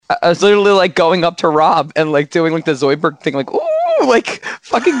I was literally like going up to Rob and like doing like the Zoidberg thing, like ooh, like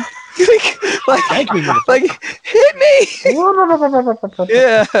fucking, like hit me.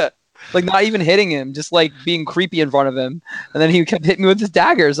 Yeah, like not even hitting him, just like being creepy in front of him, and then he kept hitting me with his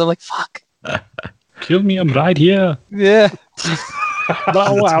daggers. I'm like, fuck. Kill me, I'm right here. Yeah. Yeah.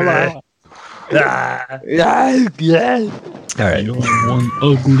 All right. You're one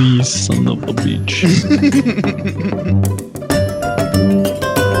ugly son of a bitch.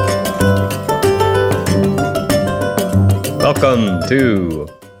 Welcome to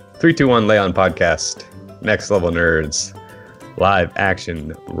 321 Leon Podcast, Next Level Nerds, live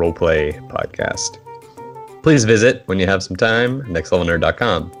action roleplay podcast. Please visit when you have some time,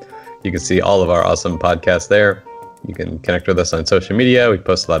 nextlevelnerd.com. You can see all of our awesome podcasts there. You can connect with us on social media. We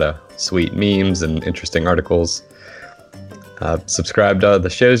post a lot of sweet memes and interesting articles. Subscribe to the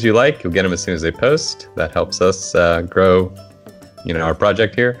shows you like. You'll get them as soon as they post. That helps us grow, our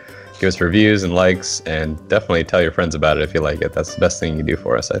project here. Give us reviews and likes, and definitely tell your friends about it if you like it. That's the best thing you can do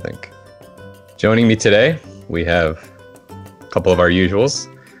for us, I think. Joining me today, we have a couple of our usuals.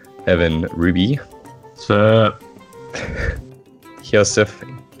 Evan Ruby. What's up? Joseph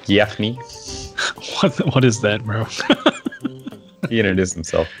Giafni. What is that, bro? He introduced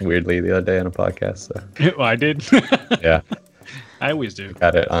himself weirdly the other day on a podcast. So. Oh, I did? Yeah. I always do.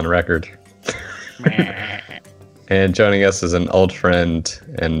 Got it on record. And joining us is an old friend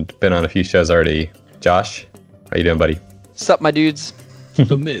and been on a few shows already, Josh. How you doing, buddy? What's up, my dudes?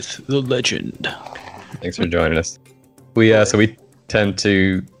 The myth, the legend. Thanks for joining us. We tend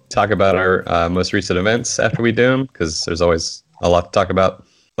to talk about our most recent events after we do them, because there's always a lot to talk about.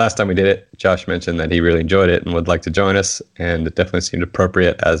 Last time we did it, Josh mentioned that he really enjoyed it and would like to join us, and it definitely seemed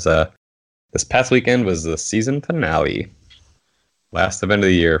appropriate as this past weekend was the season finale. Last event of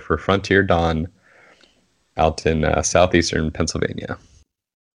the year for Frontier Dawn out in southeastern Pennsylvania.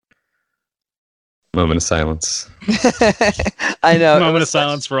 Moment of silence. I know. Moment of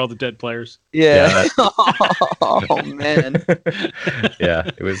silence for all the dead players. Yeah. Oh man. Yeah,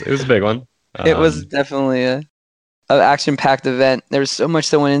 it was a big one. It was definitely an action-packed event. There was so much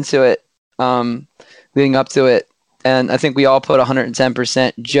that went into it, leading up to it, and I think we all put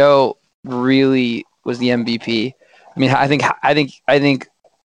 110%. Joe really was the MVP.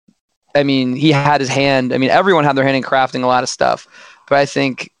 I mean, he had his hand. I mean, everyone had their hand in crafting a lot of stuff, but I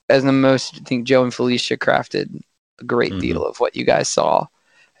think Joe and Felicia crafted a great deal of what you guys saw,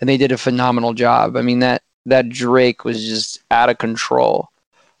 and they did a phenomenal job. I mean, that Drake was just out of control,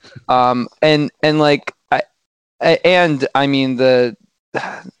 and the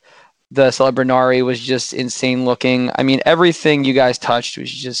Celebrinari was just insane looking. I mean, everything you guys touched was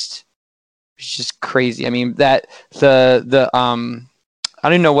just crazy. I mean, that I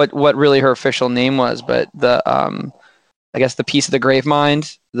don't know what really her official name was, but I guess the piece of the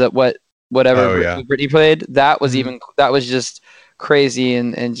Gravemind, Brittany played, that was that was just crazy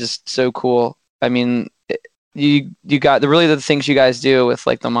and just so cool. I mean, you got the things you guys do with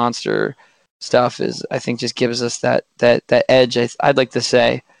like the monster stuff is, I think, just gives us that edge. I'd like to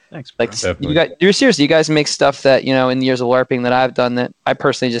say. Thanks, bro. Like you're seriously, you guys make stuff that in the years of LARPing that I've done that I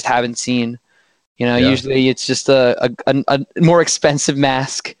personally just haven't seen. Usually it's just a more expensive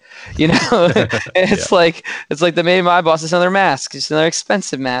mask. It's like the Made My Boss is another mask, just another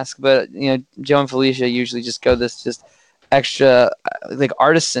expensive mask. But Joe and Felicia usually just go this just extra like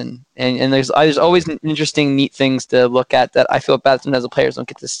artisan, and there's always interesting, neat things to look at that I feel bad sometimes the players don't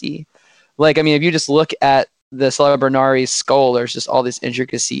get to see. Like, I mean, if you just look at the Celebrinari's skull, there's just all these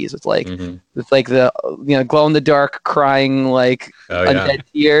intricacies with the glow in the dark crying undead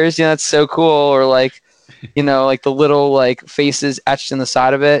tears. That's so cool. Or like the little like faces etched in the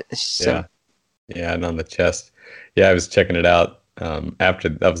side of it. It's just and on the chest. Yeah, I was checking it out. After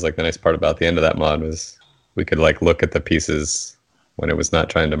that was like the nice part about the end of that mod was we could like look at the pieces when it was not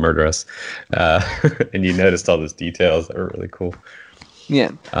trying to murder us, and you noticed all those details that were really cool.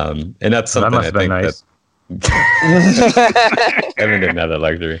 Yeah, and that's something I think nice. Evan didn't have that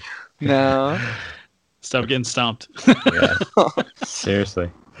luxury. No. Stop getting stomped. Yeah.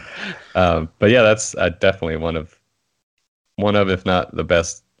 Seriously. But yeah, that's definitely one of, if not the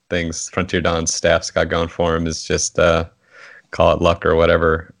best things Frontier Dawn's staff's got going for him is just call it luck or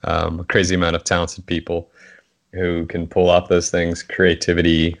whatever. A crazy amount of talented people who can pull off those things,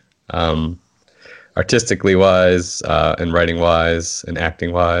 creativity, artistically wise, and writing wise, and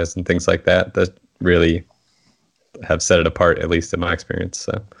acting wise, and things like that really have set it apart, at least in my experience.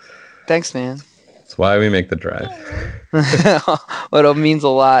 So thanks, man. That's why we make the drive. Well, it means a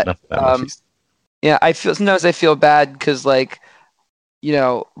lot. Not that much. Yeah, sometimes I feel bad because like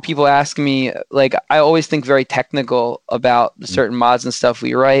people ask me, like, I always think very technical about certain mods and stuff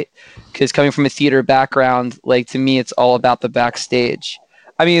we write, because coming from a theater background, like, to me, it's all about the backstage.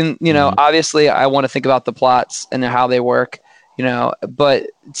 I mean, obviously I want to think about the plots and how they work, but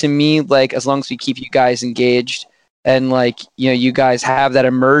to me, like, as long as we keep you guys engaged and, like, you guys have that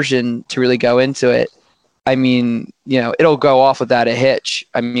immersion to really go into it, I mean, it'll go off without a hitch.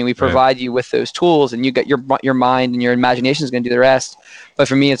 I mean, we provide you with those tools, and you get your mind and your imagination is going to do the rest. But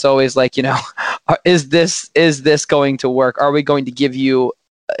for me, it's always like, is this going to work? Are we going to give you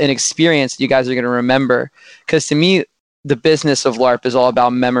an experience that you guys are going to remember? Because to me, the business of LARP is all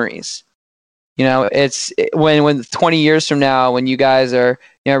about memories. It's when 20 years from now, when you guys are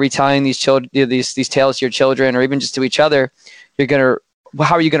retelling these these tales to your children, or even just to each other,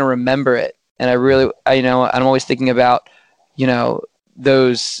 how are you gonna remember it? And I'm always thinking about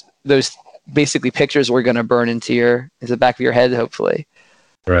those basically pictures we're gonna burn into the back of your head, hopefully.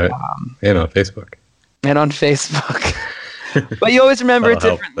 Right. And on Facebook. But you always remember it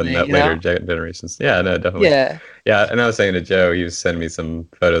differently. Later generations. Yeah, no, definitely. Yeah, and I was saying to Joe, he was sending me some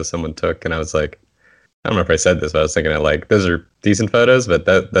photos someone took, and I was like, I don't know if I said this, but I was thinking like, those are decent photos, but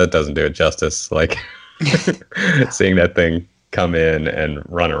that doesn't do it justice. Like, seeing that thing come in and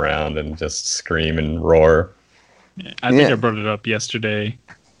run around and just scream and roar. I think I brought it up yesterday.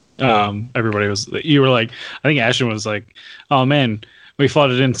 You were like, I think Ashton was like, oh man, we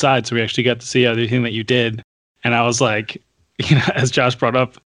fought it inside, so we actually got to see everything that you did. And I was like, as Josh brought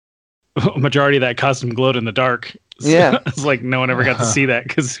up, a majority of that costume glowed in the dark. So it's like no one ever got to see that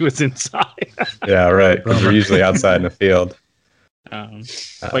because it was inside. Yeah, right. Because we're usually outside in the field.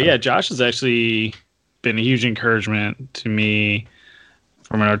 But yeah, Josh has actually been a huge encouragement to me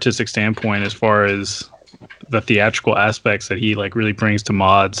from an artistic standpoint, as far as the theatrical aspects that he like really brings to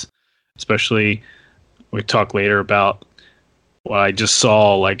mods. Especially, we talk later about. Well, I just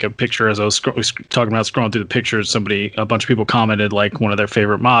saw like a picture as I was talking about scrolling through the pictures. A bunch of people commented like one of their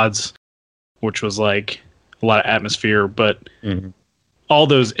favorite mods, which was like a lot of atmosphere, but all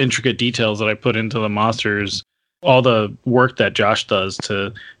those intricate details that I put into the monsters, all the work that Josh does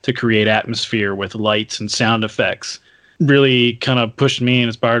to create atmosphere with lights and sound effects, really kind of pushed me and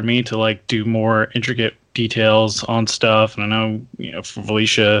inspired me to like do more intricate details on stuff. And I know, for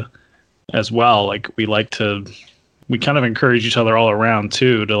Felicia as well, like we kind of encourage each other all around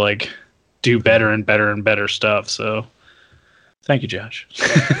too to like do better and better and better stuff. So thank you, Josh.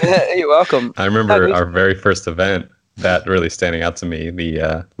 You're welcome. I remember our very first event, that really standing out to me,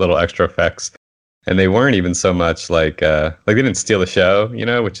 the little extra effects. And they weren't even so much like they didn't steal the show,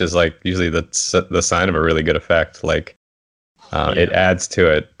 which is like usually the sign of a really good effect. Like it adds to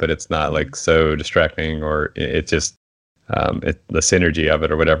it, but it's not like so distracting, or it just the synergy of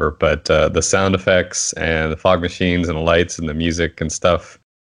it or whatever. But the sound effects and the fog machines and the lights and the music and stuff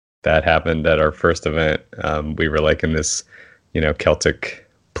that happened at our first event, we were like in this, Celtic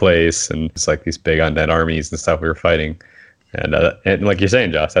place, and it's like these big undead armies and stuff we were fighting. And like you're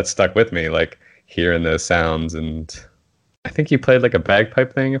saying, Josh, that stuck with me, like hearing those sounds. And I think you played like a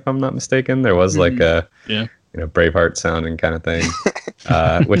bagpipe thing, if I'm not mistaken. There was like a Braveheart sounding kind of thing,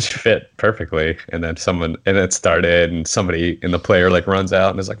 which fit perfectly. And then it started, and somebody in the player like runs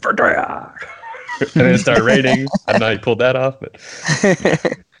out and is like, Verdrea! And then it started raining. I don't know how you pulled that off, but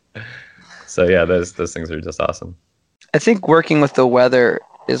so yeah, those things are just awesome. I think working with the weather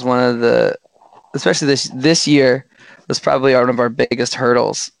is one of the, especially this year, was probably one of our biggest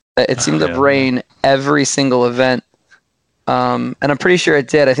hurdles. It seemed to rain every single event. And I'm pretty sure it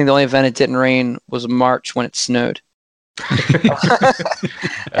did. I think the only event it didn't rain was March when it snowed. I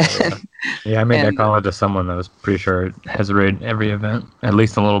made that comment to someone that was pretty sure it has rained every event, at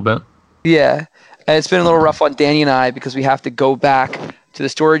least a little bit. Yeah. And it's been a little rough on Danny and I, because we have to go back to the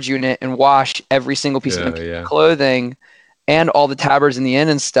storage unit and wash every single piece of clothing and all the tabards in the inn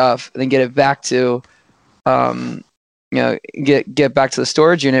and stuff, and then get it back to, get back to the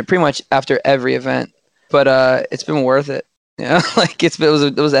storage unit pretty much after every event. But it's been worth it. Like it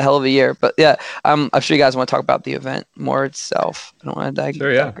was a hell of a year. But yeah, I'm sure you guys want to talk about the event more itself. I don't want to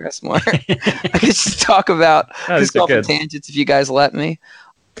digress more. I could just talk about just go off tangents if you guys let me.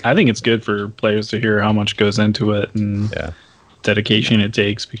 I think it's good for players to hear how much goes into it and dedication it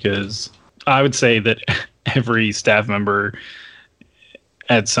takes, because I would say that every staff member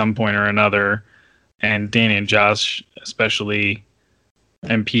at some point or another, and Danny and Josh especially,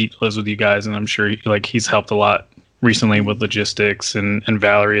 and Pete lives with you guys, and I'm sure he's helped a lot recently with logistics, and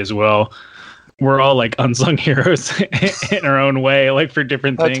Valerie as well. We're all like unsung heroes in our own way, like for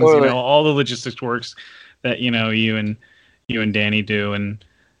different things. Totally. All the logistics works that you and Danny do,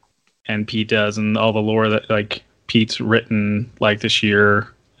 and Pete does, and all the lore that like Pete's written like this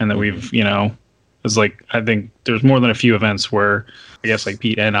year, and that we've, it's like, I think there's more than a few events where I guess like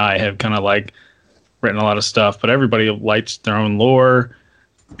Pete and I have kind of like written a lot of stuff, but everybody lights their own lore,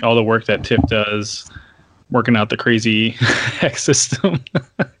 all the work that Tiff does, working out the crazy hex system.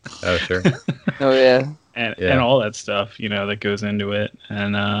 Oh, sure. Oh, yeah. And all that stuff, that goes into it.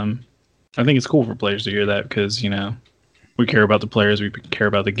 And I think it's cool for players to hear that because, we care about the players, we care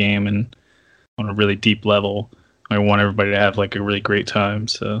about the game, and on a really deep level, I want everybody to have like a really great time.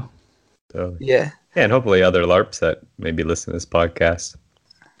 So, yeah. And hopefully other LARPs that maybe listen to this podcast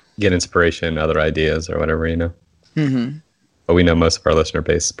get inspiration, other ideas, or whatever, Mm-hmm. But we know most of our listener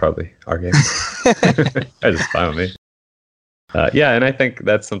base is probably our game. That's just fine with me. And I think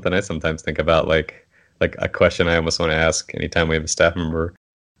that's something I sometimes think about, like a question I almost want to ask anytime we have a staff member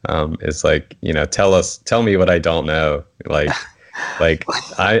is like, tell me what I don't know. Like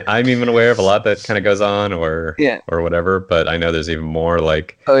I'm even aware of a lot that kind of goes on or whatever, but I know there's even more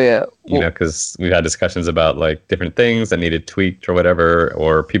like, because we've had discussions about like different things that needed tweaked or whatever,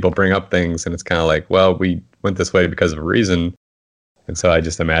 or people bring up things and it's kind of like, well, we went this way because of a reason. And so I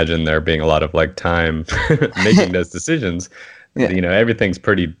just imagine there being a lot of like time making those decisions. Yeah. Everything's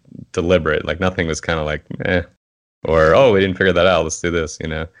pretty deliberate. Like nothing was kind of like, or, oh, we didn't figure that out. Let's do this,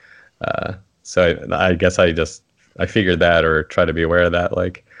 So I guess I figured that, or try to be aware of that.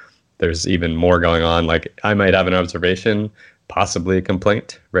 Like there's even more going on. Like I might have an observation, possibly a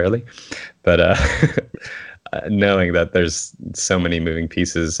complaint, rarely, but knowing that there's so many moving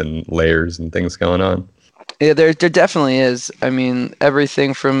pieces and layers and things going on. Yeah, there definitely is. I mean,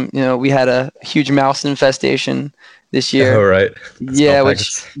 everything from, we had a huge mouse infestation this year. Oh, right.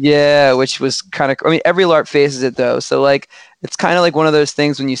 Which was kind of, every LARP faces it though. So like, it's kind of like one of those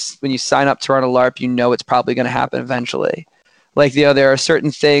things when you sign up to run a LARP, it's probably going to happen eventually. Like, there are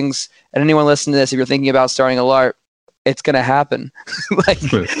certain things, and anyone listening to this, if you're thinking about starting a LARP, it's going to happen. Like,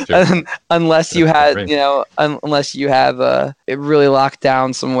 unless you had, unless you have it really locked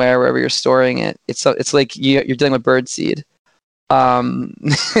down somewhere wherever you're storing it. It's like you're dealing with birdseed.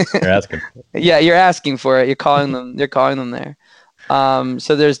 You're asking. Yeah, you're asking for it. You're calling them. You're calling them there.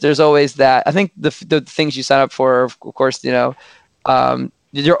 So there's always that. I think the things you sign up for, of course, there's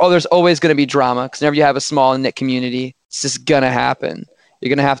always going to be drama because whenever you have a small knit community, it's just gonna happen. You're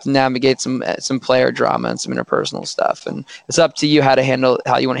going to have to navigate some player drama and some interpersonal stuff. And it's up to you how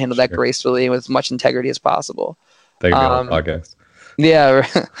you want to handle that gracefully and with as much integrity as possible. Thank you for the podcast. Yeah.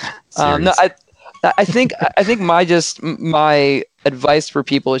 No, I think my advice for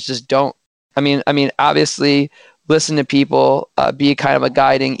people is just don't, obviously listen to people, be kind of a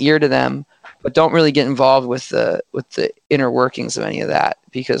guiding ear to them, but don't really get involved with the inner workings of any of that,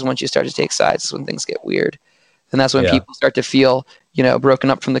 because once you start to take sides, that's when things get weird. And that's when people start to feel, broken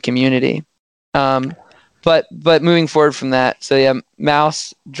up from the community. But moving forward from that, so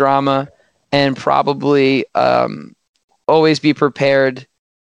mouse, drama, and probably always be prepared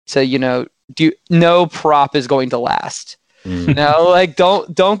to, no prop is going to last. Like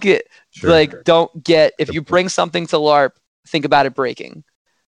don't get, if you bring something to LARP, think about it breaking.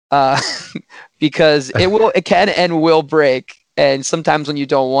 Because it can and will break. And sometimes when you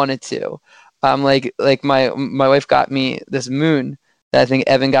don't want it to. Like my wife got me this moon that I think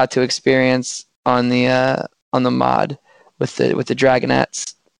Evan got to experience on the mod with the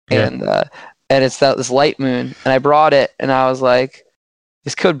dragonettes, and it's this light moon, and I brought it, and I was like,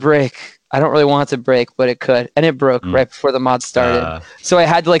 this could break. I don't really want it to break, but it could, and it broke right before the mod started. So I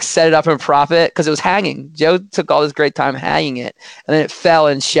had to set it up and prop it because it was hanging. Joe took all this great time hanging it, and then it fell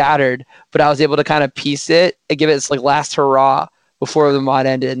and shattered. But I was able to kind of piece it and give it its last hurrah before the mod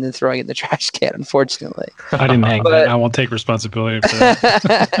ended, and then throwing it in the trash can, unfortunately. I didn't hang that. I won't take responsibility for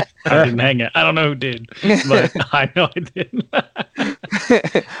that. I didn't hang it. I don't know who did, but I know I did.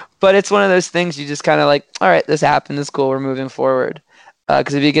 But it's one of those things you just kind of all right, this happened. It's cool. We're moving forward.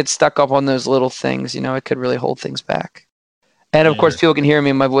 Because if you get stuck up on those little things, it could really hold things back. And of course, people can hear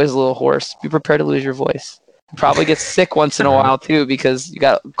me. My voice is a little hoarse. Be prepared to lose your voice. You probably get sick once in a while, too, because you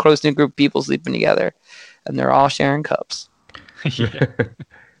got a close-knit group of people sleeping together, and they're all sharing cups.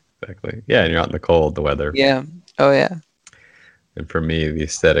 Exactly. Yeah, and you're out in the cold, the weather. Yeah. Oh, yeah. And for me, the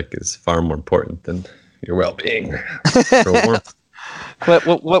aesthetic is far more important than your well-being. For warmth.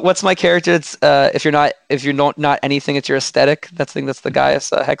 What's my character? It's if you're not anything, it's your aesthetic. That's the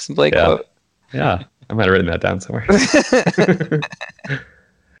Gaius Hexenblade quote. Yeah, I might have written that down somewhere.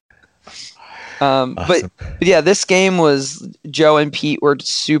 Awesome. But yeah, this game was, Joe and Pete worked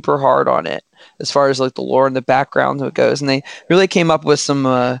super hard on it as far as the lore and the background it goes, and they really came up with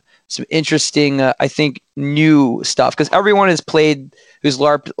some interesting, I think, new stuff, because everyone who's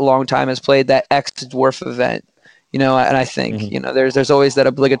LARPed a long time has played that X Dwarf event. And I think there's always that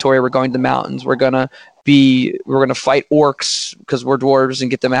obligatory. We're going to the mountains. We're gonna fight orcs because we're dwarves and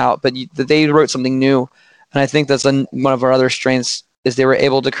get them out. But they wrote something new, and I think that's one of our other strengths is they were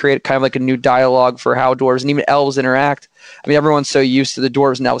able to create kind of like a new dialogue for how dwarves and even elves interact. I mean, everyone's so used to the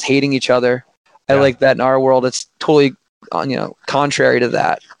dwarves and elves hating each other. I like that in our world. It's totally contrary to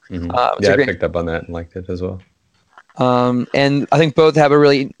that. I picked up on that and liked it as well. And I think both have a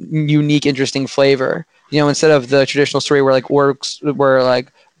really unique, interesting flavor. Instead of the traditional story where like orcs, where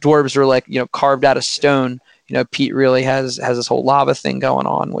like dwarves are like carved out of stone, Pete really has this whole lava thing going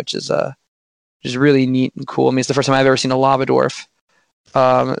on, which is really neat and cool. I mean, it's the first time I've ever seen a lava dwarf.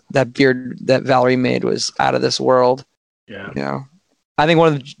 That beard that Valerie made was out of this world. Yeah. I think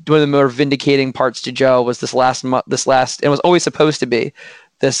one of the more vindicating parts to Joe was this last. It was always supposed to be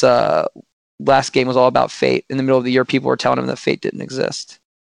this. Last game was all about fate. In the middle of the year, people were telling him that fate didn't exist.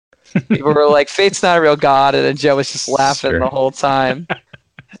 People were like, "Fate's not a real god," and then Joe was just laughing the whole time.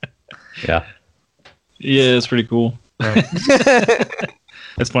 Yeah, it's pretty cool. Right.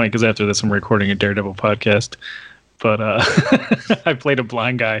 It's funny because after this, I'm recording a Daredevil podcast. But I played a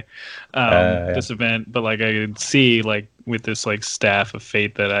blind guy this event, but like I could see like with this like staff of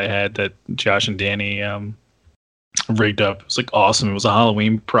fate that I had that Josh and Danny rigged up. It was like awesome. It was a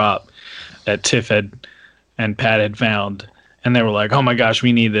Halloween prop that Tiff and Pat had found, and they were like, "Oh my gosh,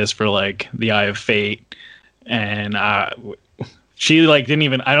 we need this for like the Eye of Fate." And she like didn't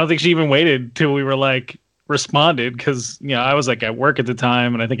even. I don't think she even waited till we were like responded because I was like at work at the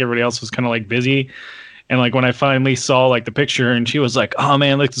time, and I think everybody else was kind of like busy. And like when I finally saw like the picture and she was like, "Oh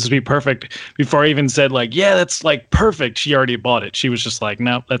man, look, this would be perfect." Before I even said like, "Yeah, that's like perfect," she already bought it. She was just like,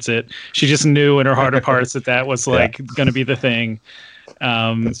 "Nope, that's it." She just knew in her heart of hearts that was like going to be the thing.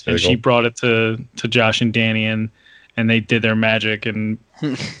 And she brought it to Josh and Danny and they did their magic and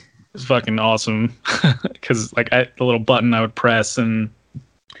it was fucking awesome. Because like the little button I would press and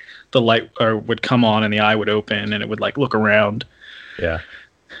the light would come on and the eye would open and it would like look around. Yeah.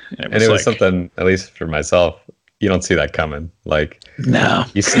 And it was something, at least for myself, you don't see that coming. Like, no,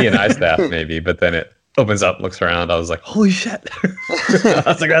 you see an eye staff maybe, but then it opens up, looks around. I was like, holy shit. I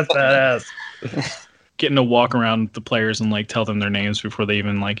was like, that's badass. Getting to walk around the players and like tell them their names before they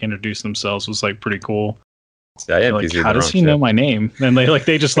even like introduce themselves was like pretty cool. Yeah, like, how does he know my name? And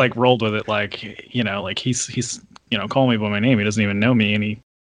they just like rolled with it. Like, like he's calling me by my name. He doesn't even know me. And he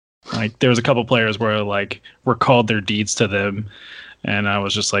like, there was a couple players where like recalled their deeds to them. And I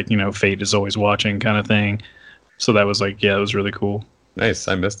was just like, fate is always watching kind of thing. So that was like, it was really cool. Nice.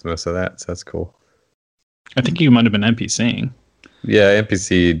 I missed most of that. So that's cool. I think you might have been NPCing. Yeah,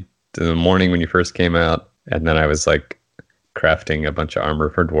 NPC'd in the morning when you first came out. And then I was like crafting a bunch of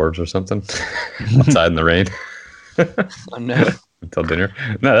armor for dwarves or something outside in the rain. Oh, no. Until dinner.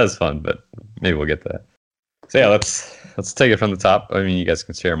 No, that was fun, but maybe we'll get to that. So yeah, let's take it from the top. I mean, you guys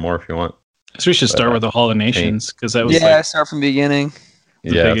can share more if you want. So we should start with the Hall of Nations because that was start from the beginning.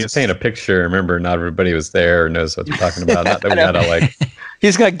 Yeah, let's paint a picture. Remember, not everybody was there or knows what you're talking about. Not that we gotta like.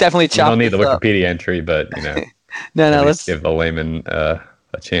 He's gonna definitely chop. Don't need the Wikipedia entry, but no. Let's give the layman a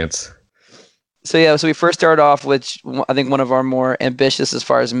chance. So we first started off with I think one of our more ambitious as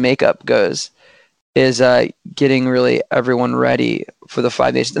far as makeup goes is getting really everyone ready for the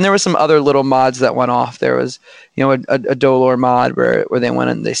 5 Nations. And there were some other little mods that went off. There was, a Dolor mod where they went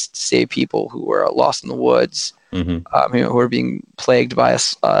and they saved people who were lost in the woods, who were being plagued by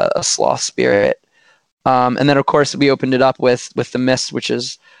a sloth spirit. And then, of course, we opened it up with the Mist, which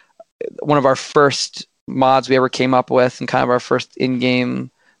is one of our first mods we ever came up with and kind of our first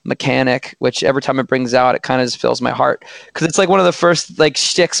in-game mechanic, which every time it brings out, it kind of just fills my heart because it's like one of the first like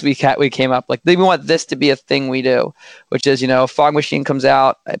shticks we came up. Like, we want this to be a thing we do, which is Fog Machine comes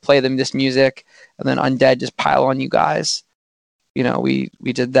out, I play them this music, and then undead just pile on you guys. We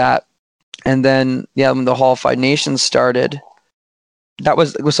did that, and then when the Hall of 5 Nations started, Hall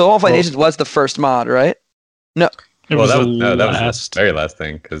of 5 Nations was the first mod, right? No. That was the very last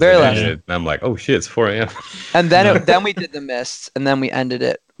thing because I'm like, oh shit, it's 4 a.m. And then then we did the Mists, and then we ended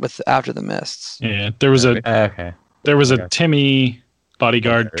it with after the Mists. Yeah, there was a Timmy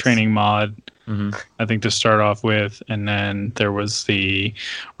bodyguard training mod, I think, to start off with, and then there was the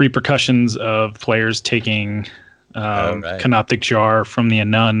repercussions of players taking Canoptic Jar from the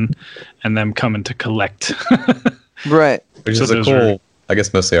Anun and them coming to collect. Right. Which is a cool, I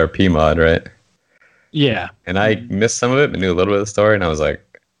guess, mostly RP mod, right? Yeah. And I missed some of it, but knew a little bit of the story, and I was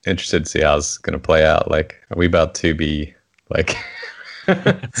like interested to see how it's going to play out. Like, are we about to be like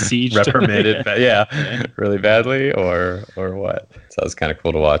sieged, reprimanded, really badly, or what? So it was kind of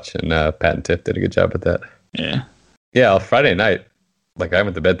cool to watch, and Pat and Tiff did a good job with that. Yeah. Friday night, like I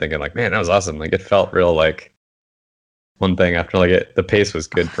went to bed thinking, like, man, that was awesome. Like, it felt real, like one thing after like the pace was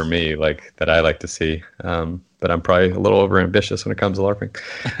good for me, like that I like to see. But I'm probably a little over ambitious when it comes to LARPing.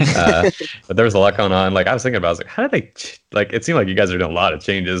 But there was a lot going on. Like I was thinking about, I was like, how did they like? It seemed like you guys are doing a lot of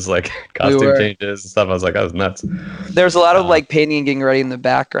changes, like costume changes and stuff. I was like, that was nuts. There's a lot of like painting and getting ready in the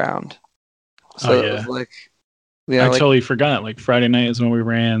background. So it was like, I totally forgot. Like Friday night is when we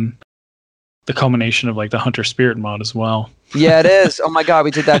ran the culmination of like the Hunter Spirit mod as well. Yeah, it is. Oh my god,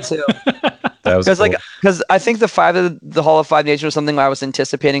 we did that too. That was cool. Because I think the Hall of Five Nations was something I was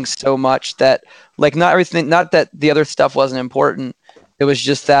anticipating so much that like not that the other stuff wasn't important. It was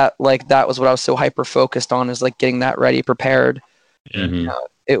just that like that was what I was so hyper focused on, is like getting that ready, prepared. Mm-hmm. You know,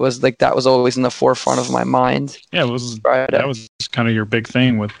 it was like that was always in the forefront of my mind. Yeah, that was kind of your big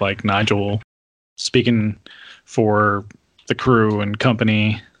thing with like Nigel speaking for the crew and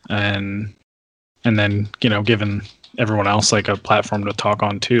company, and then giving everyone else like a platform to talk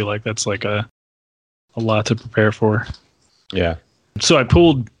on too. Like that's like a lot to prepare for. Yeah. So I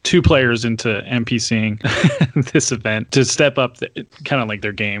pulled 2 players into NPCing this event to step up kind of like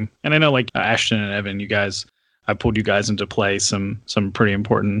their game. And I know like Ashton and Evan, I pulled you guys into play some pretty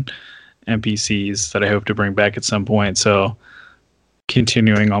important NPCs that I hope to bring back at some point. So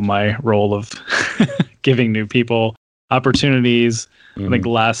continuing on my role of giving new people opportunities. I think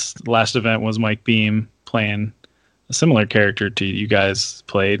last event was Mike Beam playing a similar character to you guys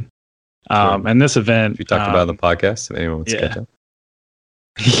played. Sure. And this event we talked about in the podcast. If anyone wants to catch up.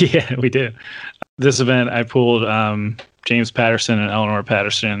 Yeah, we did. This event I pulled James Patterson and Eleanor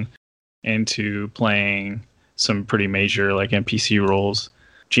Patterson into playing some pretty major like NPC roles.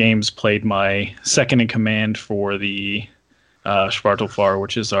 James played my second in command for the Svartalfar,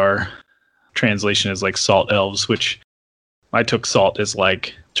 which is our translation is like salt elves, which I took salt as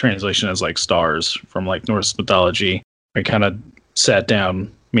like translation as like stars from like Norse mythology. I kind of sat down,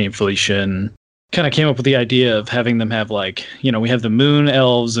 me and Felicia, and kind of came up with the idea of having them have like, we have the moon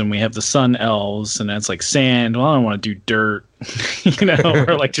elves and we have the sun elves, and that's like sand. Well, I don't want to do dirt,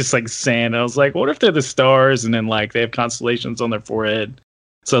 or like just like sand. I was like, what if they're the stars and then like they have constellations on their forehead?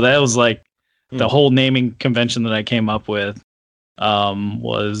 So that was like the whole naming convention that I came up with.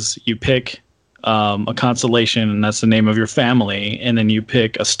 Was you pick a constellation, and that's the name of your family, and then you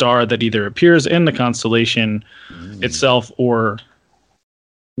pick a star that either appears in the constellation itself or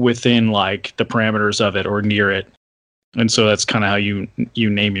within like the parameters of it or near it. And so that's kind of how you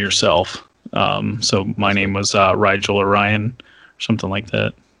name yourself. So my name was Rigel Orion or something like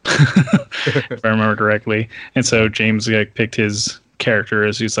that, if I remember correctly. And so James picked his character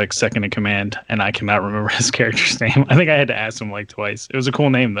as he's like second in command, and I cannot remember his character's name. I think I had to ask him like twice. It was a cool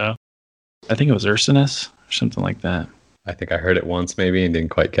name though. I think it was Ursinus or something like that. I think I heard it once maybe and didn't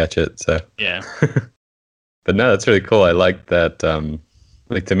quite catch it. So yeah. But no, that's really cool. I like that.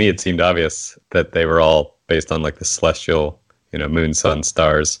 Like to me, it seemed obvious that they were all based on like the celestial, moon, sun,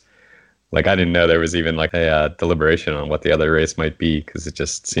 stars. Like I didn't know there was even like a deliberation on what the other race might be, because it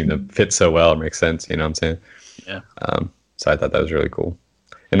just seemed to fit so well. It makes sense. You know what I'm saying? Yeah. So I thought that was really cool.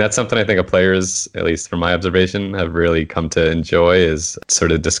 And that's something I think players, at least from my observation, have really come to enjoy, is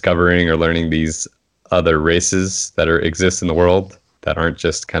sort of discovering or learning these other races that exist in the world that aren't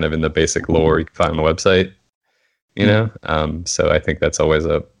just kind of in the basic lore you can find on the website, So I think that's always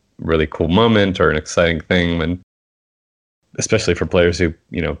a really cool moment or an exciting thing when, especially for players who,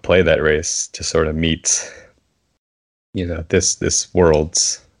 play that race, to sort of meet, this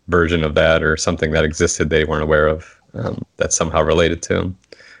world's version of that, or something that existed they weren't aware of, that's somehow related to them,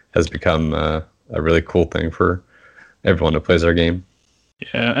 has become a really cool thing for everyone who plays our game.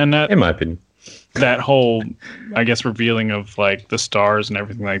 Yeah, and that, in my opinion, that whole, I guess, revealing of like the stars and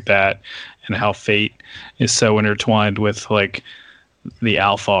everything like that, and how fate is so intertwined with like the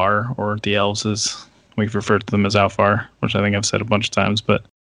Alfar, or the elves as we've referred to them as Alfar, which I think I've said a bunch of times, but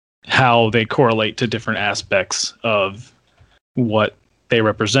how they correlate to different aspects of what they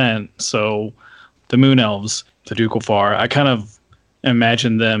represent. So the moon elves, the Dukalfar, I kind of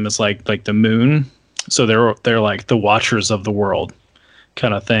imagine them as like the moon. So they're like the watchers of the world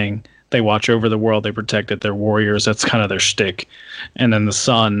kind of thing. They watch over the world, they protect it, they're warriors, that's kind of their shtick. And then the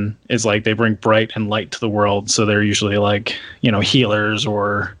sun is like they bring bright and light to the world, so they're usually like, healers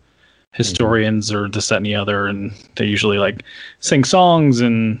or historians or this, that, and the other, and they usually like sing songs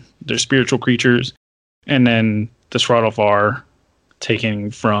and they're spiritual creatures. And then the Svartalfar,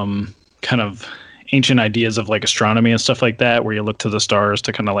 taking from kind of ancient ideas of like astronomy and stuff like that, where you look to the stars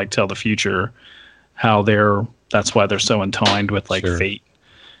to kind of like tell the future, how that's why they're so entwined with like fate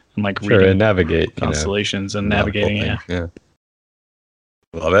and like reading and navigate constellations and navigating. Yeah.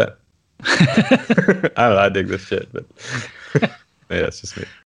 Love it. I don't know, I dig this shit, but yeah, it's just me.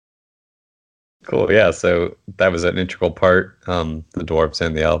 Cool. Yeah. So that was an integral part, the dwarves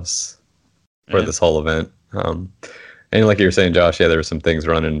and the elves for this whole event. And like you were saying, Josh, yeah, there were some things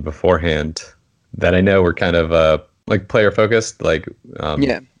running beforehand that I know were kind of like player focused. Like,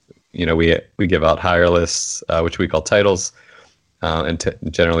 you know, we give out hire lists, which we call titles, and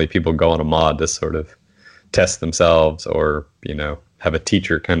generally people go on a mod to sort of test themselves, or you know, have a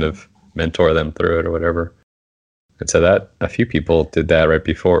teacher kind of mentor them through it or whatever. And so that a few people did that right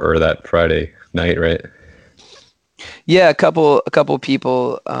before, or that Friday night, right? Yeah, a couple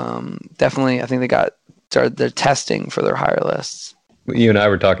people definitely. I think they started their testing for their hire lists. You and I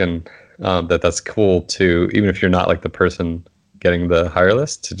were talking that's cool to, even if you're not like the person getting the hire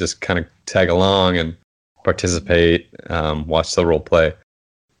list, to just kind of tag along and participate, watch the role play,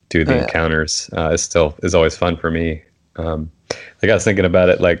 do the encounters. Is always fun for me. Like I was thinking about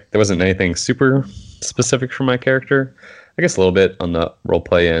it, like there wasn't anything super specific for my character. I guess a little bit on the role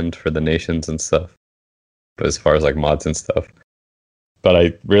play end for the nations and stuff, but as far as like mods and stuff. But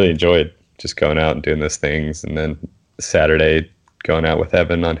I really enjoyed just going out and doing those things, and then Saturday going out with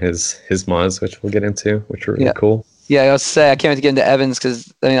Evan on his mods, which we'll get into, which are really cool. Yeah, I was say I can't wait to get into Evan's,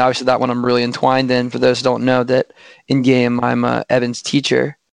 because I mean obviously that one I'm really entwined in. For those who don't know, that in game I'm Evan's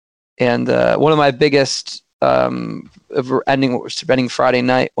teacher, and one of my biggest ending Friday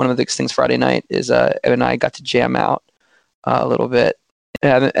night. One of the biggest things Friday night is Evan and I got to jam out a little bit.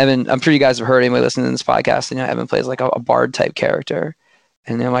 Evan, I'm sure you guys have heard anybody listening to this podcast. And, you know, Evan plays like a bard type character,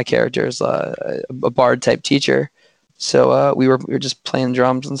 and you know, my character is a bard type teacher. So we were just playing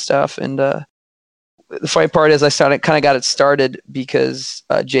drums and stuff. And the funny part is I got it started because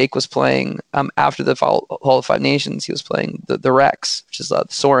Jake was playing after the Hall of Five Nations. He was playing the Rex, which is the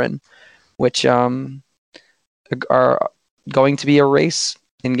Sorin, which are going to be a race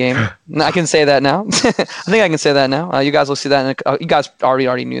in game. I can say that now. I think I can say that now. You guys will see that. You guys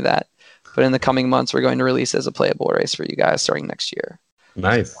already knew that, but in the coming months, we're going to release as a playable race for you guys starting next year.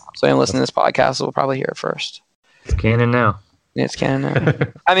 Nice. So anyone listening to this podcast will probably hear it first. It's canon now. Yeah, it's canon now.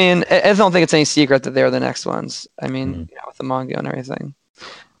 I mean, I don't think it's any secret that they're the next ones. I mean, you know, with the manga and everything.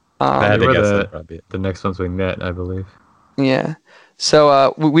 They were the next ones we met, I believe. Yeah.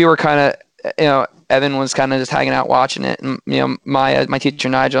 So we were kind of, you know, Evan was kind of just hanging out watching it, and you know, my teacher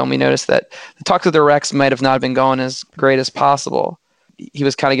Nigel, and we noticed that the talk to the Rex might have not been going as great as possible. He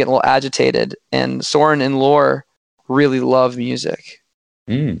was kind of getting a little agitated, and Soren and Lore really love music.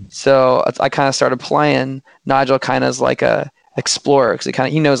 So I kind of started playing. Nigel kind of is like a explorer, because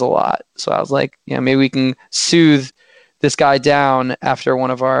he knows a lot. So I was like, you know, maybe we can soothe this guy down after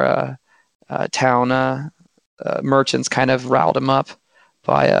one of our town merchants kind of riled him up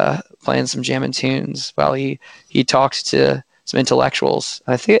by playing some jamming tunes while he talks to some intellectuals.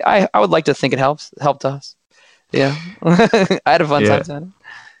 I think I would like to think it helped us. Yeah. I had a fun time doing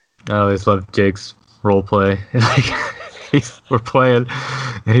it. I always love Jake's role play. We're playing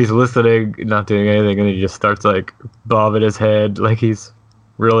and he's listening, not doing anything, and he just starts like bobbing his head like he's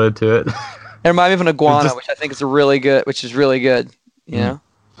real into it. It reminds me of an iguana, which I think is really good. You know?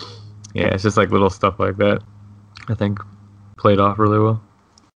 Yeah, it's just like little stuff like that. I think played off really well.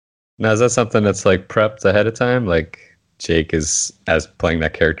 Now, is that something that's like prepped ahead of time? Like Jake is, as playing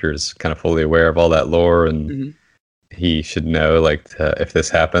that character, is kind of fully aware of all that lore, and he should know like if this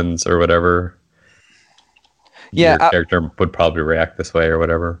happens or whatever. Yeah, your character would probably react this way or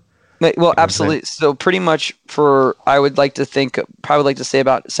whatever. Well, absolutely. So pretty much I would like to say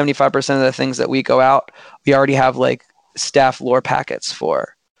about 75% of the things that we go out, we already have like staff lore packets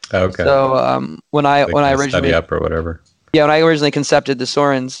for. Okay. So when I originally study up or whatever. Yeah, when I originally concepted the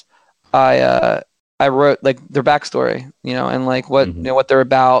Sorens, I wrote like their backstory, you know, and like what you know what they're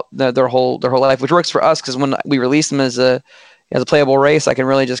about, their whole life, which works for us because when we release them as a playable race, I can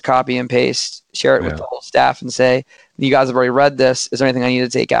really just copy and paste, share it with the whole staff, and say, "You guys have already read this. Is there anything I need to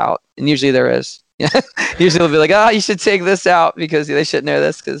take out?" And usually there is. Usually they'll be like, "You should take this out because they should know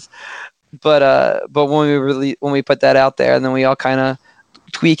this." But when we put that out there, and then we all kind of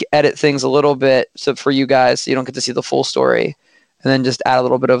tweak, edit things a little bit, so for you guys, so you don't get to see the full story, and then just add a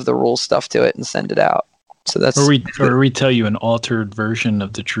little bit of the rule stuff to it and send it out. So that's or we tell you an altered version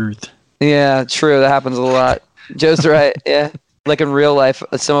of the truth. Yeah, true. That happens a lot. Joe's right. Yeah, like in real life,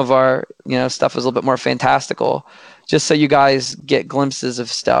 some of our stuff is a little bit more fantastical, just so you guys get glimpses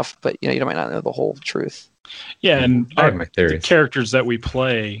of stuff, but you might not know the whole truth. Yeah, and the characters that we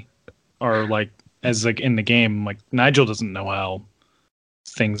play are like in the game. Like Nigel doesn't know how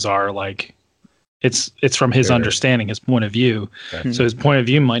things are. Like it's from his understanding, his point of view. Okay. So his point of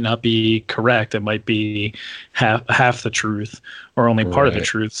view might not be correct. It might be half the truth or only part of the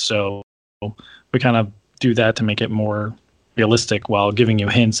truth. So we kind of do that to make it more realistic while giving you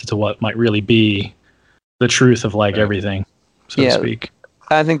hints into what might really be the truth of like everything, so to speak.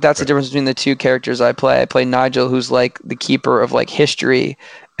 I think that's the difference between the two characters I play. I play Nigel, who's like the keeper of like history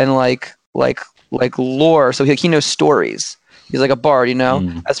and like lore. So he knows stories. He's like a bard, you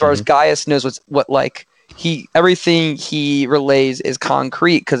know. As far as Gaius knows everything he relays is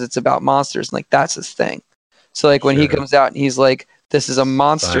concrete because it's about monsters, and like that's his thing. So like when he comes out and he's like, "This is a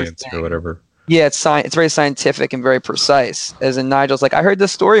monster Science thing," or whatever. Yeah, it's very scientific and very precise. As in Nigel's like, "I heard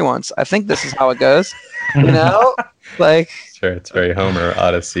this story once. I think this is how it goes." You know, like. Sure, it's very Homer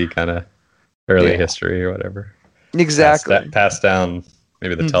Odyssey kind of early history or whatever. Exactly. Passed down.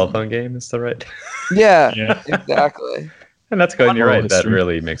 Maybe the telephone game is the right. Yeah, exactly. And that's good. And you're right. History. That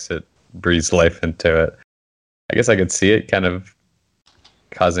really makes it breathes life into it. I guess I could see it kind of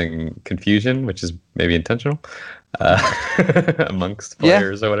causing confusion, which is maybe intentional amongst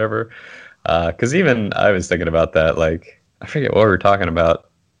players or whatever. Because even I was thinking about that. Like, I forget what we were talking about.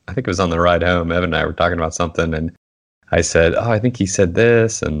 I think it was on the ride home. Evan and I were talking about something, and I said, "Oh, I think he said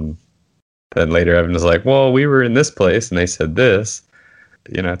this," and then later Evan was like, "Well, we were in this place and they said this."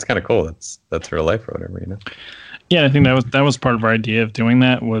 You know, it's kind of cool. That's real life or whatever, you know. Yeah, I think that was part of our idea of doing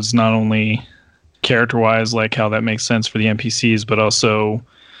that, was not only character-wise, like how that makes sense for the NPCs, but also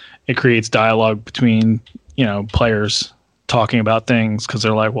it creates dialogue between, you know, players talking about things because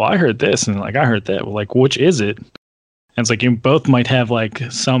they're like, "Well, I heard this," and like, "I heard that." Well, like, which is it? And it's like you both might have like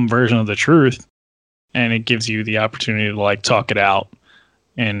some version of the truth. And it gives you the opportunity to like talk it out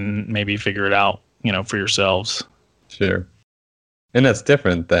and maybe figure it out, you know, for yourselves. Sure. And that's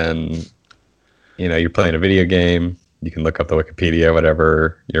different than, you know, you're playing a video game. You can look up the Wikipedia,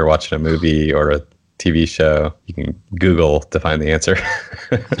 whatever. You're watching a movie or a TV show. You can Google to find the answer,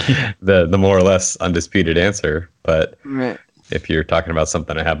 the more or less undisputed answer. But if you're talking about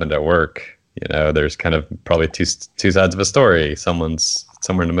something that happened at work, you know, there's kind of probably two sides of a story. Someone's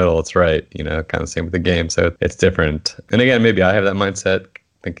somewhere in the middle. It's right. You know, kind of same with the game. So it's different. And again, maybe I have that mindset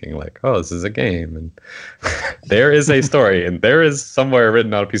thinking like, oh, this is a game. And there is a story and there is somewhere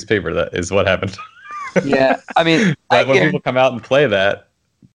written on a piece of paper that is what happened. Yeah. I mean, but when people come out and play that,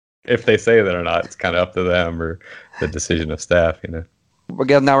 if they say that or not, it's kind of up to them or the decision of staff, you know.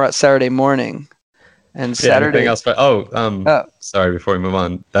 We're at Saturday morning. And Saturday. Else, sorry, before we move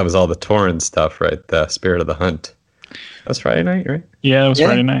on, that was all the Tauren stuff, right? The Spirit of the Hunt. That was Friday night, right? Yeah, it was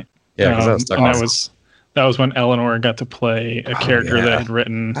Friday night. Yeah, because that was when Eleanor got to play a character that I had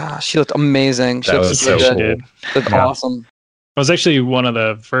written. She looked amazing. She looked so good. cool. Looked awesome. It was actually one of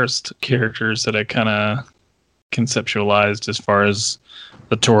the first characters that I kind of conceptualized as far as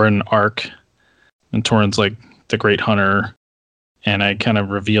the Tauren arc. And Tauren's like the great hunter. And I kind of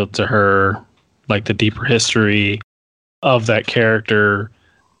revealed to her like the deeper history of that character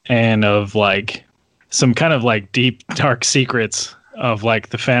and of like some kind of like deep dark secrets of like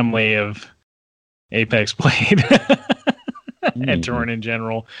the family of Apex Blade and Tauren in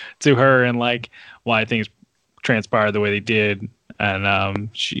general to her, and like why things transpired the way they did. And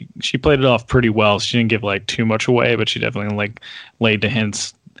she played it off pretty well. She didn't give like too much away, but she definitely like laid the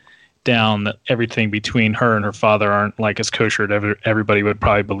hints down that everything between her and her father aren't like as kosher as everybody would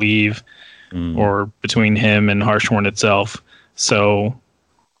probably believe, or between him and Harshhorn itself. So,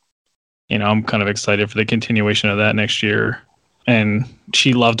 you know, I'm kind of excited for the continuation of that next year. And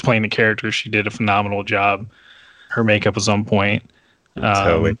she loved playing the character. She did a phenomenal job. Her makeup was on point.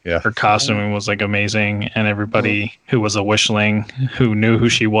 Totally, yeah. Her costuming was like amazing, and everybody who was a wishling who knew who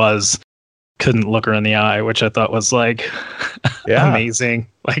she was couldn't look her in the eye, which I thought was like amazing.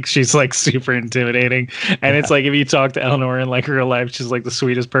 Like she's like super intimidating, and it's like if you talk to Eleanor in like real life, she's like the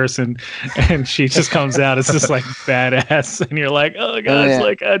sweetest person, and she just comes out as this like badass, and you're like, oh god, it's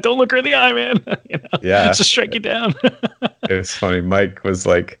like don't look her in the eye, man. You know? Yeah, just strike you down. It was funny. Mike was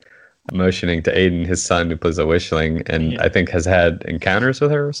like motioning to Aiden, his son, who plays a wishling, and I think has had encounters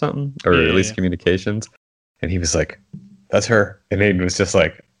with her or something, or at least communications. And he was like, "That's her," and Aiden was just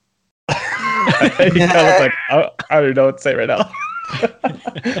like, he kind of like, I don't know what to say right now.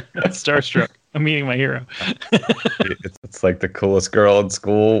 Starstruck. I'm meeting my hero. It's like the coolest girl in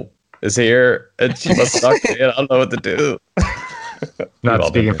school is here, and she must talk to me. I don't know what to do. Not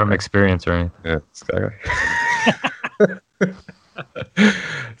speaking from experience or anything. Yeah, exactly.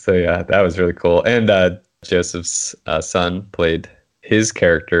 So yeah, that was really cool. And Joseph's son played his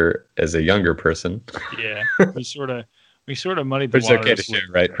character as a younger person. Yeah, we sort of muddied the waters. Which is okay to share,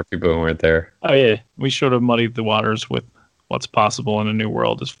 right, for people who weren't there. Oh yeah, we sort of muddied the waters with what's possible in a new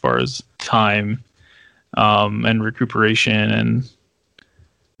world as far as time and recuperation and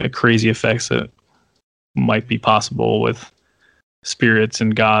the crazy effects that might be possible with spirits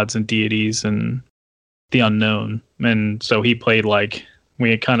and gods and deities and the unknown. And so he played like, we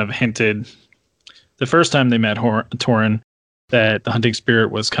had kind of hinted the first time they met Torin that the hunting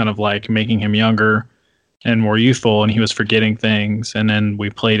spirit was kind of like making him younger and more youthful, and he was forgetting things. And then we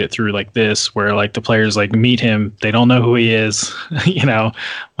played it through like this, where like the players like meet him, they don't know who he is. You know,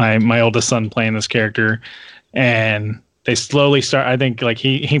 my oldest son playing this character, and they slowly start. I think like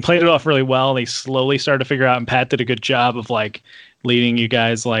he played it off really well. They slowly started to figure out, and Pat did a good job of like leading you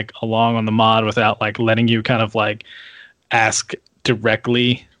guys like along on the mod without like letting you kind of like ask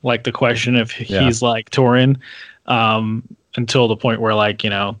directly like the question if he's like Torin, until the point where like, you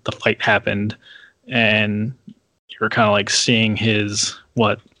know, the fight happened and you're kind of like seeing his,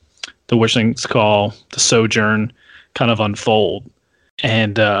 what the Wishings call the sojourn, kind of unfold.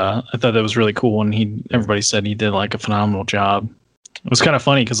 And I thought that was really cool, and everybody said he did like a phenomenal job. It was kind of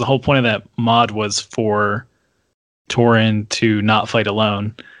funny because the whole point of that mod was for Torin to not fight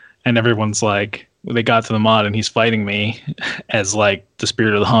alone, and everyone's like, they got to the mod and he's fighting me as like the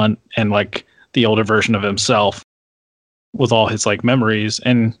spirit of the hunt and like the older version of himself with all his like memories,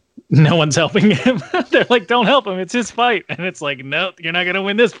 and no one's helping him. They're like, don't help him, it's his fight. And it's like, no, you're not gonna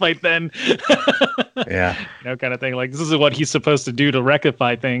win this fight then. Yeah, you know, kind of thing. Like, this is what he's supposed to do to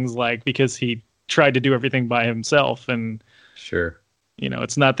rectify things, like, because he tried to do everything by himself. And sure, you know,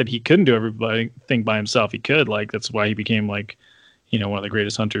 it's not that he couldn't do everything by himself. He could. Like, that's why he became like, you know, one of the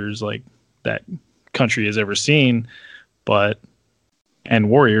greatest hunters like that country has ever seen, and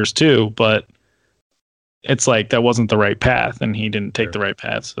warriors too. But it's like that wasn't the right path, and he didn't take the right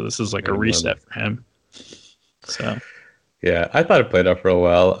path. So this is like a reset for him. So yeah, I thought it played off real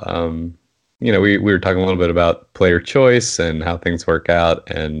well. You know, we were talking a little bit about player choice and how things work out,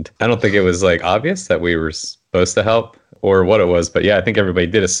 and I don't think it was like obvious that we were supposed to help or what it was, but yeah, I think everybody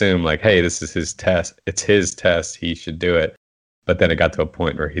did assume like, hey, this is his test. It's his test. He should do it. But then it got to a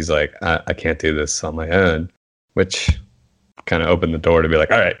point where he's like, I can't do this on my own, which kind of opened the door to be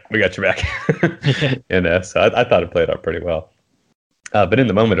like, all right, we got your back. And so I thought it played out pretty well. But in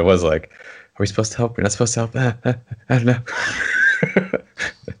the moment, it was like, are we supposed to help? We're not supposed to help? I don't know.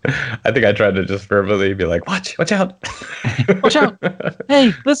 I think I tried to just verbally be like, watch out. Watch out.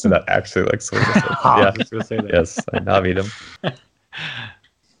 Hey, listen. Not actually like so. Yeah, yes, I navied him.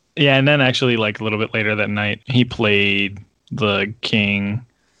 Yeah, and then actually like a little bit later that night, he played the king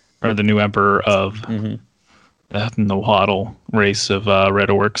or the new emperor of the Nahuatl race of Red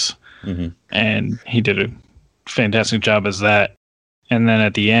Orcs, and he did a fantastic job as that. And then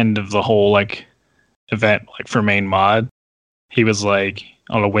at the end of the whole like event, like for main mod, he was like,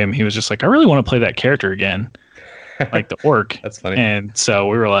 on a whim, he was just like, I really want to play that character again, like the orc. That's funny. And so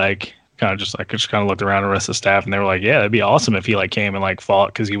we were like, kind of just looked around the rest of the staff, and they were like, yeah, that'd be awesome if he like came and like fought,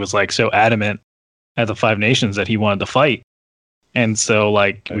 because he was like so adamant at the Five Nations that he wanted to fight. And so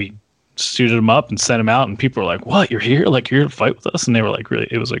like we suited him up and sent him out, and people were like, what, you're here? Like, you're here to fight with us? And they were like, really,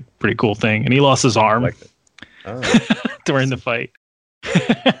 it was like a pretty cool thing. And he lost his arm during the fight.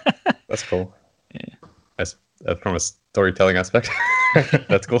 That's cool. Yeah. That's from a storytelling aspect.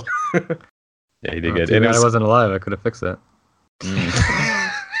 That's cool. Yeah, he did good. And I wasn't alive. I could have fixed that.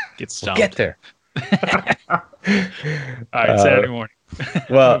 Get stomped. Get there. All right, Saturday morning.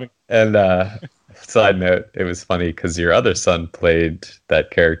 Well, and side note, it was funny because your other son played that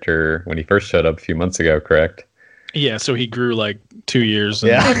character when he first showed up a few months ago, correct? Yeah, so he grew like 2 years.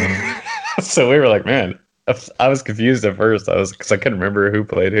 Yeah. So we were like, man, I was confused at first. Because I couldn't remember who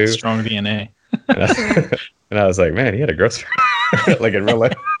played who. Strong DNA. And I was like, man, he had a gross like in real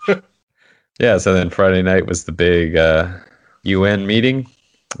life. Yeah, so then Friday night was the big UN meeting,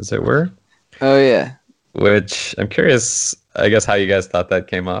 as it were. Oh, yeah. Which I'm curious, I guess, how you guys thought that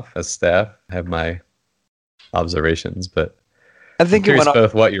came off as staff. I have my observations, but I think I'm it curious went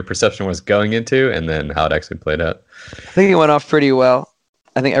both what your perception was going into and then how it actually played out. I think it went off pretty well.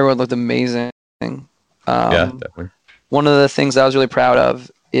 I think everyone looked amazing. Yeah, definitely. One of the things I was really proud of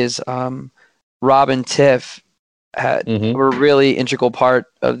is Rob and Tiff were a really integral part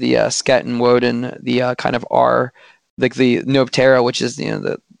of the Sket and Woden, the kind of like the Noptera, which is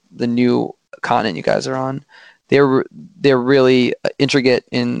the new continent you guys are on. They're really intricate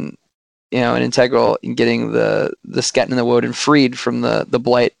in and integral in getting the Sket and the Woden freed from the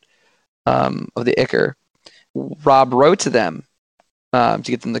blight of the Ichor. Rob wrote to them to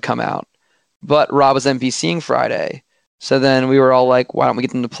get them to come out, but Rob was NPCing Friday, so then we were all like, why don't we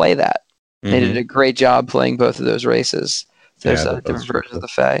get them to play that? They did a great job playing both of those races. There's different versions of the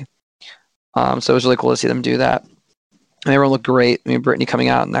Fae. So it was really cool to see them do that. And everyone looked great. I mean, Brittany coming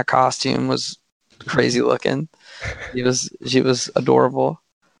out in that costume was crazy looking. She was adorable.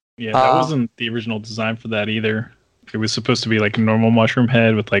 Yeah, that wasn't the original design for that either. it was supposed to be like a normal mushroom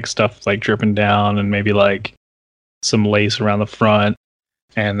head with like stuff like dripping down and maybe like some lace around the front.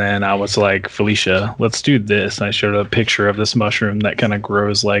 And then I was like, Felicia, let's do this. And I showed a picture of this mushroom that kind of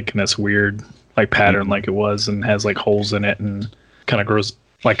grows like in this weird like pattern like it was and has like holes in it and kind of grows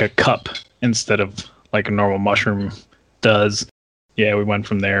like a cup instead of like a normal mushroom does. Yeah, we went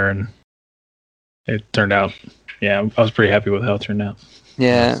from there and it turned out, yeah, I was pretty happy with how it turned out.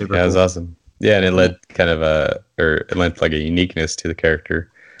 Yeah. It was awesome. Yeah, and it led kind of it lent like a uniqueness to the character.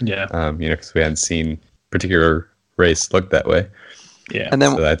 Yeah. Because we hadn't seen particular race look that way. Yeah. And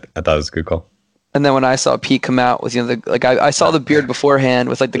then so I thought it was a good call. And then when I saw Pete come out with, I saw the beard beforehand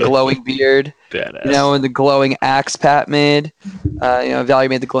with like the glowing beard, Badass. And the glowing axe Pat made. Valerie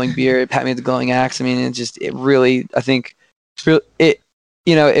made the glowing beard, Pat made the glowing axe. I mean, it really, I think, it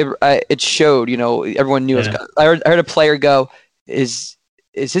showed. Everyone knew. Yeah. I heard a player go, "Is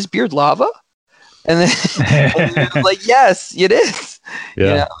his beard lava?" And then I was like, "Yes, it is."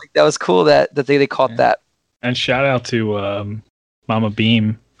 Yeah, that was cool that they caught that. And shout out to Mama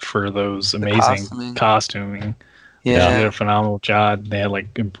Beam for those amazing costuming. Yeah. They did a phenomenal job. They had like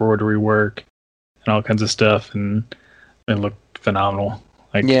embroidery work and all kinds of stuff, and it looked phenomenal.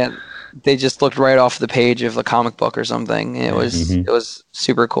 Like, yeah, they just looked right off the page of a comic book or something. It was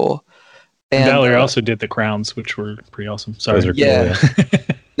super cool. And Valerie also did the crowns, which were pretty awesome. Sorry. Cool, yeah.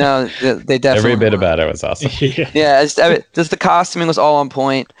 No, they definitely. Every bit about it was awesome. Yeah, just the costuming was all on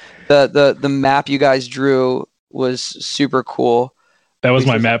point. The map you guys drew was super cool. That was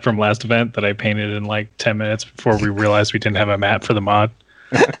my map from last event that I painted in like 10 minutes before we realized we didn't have a map for the mod.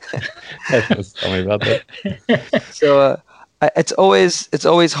 Tell me about that. So it's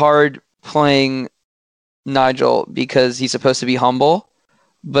always hard playing Nigel because he's supposed to be humble,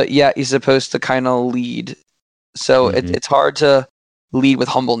 but yet he's supposed to kind of lead. So it's hard to lead with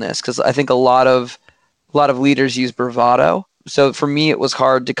humbleness because I think a lot of leaders use bravado. So for me, it was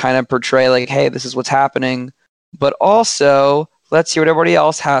hard to kind of portray like, hey, this is what's happening, but also let's hear what everybody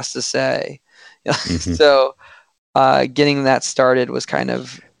else has to say. So getting that started was kind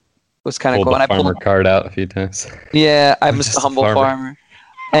of cool. The farmer card out a few times. Yeah, I'm just a humble farmer.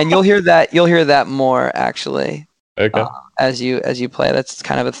 And you'll hear that more actually. Okay. As you play, that's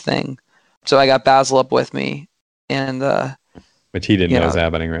kind of a thing. So I got Basil up with me, and which he didn't know was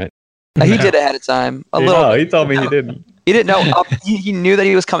happening, right? He did ahead of time. No, he told me he didn't. He didn't know. He knew that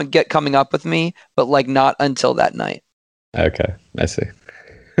he was coming up with me, but like not until that night. Okay, I see.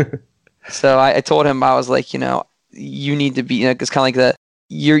 So I told him, I was like, you need to be, it's kind of like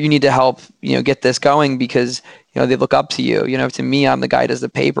you need to help, get this going because, they look up to you. To me, I'm the guy who does the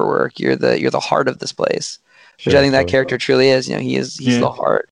paperwork. You're the heart of this place, which I think that character truly is. He's the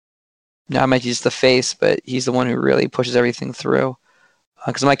heart. I might use the face, but he's the one who really pushes everything through.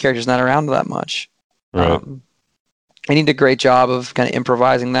 Because my character's not around that much. Right. And he did a great job of kind of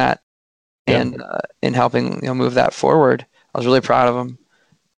improvising that and in helping move that forward. I was really proud of him.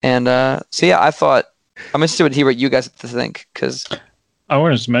 And so yeah, I thought I'm interested to hear what you guys have to think because I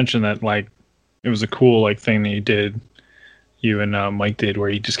wanted to mention that like it was a cool like thing that you and Mike did where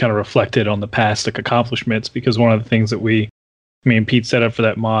you just kind of reflected on the past like accomplishments because one of the things that me and Pete set up for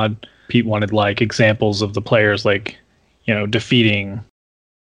that mod, Pete wanted like examples of the players like defeating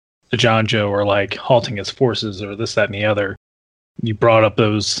the John Joe or like halting his forces or this, that, and the other. You brought up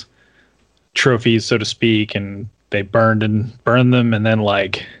those trophies, so to speak, and they burned them and then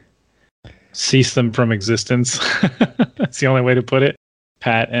like ceased them from existence. That's the only way to put it.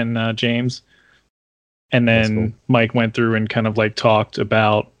 Pat and James. And then cool. Mike went through and kind of like talked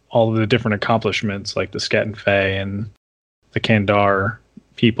about all of the different accomplishments like the Sket and Fae and the Kandar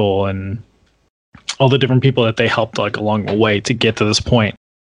people and all the different people that they helped like along the way to get to this point,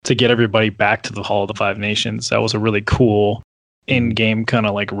 to get everybody back to the Hall of the Five Nations. That was a really cool in-game kind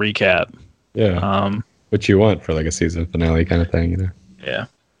of like recap. Yeah. What you want for like a season finale kind of thing, Yeah.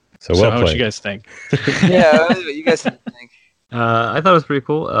 So well played. What you guys think? Yeah, what you guys think? I thought it was pretty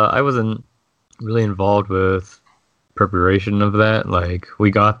cool. I wasn't really involved with preparation of that. Like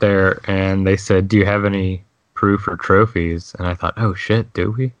we got there and they said, "Do you have any proof or trophies?" And I thought, "Oh shit,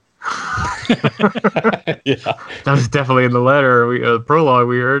 do we?" Yeah, that was definitely in the letter. Prologue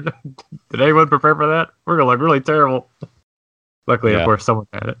we heard. Did anyone prepare for that? We're gonna look really terrible. Luckily, of course, someone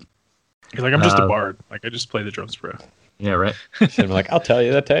had it. He's like, I'm just a bard. Like I just play the drums, bro. Yeah, right. Should be like, I'll tell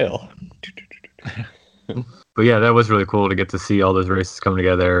you the tale. But yeah, that was really cool to get to see all those races come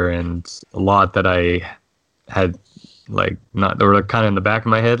together, and a lot that I had like not, they were like kind of in the back of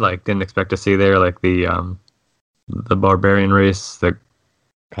my head, like didn't expect to see there, like the barbarian race, the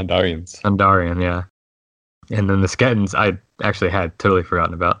Kandarian, yeah, and then the Skettons I actually had totally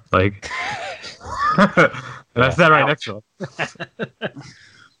forgotten about. Like And I sat right next to him.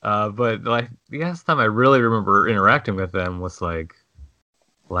 But like the last time I really remember interacting with them was like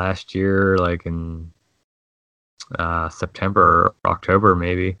last year, like in September or October,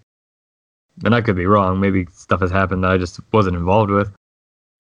 maybe. And I could be wrong. Maybe stuff has happened that I just wasn't involved with.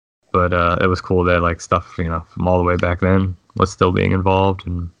 But it was cool that like stuff, from all the way back then was still being involved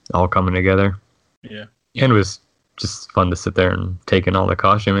and all coming together. Yeah. And it was just fun to sit there and take in all the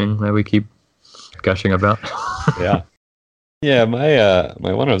costuming that we keep gushing about. Yeah. Yeah, my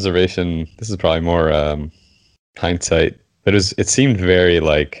one observation, this is probably more hindsight, but it seemed very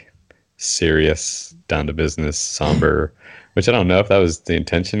like serious, down to business, somber, which I don't know if that was the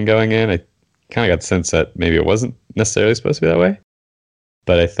intention going in. I kind of got the sense that maybe it wasn't necessarily supposed to be that way.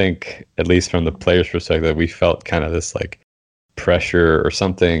 But I think, at least from the player's perspective, we felt kind of this like pressure or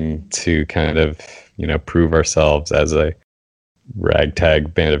something to kind of, prove ourselves as a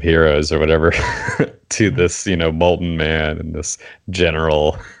ragtag band of heroes or whatever to this, molten man and this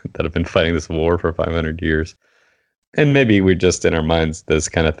general that have been fighting this war for 500 years. And maybe we're just in our minds, those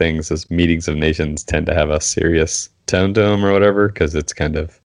kind of things, those meetings of nations tend to have a serious tone to them or whatever, because it's kind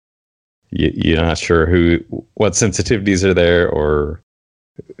of, you're not sure what sensitivities are there or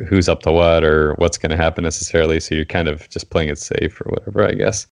who's up to what or what's going to happen necessarily. So you're kind of just playing it safe or whatever, I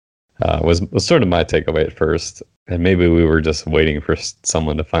guess, was sort of my takeaway at first. And maybe we were just waiting for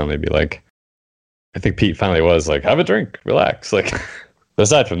someone to finally be like, I think Pete finally was like, have a drink, relax. Like, but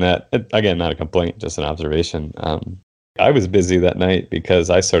aside from that, again, not a complaint, just an observation. I was busy that night because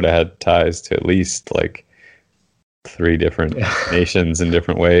I sort of had ties to at least like 3 different nations in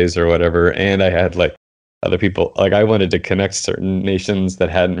different ways or whatever. And I had like other people, like I wanted to connect certain nations that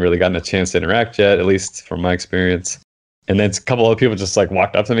hadn't really gotten a chance to interact yet, at least from my experience. And then a couple of people just like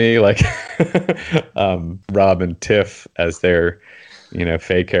walked up to me, like Rob and Tiff as their,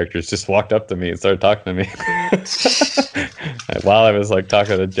 Fae characters just walked up to me and started talking to me while I was like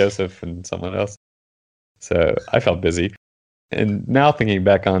talking to Joseph and someone else. So I felt busy. And now thinking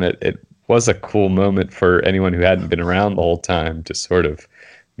back on it, it was a cool moment for anyone who hadn't been around the whole time to sort of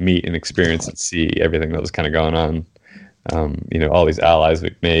meet and experience and see everything that was kind of going on. All these allies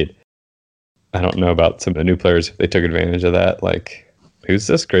we've made. I don't know about some of the new players if they took advantage of that. Like, who's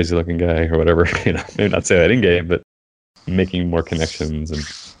this crazy looking guy or whatever? Maybe not say that in game, but making more connections and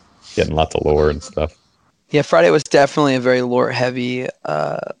getting lots of lore and stuff. Yeah, Friday was definitely a very lore heavy.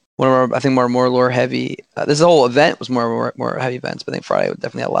 More lore heavy. This whole event was more heavy events, but I think Friday would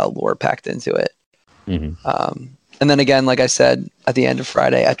definitely allow lore packed into it. Mm-hmm. And then again, like I said, at the end of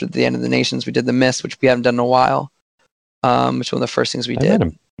Friday, after the end of the nations, we did the Mist, which we haven't done in a while. Which was one of the first things we did.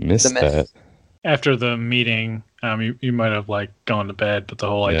 I missed that. After the meeting, you might have like gone to bed, but the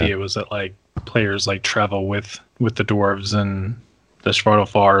whole idea was that like players like travel with the dwarves and the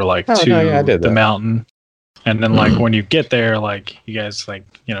Svartalfar to the mountain, and then like when you get there, like you guys like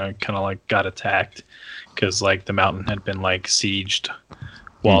kind of like got attacked because like the mountain had been like sieged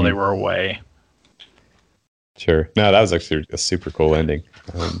while they were away. Sure. No, that was actually a super cool ending.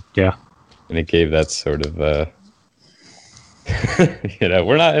 Yeah, and it gave that sort of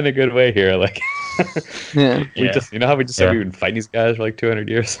we're not in a good way here. Like, we just, how we just said we would fight these guys for like 200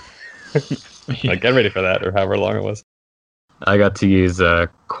 years. Like, get ready for that, or however long it was. I got to use a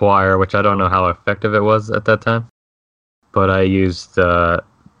choir, which I don't know how effective it was at that time, but I used the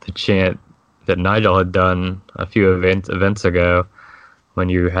chant that Nigel had done a few events ago when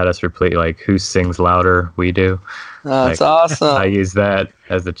you had us replay like "Who sings louder? We do." Oh, that's awesome. I used that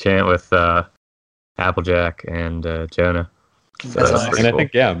as the chant with Applejack and Jonah. So that's nice. And cool. I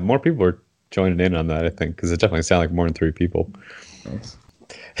think more people were joining in on that. I think because it definitely sounded like more than 3 people. Nice.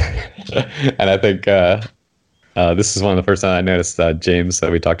 And I think this is one of the first times I noticed James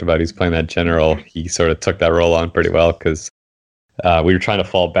that we talked about. He's playing that general. He sort of took that role on pretty well because we were trying to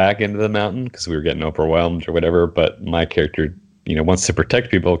fall back into the mountain because we were getting overwhelmed or whatever. But my character, wants to protect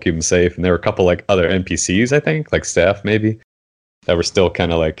people, keep them safe. And there were a couple like other NPCs, I think, like staff maybe, that were still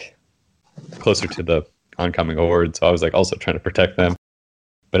kind of like closer to the oncoming horde. So I was like also trying to protect them.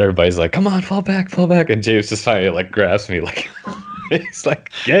 But everybody's like, "Come on, fall back." And James just finally like grabs me like. He's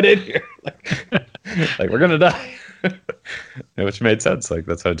like, "Get in here!" Like we're gonna die, which made sense. Like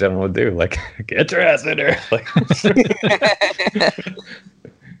that's what a general would do. Like, get your ass in here. Like, and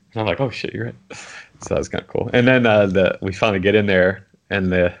I'm like, "Oh shit, you're right." So that was kind of cool. And then we finally get in there,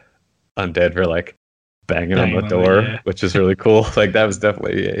 and the undead were like banging on the door, which is really cool. Like that was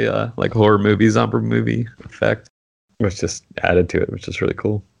definitely a like horror movie, zombie movie effect, which just added to it, which is really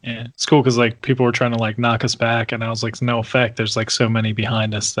cool. Yeah, it's cool because like people were trying to like knock us back, and I was like, "No effect. There's like so many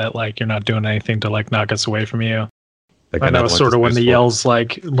behind us that like you're not doing anything to like knock us away from you." Like, and that was sort of when the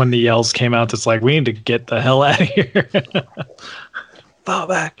yells came out. It's like, we need to get the hell out of here. Fall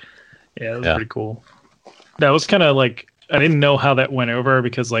back. Yeah, that was pretty cool. That was kind of like, I didn't know how that went over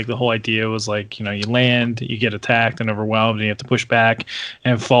because like the whole idea was like, you land, you get attacked and overwhelmed, and you have to push back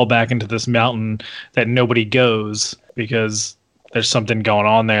and fall back into this mountain that nobody goes because there's something going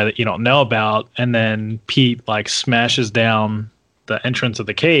on there that you don't know about. And then Pete like smashes down the entrance of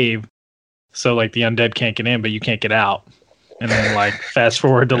the cave. So like the undead can't get in, but you can't get out. And then like fast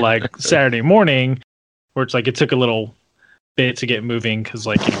forward to like Saturday morning, where it's like it took a little bit to get moving because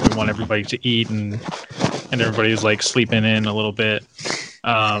like we want everybody to eat and everybody's like sleeping in a little bit.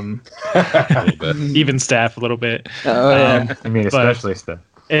 Even staff a little bit. Oh yeah. I mean, especially staff.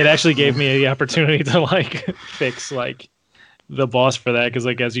 It actually gave me the opportunity to like fix like the boss for that because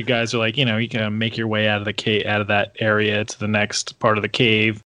like as you guys are like you can make your way out of the cave, out of that area to the next part of the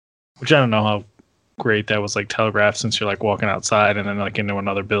cave. Which I don't know how great that was like telegraphed since you're like walking outside and then like into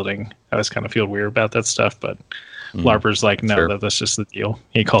another building. I always kind of feel weird about that stuff, but LARPer's like, no, that's just the deal.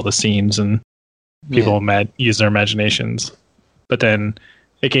 You call the scenes and people use their imaginations. But then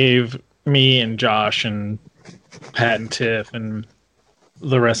it gave me and Josh and Pat and Tiff and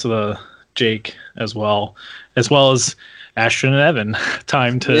the rest of the Jake as well as Ashton and Evan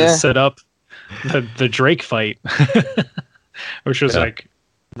time to set up the Drake fight, which was like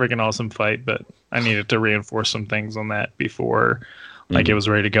freaking awesome fight, but I needed to reinforce some things on that before like it was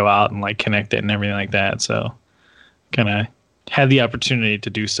ready to go out and like connect it and everything like that. So kind of had the opportunity to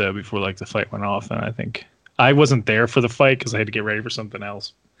do so before like the fight went off. And I think I wasn't there for the fight because I had to get ready for something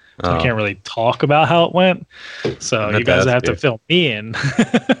else. So I can't really talk about how it went. So you guys have to fill me in.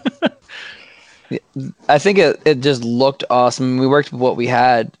 I think it just looked awesome. We worked with what we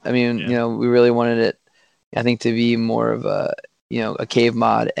had. I mean, we really wanted it, I think, to be more of a cave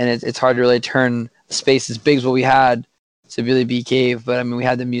mod, and it's hard to really turn a space as big as what we had to really be cave. But I mean, we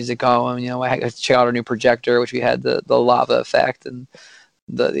had the music going. I had to check out our new projector, which we had the lava effect and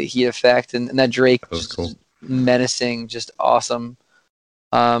the heat effect, and that Drake was cool. Menacing, just awesome.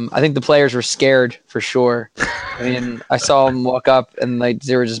 I think the players were scared for sure. I mean, I saw them walk up and like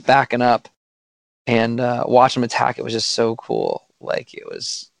they were just backing up, and watch them attack. It was just so cool. Like it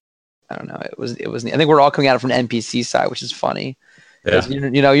was. I don't know. It was. I think we're all coming at it from the NPC side, which is funny. Yeah.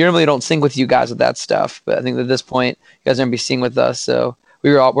 You normally don't sync with you guys with that stuff, but I think at this point, you guys are gonna be seeing with us. So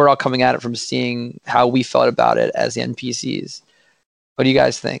we're all coming at it from seeing how we felt about it as the NPCs. What do you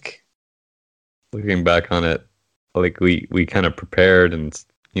guys think? Looking back on it, like we kind of prepared, and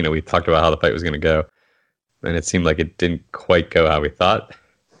we talked about how the fight was gonna go, and it seemed like it didn't quite go how we thought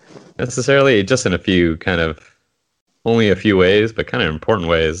necessarily. Just in only a few ways, but kind of important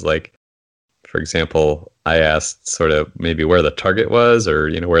ways. Like, for example, I asked sort of maybe where the target was,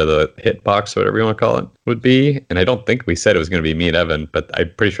 or where the hitbox, whatever you want to call it, would be. And I don't think we said it was going to be me and Evan, but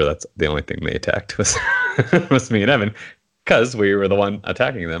I'm pretty sure that's the only thing they attacked was was me and Evan, because we were the one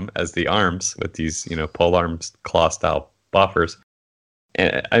attacking them as the arms with these pole arms, claw style buffers.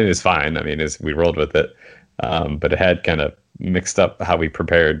 And it was fine. I mean, we rolled with it, but it had kind of mixed up how we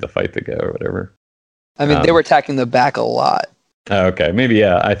prepared the fight to go or whatever. I mean, they were attacking the back a lot. Oh, okay, maybe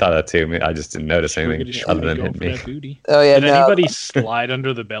I thought that too. I just didn't notice anything other than hit me. Oh yeah, did anybody slide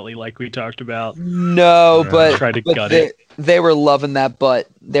under the belly like we talked about? No, but tried to gut it. They were loving that butt.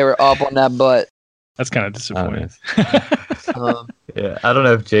 They were up on that butt. That's kind of disappointing. Yeah, I don't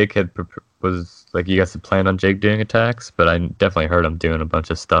know if Jake was like you guys had planned on Jake doing attacks, but I definitely heard him doing a bunch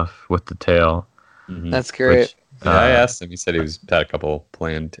of stuff with the tail. Mm-hmm. That's great. I asked him. He said he had a couple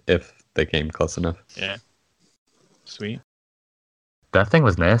planned if they came close enough. Yeah. Sweet. That thing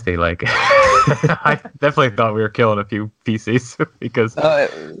was nasty. Like, I definitely thought we were killing a few PCs because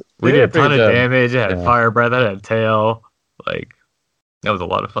we did a ton of damage. It had fire breath. It had a tail. Like, that was a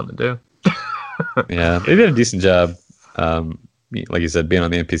lot of fun to do. Yeah, they did a decent job. Like you said, being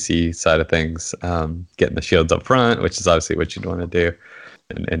on the NPC side of things, getting the shields up front, which is obviously what you'd want to do,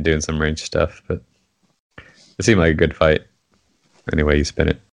 and doing some range stuff. But it seemed like a good fight. Any way you spin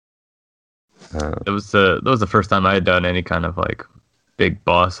it. That was the first time I had done any kind of like big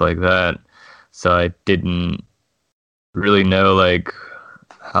boss like that, so I didn't really know like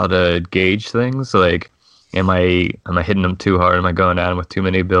how to gauge things. Like, am I hitting them too hard? Am I going at them with too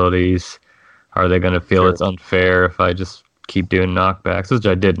many abilities? Are they going to feel it's unfair if I just keep doing knockbacks? Which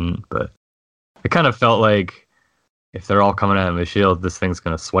I didn't, but it kind of felt like if they're all coming at him with shield, this thing's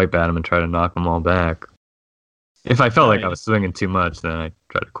going to swipe at him and try to knock them all back. If I felt like I was swinging too much, then I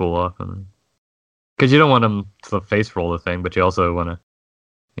try to cool off them. Because you don't want them to face roll the thing, but you also want to,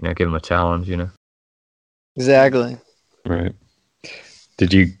 give them a challenge, Exactly. Right.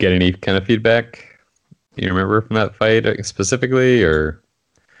 Did you get any kind of feedback You remember from that fight specifically, or?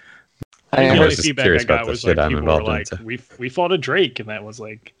 I think the was only just feedback curious I got about the was shit like I'm people were involved in, like, so. we fought a Drake, and that was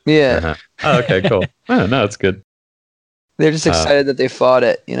like, Yeah. Uh-huh. Oh, okay, cool. Oh, no, it's good. They're just excited that they fought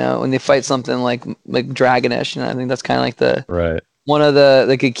it, you know, when they fight something like Dragonish, and I think that's kind of like the Right. one of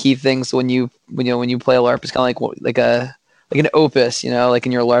the key things when you play a LARP. It's kind of like an opus, you know, like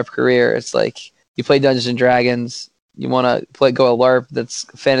in your LARP career. It's like you play Dungeons and Dragons, you want to go a LARP that's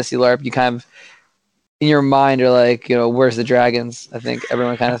a fantasy LARP. You kind of in your mind are like, you know, where's the dragons? I think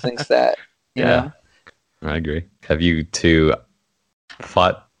everyone kind of thinks that, you know. I agree. Have you two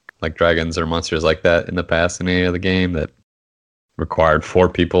fought like dragons or monsters like that in the past in any other game that required 4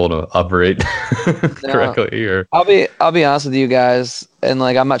 people to operate correctly? Or I'll be honest with you guys, and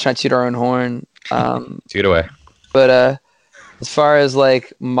like I'm not trying to toot our own horn. Toot away. But as far as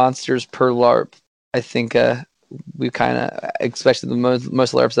like monsters per LARP, I think we kind of, especially the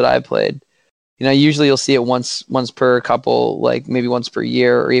most LARPs that I've played, you know, usually you'll see it once per couple, like maybe once per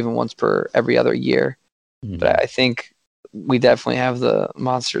year or even once per every other year. Mm-hmm. But I think we definitely have the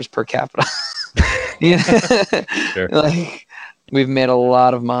monsters per capita. You know? Sure. Like we've made a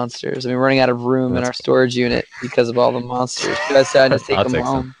lot of monsters. I mean, we're running out of room in our storage unit because of all the monsters. You guys decided to take I'll them take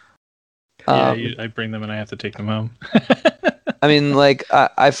home. I bring them and I have to take them home. I mean, like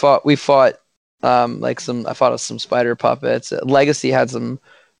I fought some spider puppets. Legacy had some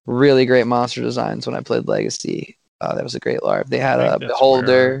really great monster designs when I played Legacy. That was a great LARP. They had a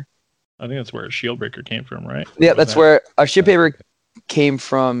beholder. I think that's where Shieldbreaker came from, right? Yeah, that's where our Shieldbreaker came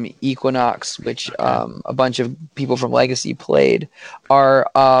from. Equinox, which a bunch of people from Legacy played. Our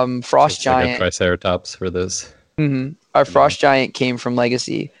Frost Giant, like a Triceratops for this. Mm-hmm. Our Frost Giant came from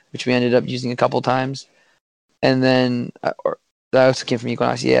Legacy, which we ended up using a couple times, and then that also came from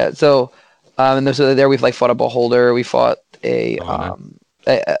Equinox. Yeah. So, so there we've like fought a beholder. We fought an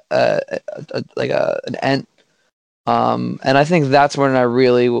ent. And I think that's when I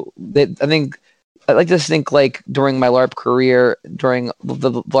like to think like during my LARP career, during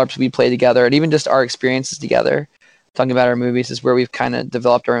the LARPs we played together, and even just our experiences together, talking about our movies, is where we've kind of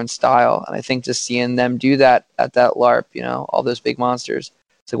developed our own style. And I think just seeing them do that at that LARP, you know, all those big monsters,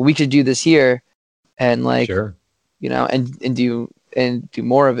 so we could do this here, and like, sure. You know, and do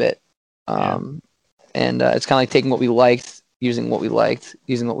more of it. And it's kind of like taking what we liked, using what we liked,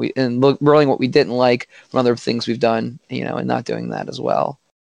 rolling what we didn't like from other things we've done, you know, and not doing that as well.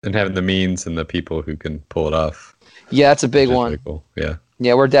 And having the means and the people who can pull it off. Yeah, that's a big one. Really cool. Yeah.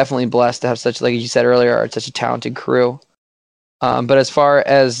 Yeah, we're definitely blessed to have such, like you said earlier, such a talented crew. But as far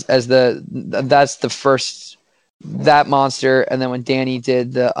as that's the first, that monster, and then when Danny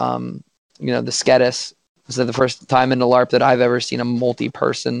did the the Skedis, was the first time in the LARP that I've ever seen a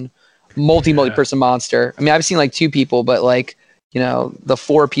multi-person monster. I mean, I've seen like 2 people, but like, you know, the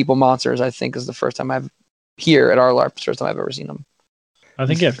 4 people monsters, I think, is the first time I've here at our LARP, first time I've ever seen them. I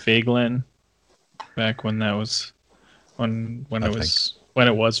think at Fagelin, back when that was when it was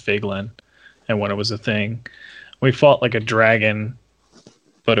Fagelin, and when it was a thing, we fought like a dragon,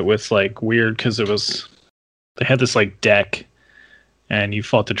 but it was like weird because they had this like deck. And you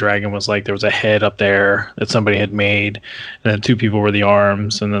fought the dragon, was like there was a head up there that somebody had made, and then 2 people were the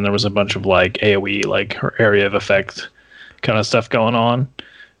arms, and then there was a bunch of like AoE, like area of effect kind of stuff going on.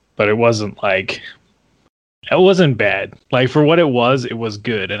 But it wasn't bad. Like for what it was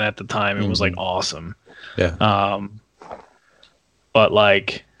good, and at the time it was like awesome. Yeah. But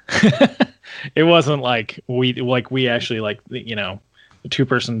like it wasn't like we actually like, you know, a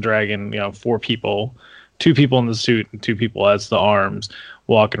 2-person dragon, you know, 4 people. 2 people in the suit and 2 people as the arms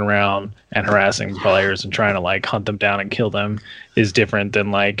walking around and harassing players and trying to like hunt them down and kill them is different than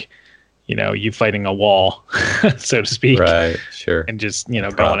like, you know, you fighting a wall, so to speak. Right. Sure. And just, you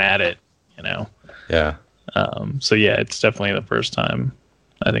know, going at it, you know? Yeah. So yeah, it's definitely the first time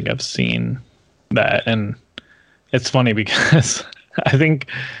I think I've seen that. And it's funny because I think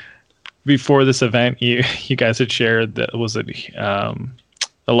before this event, you guys had shared that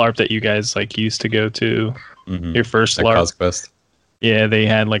a LARP that you guys like used to go to, your first like LARP. Cosquest. Yeah, they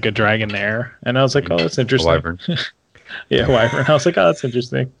had like a dragon there, and I was like, "Oh, that's interesting." A wyvern. Yeah, wyvern. I was like, "Oh, that's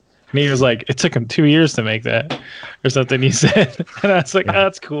interesting." And he was like, "It took him 2 years to make that, or something." He said, and I was like, "Oh,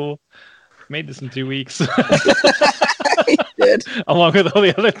 that's cool." Made this in 2 weeks. He did. Along with all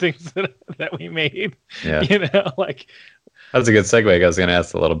the other things that we made. Yeah, you know, like that's a good segue. I was going to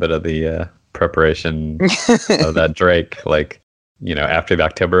ask a little bit of the preparation of that Drake, like. You know, after the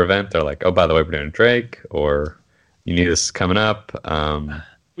October event, they're like, "Oh, by the way, we're doing a Drake," or "You knew this coming up."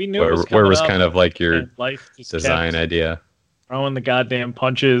 We knew it was coming where was up, kind of like your life design idea? Throwing the goddamn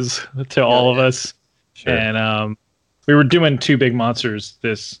punches to all of us, Sure. And we were doing 2 big monsters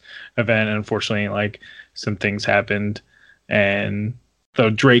this event, and unfortunately, like some things happened, and so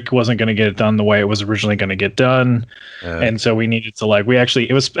Drake wasn't going to get it done the way it was originally going to get done, and so we needed to like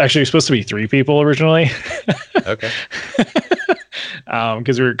it was actually supposed to be 3 people originally. Okay.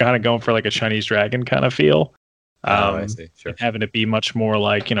 Because we were kind of going for like a Chinese dragon kind of feel. I see. Sure. Having it be much more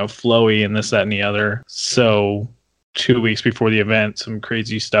like, flowy and this, that, and the other. So 2 weeks before the event, some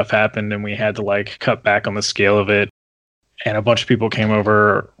crazy stuff happened and we had to like cut back on the scale of it. And a bunch of people came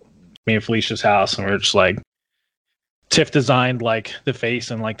over me and Felicia's house, and we were just like, Tiff designed like the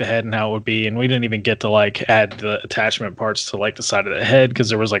face and like the head and how it would be. And we didn't even get to like add the attachment parts to like the side of the head because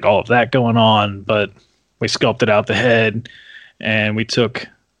there was like all of that going on. But we sculpted out the head, and we took,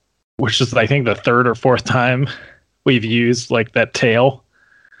 which is I think the 3rd or 4th time we've used like that tail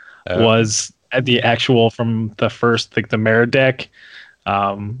was at the actual from the first, like the mirror deck.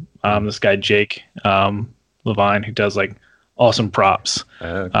 This guy, Jake Levine, who does like awesome props.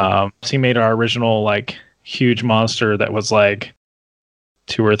 So he made our original like huge monster that was like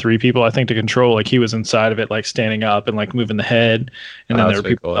 2 or 3 people, I think, to control. Like he was inside of it, like standing up and like moving the head. And then there were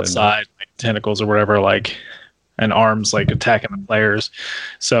people outside, like tentacles or whatever, like, and arms like attacking the players.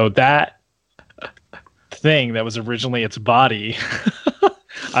 So that thing that was originally its body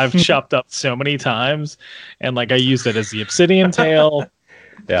I've chopped up so many times, and like I used it as the obsidian tail.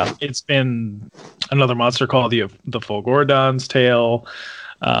 Yeah, it's been another monster called the Fulgordon's tail.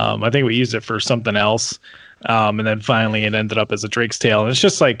 I think we used it for something else, and then finally it ended up as a Drake's tail. And it's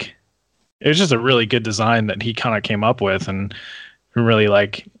just like, it was just a really good design that he kind of came up with, and really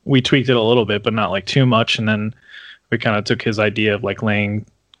like we tweaked it a little bit, but not like too much. And then we kind of took his idea of like laying,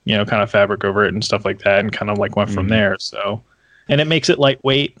 kind of fabric over it and stuff like that, and kind of like went from there. So, and it makes it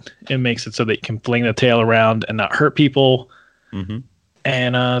lightweight. It makes it so that you can fling the tail around and not hurt people. Mm-hmm.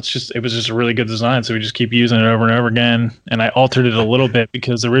 And it was just a really good design. So we just keep using it over and over again. And I altered it a little bit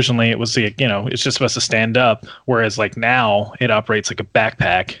because originally it was like, it's just supposed to stand up. Whereas like now it operates like a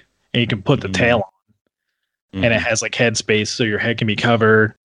backpack, and you can put the tail on, and it has like head space. So your head can be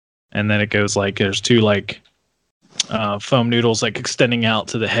covered. And then it goes like, there's 2 like foam noodles like extending out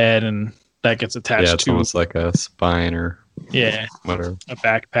to the head, and that gets attached to. It's almost like a spine or whatever. A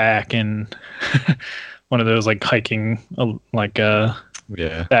backpack, and one of those like hiking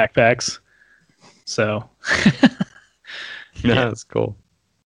backpacks. So that's cool.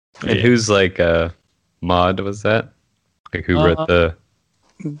 And who's like mod was that? Like who wrote the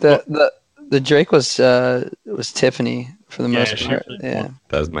Drake was Tiffany for the most part. Yeah,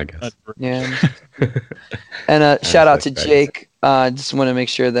 that was my guess. Yeah. And shout out to Jake. Just want to make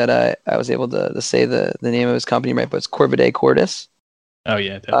sure that I was able to say the name of his company right, but it's Corvidae Cordis. Oh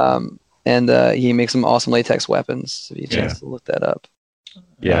yeah, definitely. And he makes some awesome latex weapons. So you chance to look that up.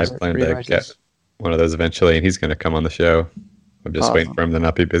 Yeah, I plan to get one of those eventually, and he's going to come on the show. I'm just waiting for him to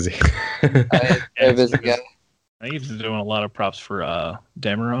not be busy. Very busy guy. I think he's doing a lot of props for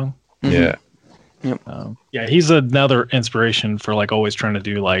Dameron. Yeah. Yep. He's another inspiration for like always trying to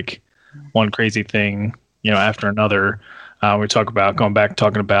do like one crazy thing, after another. We talk about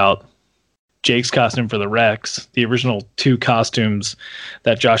talking about Jake's costume for the Rex, the original 2 costumes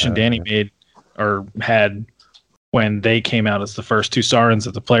that Josh and Danny made or had when they came out as the first 2 Saurons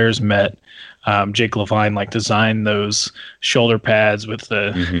that the players met. Jake Levine like designed those shoulder pads with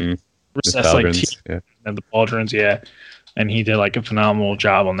the recessed like teeth and the pauldrons, and he did like a phenomenal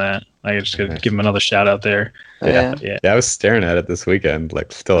job on that. I just gotta give him another shout out there. Yeah, I was staring at it this weekend,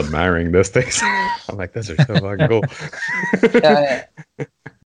 like still admiring those things. I'm like, those are so fucking cool.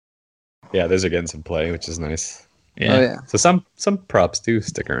 Yeah, those are getting some play, which is nice. Yeah. Oh, yeah. So some props do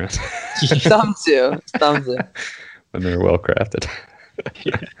stick around. Some do. When they're well crafted.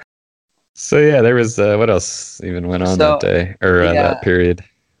 So there was what else even went on that day or that period?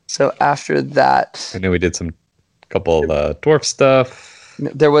 So after that, I know we did some couple dwarf stuff.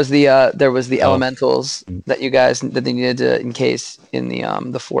 There was the elementals that you guys that they needed to encase in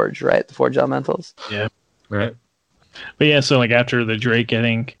the forge, right? The forge elementals. Yeah. Right. But so like after the Drake, I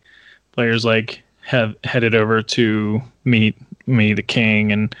think players like have headed over to meet me, the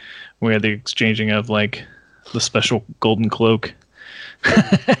king, and we had the exchanging of like the special golden cloak.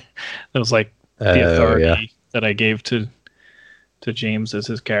 That was like the authority that I gave to James as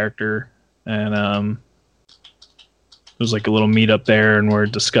his character, and it was like a little meet up there, and we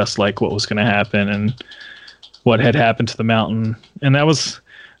discussed like what was going to happen and what had happened to the mountain. And that was,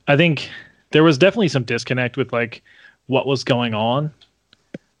 I think there was definitely some disconnect with like what was going on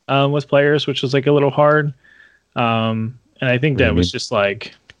with players, which was like a little hard. And I think that was just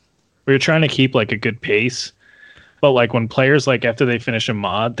like, we were trying to keep like a good pace, but like when players, like after they finish a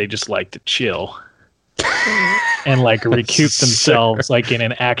mod, they just like to chill. and like recoup themselves like in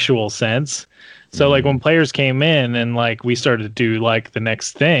an actual sense. So like when players came in and like we started to do like the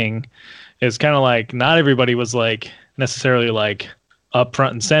next thing, it's kind of like not everybody was like necessarily like up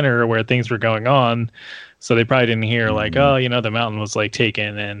front and center where things were going on. So they probably didn't hear like, oh, you know, the mountain was like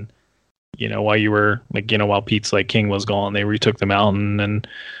taken, and you know, while you were like, you know, while Pete's like king was gone, they retook the mountain, and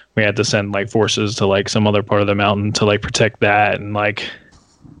we had to send like forces to like some other part of the mountain to like protect that, and like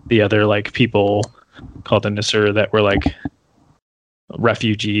the other like people called the Nisur that were like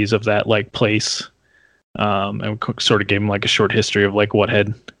refugees of that like place, and we sort of gave them like a short history of like what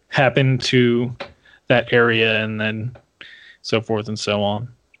had happened to that area, and then so forth and so on,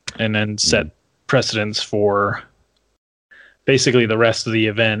 and then set precedents for basically the rest of the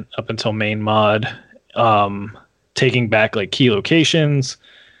event up until main mod, taking back like key locations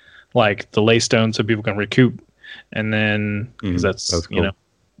like the ley stone so people can recoup, and then because that's cool. You know,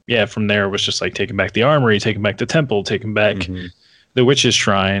 yeah, from there it was just like taking back the armory, taking back the temple, taking back the witch's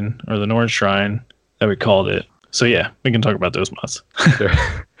shrine or the Norn shrine that we called it. So yeah, we can talk about those mods. Sure.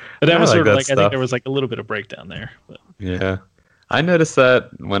 But that was sort of like stuff. I think there was like a little bit of breakdown there. But. Yeah, I noticed that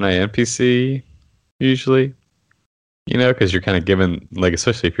when I NPC usually, you know, because you're kind of given like,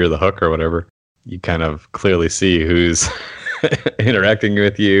 especially if you're the hook or whatever, you kind of clearly see who's interacting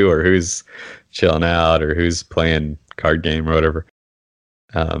with you or who's chilling out or who's playing card game or whatever.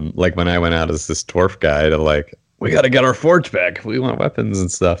 Like when I went out as this dwarf guy to like, we got to get our forge back. We want weapons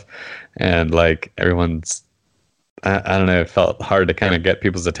and stuff. And like everyone's, I don't know, it felt hard to kind of get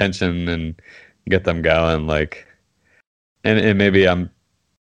people's attention and get them going. Like, and maybe I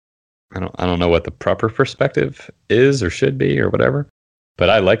don't know what the proper perspective is or should be or whatever,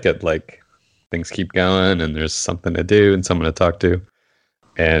 but I liked it. Like things keep going and there's something to do and someone to talk to.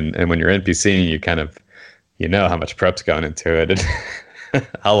 And when you're NPCing, you kind of, you know how much prep's going into it and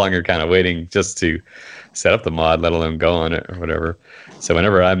how long you're kind of waiting just to set up the mod, let alone go on it or whatever. So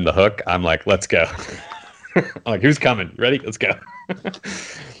whenever I'm the hook, I'm like, let's go. I'm like, who's coming? Ready? Let's go.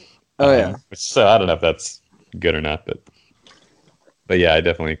 Oh yeah. So I don't know if that's good or not, but yeah, I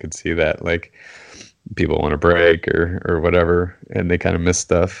definitely could see that. Like people want to break or whatever, and they kind of miss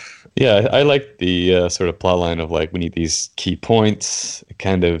stuff. Yeah, I like the sort of plot line of like, we need these key points. It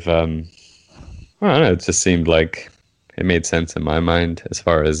kind of, I don't know, it just seemed like it made sense in my mind as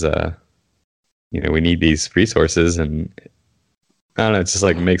far as, you know, we need these resources, and I don't know, it just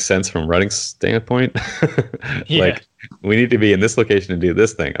like makes sense from a running standpoint. Yeah. Like we need to be in this location to do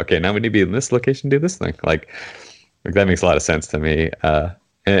this thing. Okay, now we need to be in this location to do this thing. Like that makes a lot of sense to me.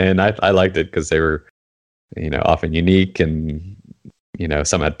 And I liked it because they were, you know, often unique, and you know,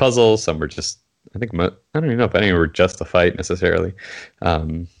 some had puzzles, some were just, I don't even know if any were just a fight necessarily.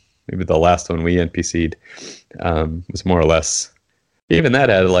 Maybe the last one we NPC'd was more or less, even that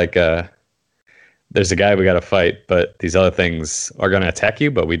had like there's a guy we got to fight, but these other things are going to attack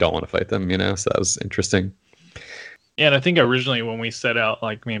you, but we don't want to fight them, you know? So that was interesting. Yeah, and I think originally when we set out,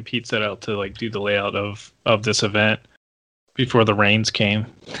 like me and Pete set out to like do the layout of this event before the rains came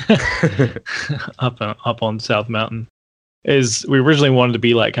up on South Mountain, is we originally wanted to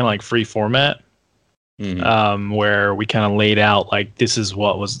be like kind of like free format, where we kind of laid out like this is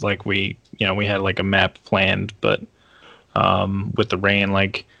what was like we had like a map planned, but with the rain,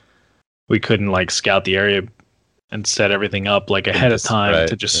 like we couldn't like scout the area and set everything up like ahead of time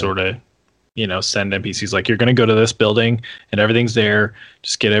to just sort of, you know, send NPCs like, you're going to go to this building and everything's there.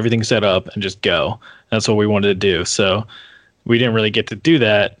 Just get everything set up and just go. That's what we wanted to do. So we didn't really get to do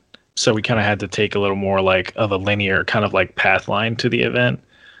that. So we kind of had to take a little more like of a linear kind of like path line to the event.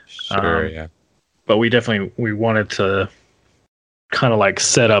 Sure, yeah. But we wanted to kind of like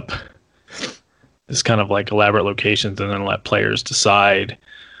set up this kind of like elaborate locations and then let players decide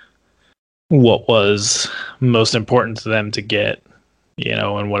what was most important to them to get, you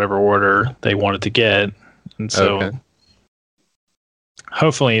know, in whatever order they wanted to get. And so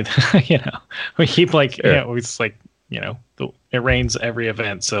hopefully, you know, we keep like, you know, it's like, you know, it rains every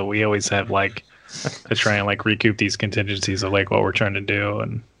event. So we always have like to try and like recoup these contingencies of like what we're trying to do.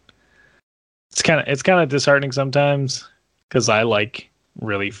 And it's kind of disheartening sometimes because I like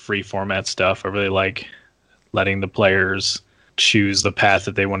really free format stuff. I really like letting the players choose the path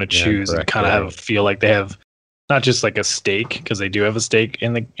that they want to choose and kind of feel like they have not just like a stake, because they do have a stake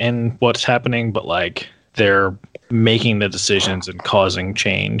in what's happening, but like they're making the decisions and causing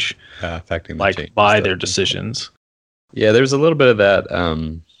change, affecting like change by their decisions. Yeah, there's a little bit of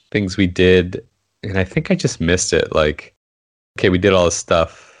that things we did, and I think I just missed it. Like, okay, we did all this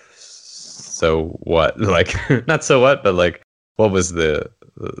stuff, so what? Like, not so what, but like, what was the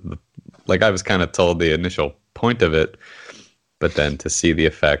like? I was kind of told the initial point of it. but then to see the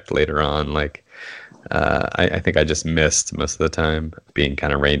effect later on, like I think I just missed most of the time being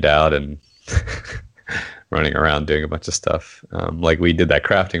kind of rained out and running around doing a bunch of stuff. Like we did that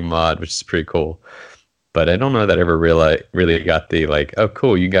crafting mod, which is pretty cool. But I don't know that I ever really got the like, oh,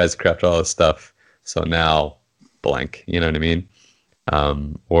 cool, you guys craft all this stuff, so now blank, you know what I mean?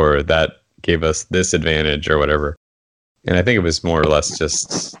 Or that gave us this advantage or whatever. And I think it was more or less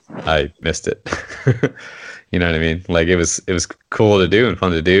just I missed it. You know what I mean? Like it was cool to do and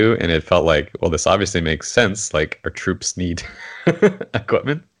fun to do, and it felt like, well, this obviously makes sense. Like our troops need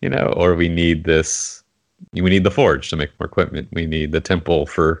equipment, you know, or we need this. We need the forge to make more equipment. We need the temple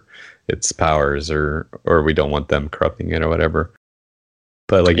for its powers, or we don't want them corrupting it or whatever.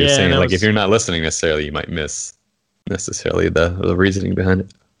 But like you're saying, like if you're not listening necessarily, you might miss necessarily the reasoning behind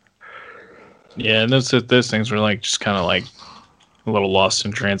it. Yeah, and those things were like just kind of like a little lost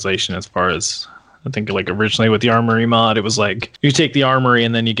in translation as far as I think like originally with the armory mod, it was like you take the armory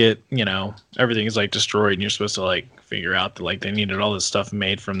and then you get, you know, everything is like destroyed and you're supposed to like figure out that like they needed all this stuff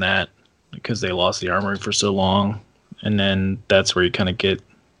made from that because they lost the armory for so long. And then that's where you kind of get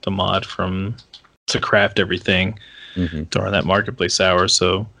the mod from to craft everything during that marketplace hour.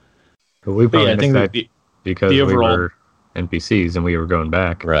 So but we probably missed that because the overall, we were NPCs and we were going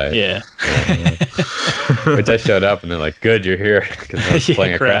back. Right. Yeah. Which I showed up and they're like, good, you're here. Because I was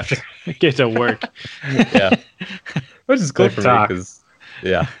playing a craft. Get to work. Yeah. Which is cool for me because,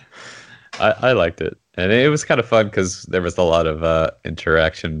 yeah, I liked it. And it was kind of fun because there was a lot of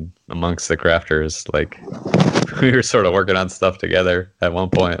interaction amongst the crafters. Like, we were sort of working on stuff together at one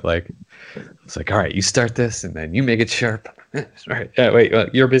point. Like, it's like, all right, you start this and then you make it sharp. All right. Yeah, wait,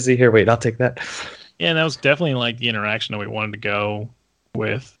 you're busy here. Wait, I'll take that. Yeah, and that was definitely like the interaction that we wanted to go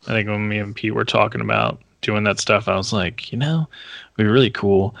with. I think when me and Pete were talking about doing that stuff, I was like, you know, it'd be really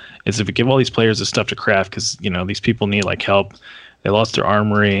cool is if we give all these players this stuff to craft because, you know, these people need like help. They lost their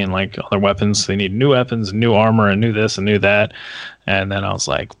armory and like all their weapons. So they need new weapons, new armor, and new this and new that. And then I was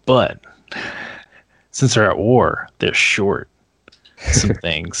like, but since they're at war, they're short some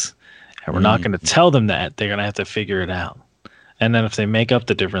things. And we're not going to tell them that. They're going to have to figure it out. And then if they make up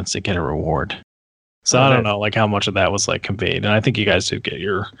the difference, they get a reward. So I don't know like how much of that was like conveyed. And I think you guys did get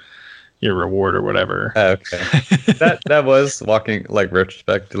your reward or whatever. Okay. that was walking like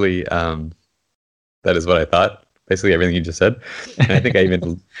retrospectively. That is what I thought. Basically everything you just said. And I think I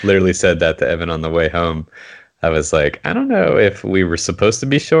even literally said that to Evan on the way home. I was like, I don't know if we were supposed to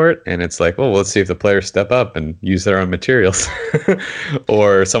be short. And it's like, well, let's see if the players step up and use their own materials.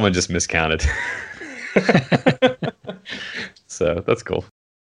 Or someone just miscounted. So that's cool.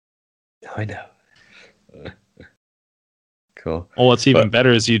 I know. Cool. Well, what's even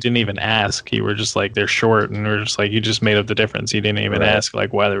better is you didn't even ask. You were just like, they're short. And we're just like, you just made up the difference. You didn't even ask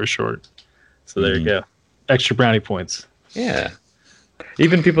like why they were short. So there you go. Extra brownie points. Yeah.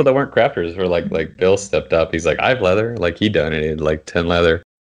 Even people that weren't crafters were like Bill stepped up. He's like, I have leather. Like he donated like 10 leather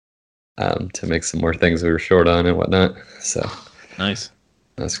to make some more things we were short on and whatnot. So nice.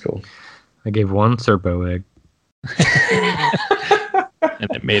 That's cool. I gave one Serpo egg. And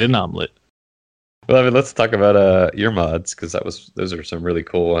it made an omelet. Well, I mean, let's talk about your mods because those are some really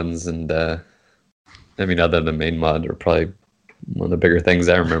cool ones. And I mean, other than the main mod, are probably one of the bigger things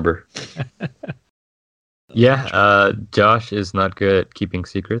I remember. Yeah, Josh is not good at keeping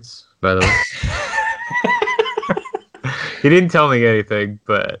secrets, by the way. He didn't tell me anything,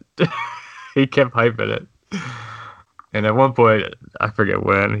 but he kept hyping it. And at one point, I forget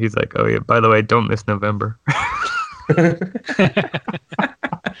when, he's like, oh yeah, by the way, don't miss November.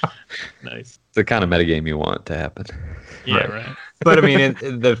 Nice. It's the kind of metagame you want to happen. Yeah, right. But I mean,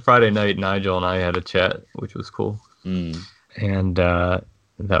 the Friday night, Nigel and I had a chat, which was cool. And that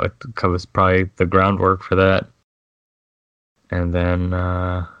was probably the groundwork for that. And then,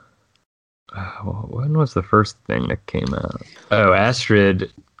 when was the first thing that came out? Oh, Astrid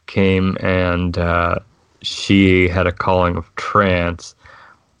came and she had a calling of trance.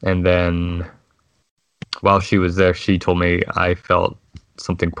 And then while she was there, she told me I felt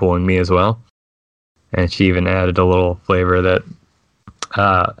something pulling me as well. And she even added a little flavor that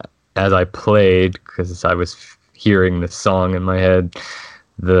as I played, because I was hearing this song in my head,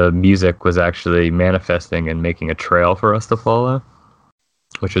 the music was actually manifesting and making a trail for us to follow,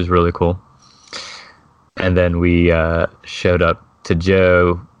 which was really cool. And then we showed up to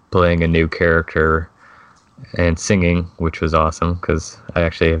Joe playing a new character and singing, which was awesome because I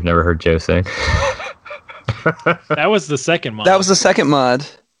actually have never heard Joe sing. That was the second mod. That was the second mod.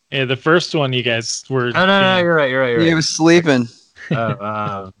 Yeah, the first one you guys were... Oh, no, you're right. He was sleeping.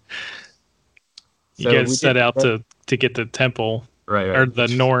 You guys set out to get the temple. Right. Or the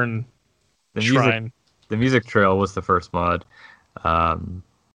Norn shrine. The music trail was the first mod. And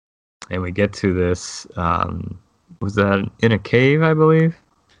we get to this, was that in a cave, I believe?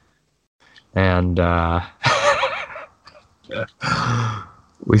 And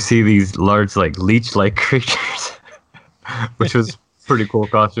we see these large, like, leech-like creatures, which was pretty cool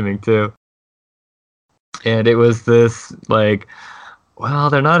costuming, too. And it was this, like, well,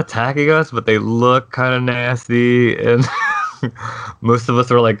 they're not attacking us, but they look kind of nasty, and most of us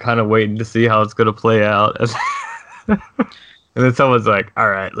were, like, kind of waiting to see how it's going to play out. And then someone's like, all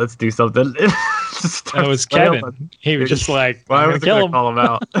right, let's do something. That was Kevin. He was just like, why was I going to call him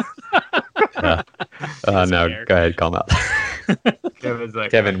out? No, go ahead, call him out. Kevin's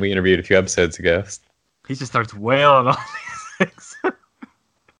like, Kevin, we interviewed a few episodes ago. he just starts wailing on these things.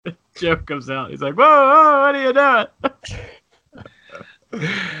 Joe comes out. He's like, whoa, whoa, what are you doing?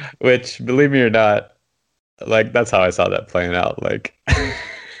 Which, believe me or not, like, that's how I saw that playing out. Like,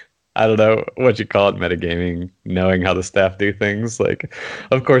 I don't know what you call it, metagaming, knowing how the staff do things. Like,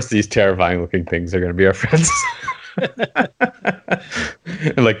 of course, these terrifying looking things are going to be our friends.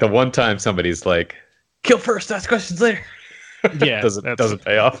 And like the one time somebody's like, kill first, ask questions later. Yeah, doesn't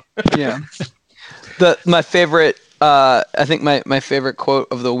pay off. Yeah. My favorite, I think my favorite quote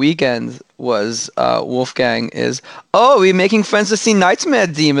of the weekend was Wolfgang is, "Oh, we making friends to see nightmare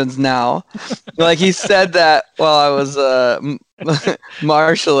demons now." Like, he said that while I was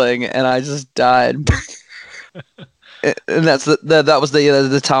marshalling, and I just died. And that's that was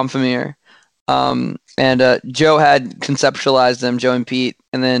the Tom Famir. And Joe had conceptualized them, Joe and Pete,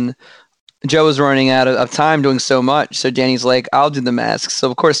 and then Joe was running out of time doing so much, so Danny's like, I'll do the masks.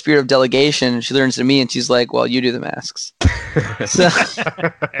 So, of course, spirit of delegation, she learns to me, and she's like, well, you do the masks. So,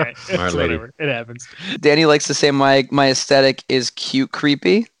 Smart lady. Whatever. It happens. Danny likes to say my aesthetic is cute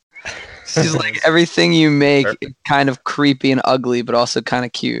creepy. She's like, everything you make is kind of creepy and ugly, but also kind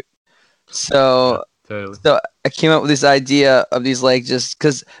of cute. So... Totally. So I came up with this idea of these, like, just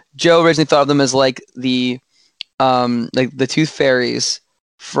because Joe originally thought of them as like the tooth fairies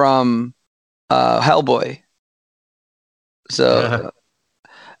from Hellboy. So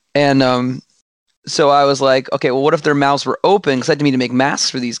so I was like, okay, well, what if their mouths were open? Because I had to make masks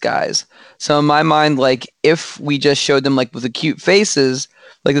for these guys. So in my mind, like, if we just showed them like with the cute faces,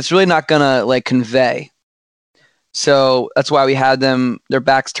 like, it's really not gonna like convey. So that's why we had them, their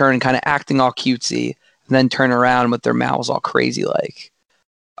backs turned, kind of acting all cutesy, and then turn around with their mouths all crazy like.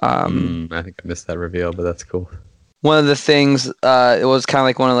 I think I missed that reveal, but that's cool. One of the things, it was kind of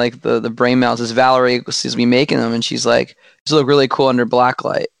like one of like the brain mouths is Valerie sees me making them, and she's like, "These look really cool under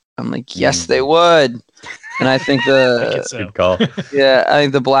blacklight." I'm like, "Yes, they would." And I think Good call. yeah, I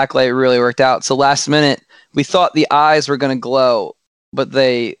think the blacklight really worked out. So last minute, we thought the eyes were going to glow, but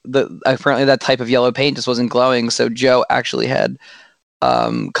apparently that type of yellow paint just wasn't glowing. So Joe actually had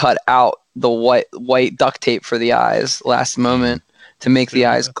cut out the white duct tape for the eyes last moment to make the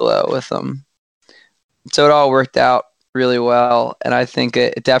eyes glow with them. So it all worked out really well, and I think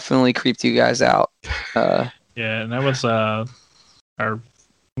it definitely creeped you guys out. Yeah, and that was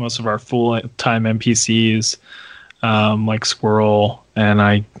most of our full-time NPCs, like Squirrel,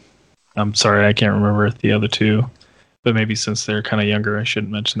 and I'm sorry, I can't remember the other two. But maybe since they're kind of younger, I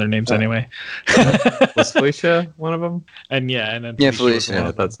shouldn't mention their names anyway. Was Felicia one of them? And then Felicia. Yeah,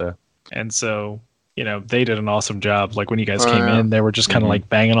 I thought so. And so, they did an awesome job. Like, when you guys came in, they were just kind of like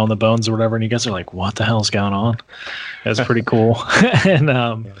banging on the bones or whatever, and you guys are like, what the hell's going on? That's pretty cool. And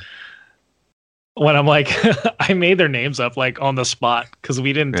when I'm like, I made their names up like on the spot because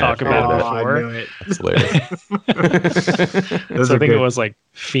we didn't talk about it before. I knew it. That's hilarious. So I think it was like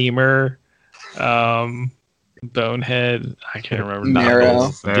Femur, Bonehead, I can't remember.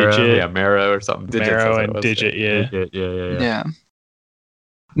 Marrow. Digit. Yeah, Marrow or something. Digit, Marrow that's and what it was. Digit, yeah. Yeah.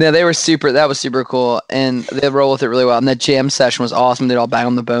 Yeah, they were that was super cool, and they roll with it really well. And that jam session was awesome. They'd all bang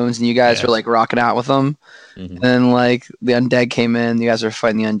on the bones, and you guys were like rocking out with them. Mhm. And then like the undead came in, you guys were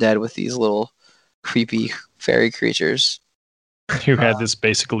fighting the undead with these little creepy fairy creatures. Who had this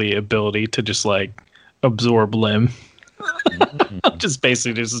basically ability to just like absorb limb. Just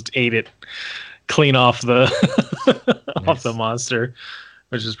basically just ate it clean off the off the monster,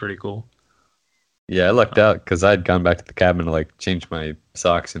 which is pretty cool. Yeah, I lucked out because I'd gone back to the cabin to like change my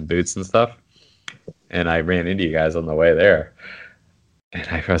socks and boots and stuff, and I ran into you guys on the way there. And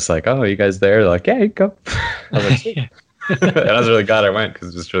I was like, "Oh, you guys there?" They're like, "Yeah, you go." I was like, "Sweet." And I was really glad I went because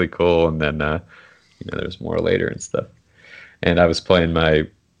it was really cool. And then there's more later and stuff. And I was playing my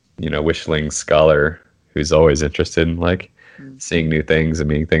wishling scholar who's always interested in like seeing new things and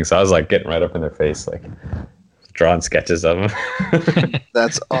meeting things. So I was like getting right up in their face, like drawing sketches of them.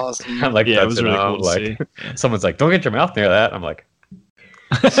 That's awesome. I'm like, Yeah, it was really them. cool to Like, see. someone's like, "Don't get your mouth near that." I'm like,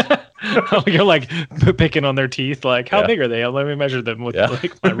 You're like picking on their teeth. Like, how big are they? Let me measure them with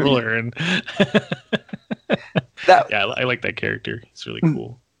like my ruler. And I like that character. It's really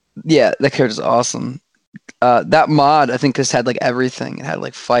cool. Yeah, that character's awesome. That mod, I think, just had like everything. It had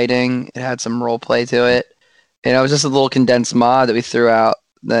like fighting. It had some role play to it. And it was just a little condensed mod that we threw out.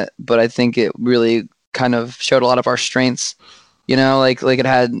 But I think it really kind of showed a lot of our strengths. You know, like it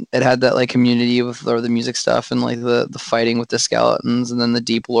had that like community with the music stuff and like the fighting with the skeletons and then the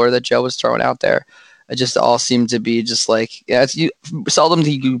deep lore that Joe was throwing out there. It just all seemed to be just like, seldom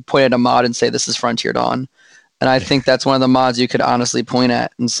do you point at a mod and say this is Frontier Dawn. And I think that's one of the mods you could honestly point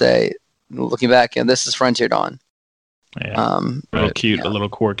at and say, looking back, this is Frontier Dawn. Yeah. A little cute, a little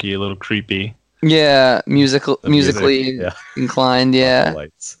quirky, a little creepy. Yeah, musically inclined. Yeah,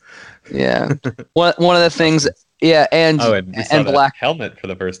 lights. Yeah. One of the things. Yeah, and black helmet for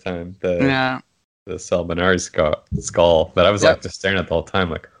the first time. The Salbanari skull that I was like just staring at the whole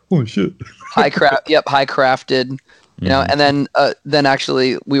time, like, oh shit. High crafted. You know, and then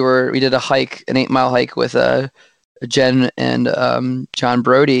actually we did a hike, an 8-mile hike with Jen and John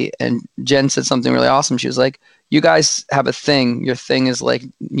Brody, and Jen said something really awesome. She was like, "You guys have a thing. Your thing is like,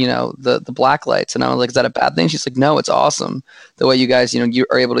 you know, the black lights." And I was like, "Is that a bad thing?" She's like, "No, it's awesome. The way you guys, you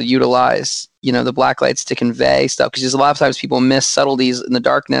are able to utilize, the black lights to convey stuff, because a lot of times people miss subtleties in the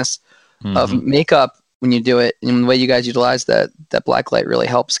darkness of makeup when you do it, and the way you guys utilize that black light really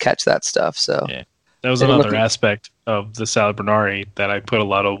helps catch that stuff." So yeah. That was another aspect of the Salabernari that I put a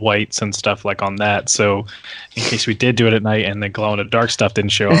lot of whites and stuff like on that. So in case we did do it at night and the glow in the dark stuff didn't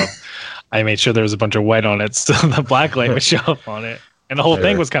show up, I made sure there was a bunch of white on it so the black light would show up on it. And the whole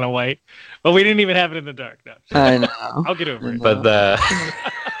thing was kind of white, but we didn't even have it in the dark. No. I know. I'll get over it. But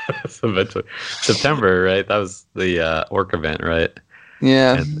eventually, September, right? That was the orc event, right?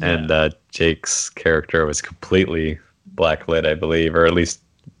 Yeah. And Jake's character was completely blacklit, I believe, or at least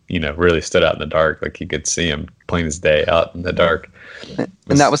really stood out in the dark. Like you could see him plain as day out in the dark. And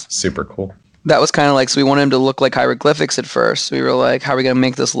that was super cool. That was kind of like, so we wanted him to look like hieroglyphics at first. We were like, how are we going to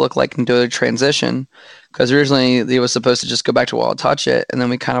make this look like and do a transition? Because originally it was supposed to just go back to Wall Touch It. And then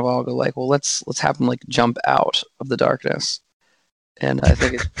we kind of all go like, well, let's have him like jump out of the darkness. And I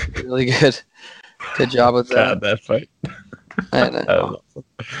think it's really good. Good job with that. God, that fight. I know.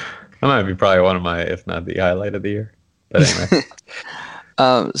 That might be probably one of my, if not the highlight of the year. But anyway.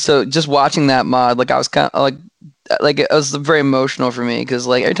 So just watching that mod, like I was kind of like it was very emotional for me, because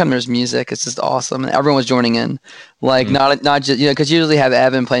like every time there's music, it's just awesome, and everyone was joining in, like not just because you usually have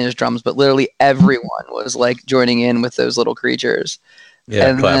Evan playing his drums, but literally everyone was like joining in with those little creatures. Yeah,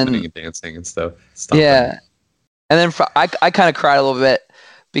 and clapping and dancing and stuff. Stomping. Yeah, and then I kind of cried a little bit,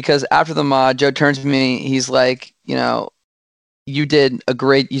 because after the mod, Joe turns to me, he's like, you did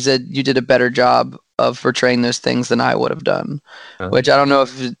a better job of portraying those things than I would have done, which I don't know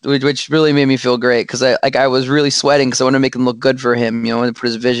which really made me feel great, because I was really sweating because I wanted to make them look good for him, for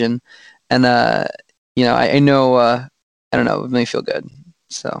his vision, and I know I don't know, it made me feel good.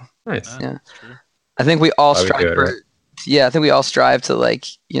 So nice. Yeah, I think we all strive for. Right? Yeah, I think we all strive to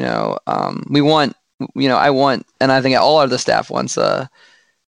we want, I want, and I think all of the staff wants to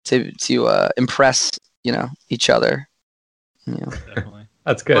impress each other. Definitely.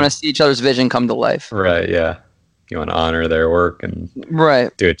 That's good. We want to see each other's vision come to life. Right, yeah. You want to honor their work and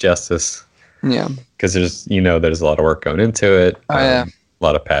do it justice. Yeah. Because there's a lot of work going into it. A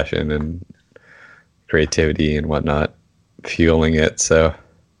lot of passion and creativity and whatnot fueling it. So,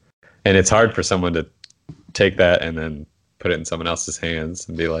 and it's hard for someone to take that and then put it in someone else's hands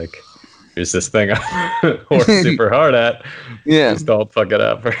and be like, here's this thing I worked super hard at. Yeah. Please don't fuck it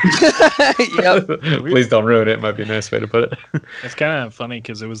up. Please don't ruin it. Might be a nice way to put it. It's kind of funny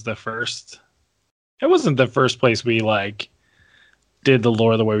because it wasn't the first place we did the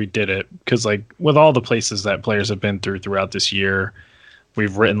lore the way we did it. Because with all the places that players have been throughout this year,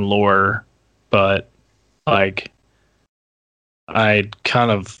 we've written lore, but I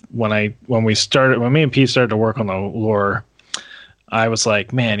kind of when me and Pete started to work on the lore, I was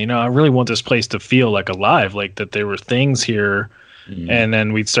like, man, I really want this place to feel alive, that there were things here. And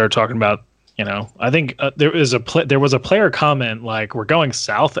then we'd start talking about, I think there was a player comment we're going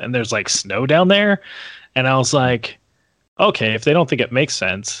south and there's snow down there. And I was like, okay, if they don't think it makes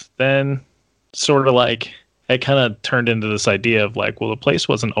sense, then sort of it kind of turned into this idea of well, the place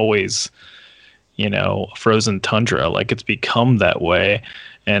wasn't always, frozen tundra. It's become that way.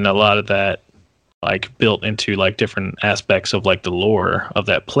 And a lot of that, built into different aspects of the lore of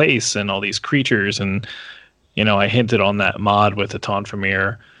that place and all these creatures. And I hinted on that mod with the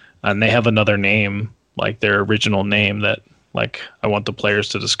Tonfamir, and they have another name, their original name that I want the players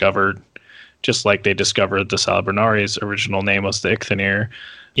to discover, just like they discovered the Salabernari's original name was the Ichthenir.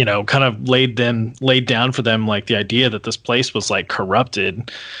 kind of laid down for them like the idea that this place was like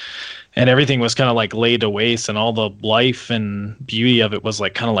corrupted and everything was kind of like laid to waste and all the life and beauty of it was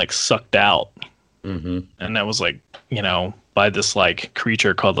like kind of like sucked out. Mm-hmm. And that was like, by this like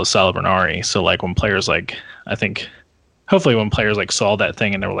creature called the Salvernari. So like when players like, I think hopefully when players like saw that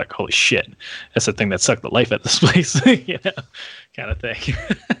thing and they were like, holy shit, that's the thing that sucked the life out of this place, kind of thing.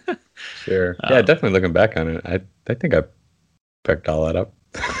 Sure. Yeah, definitely looking back on it, I think I picked all that up.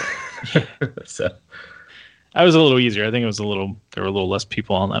 So I was a little easier. I think there were a little less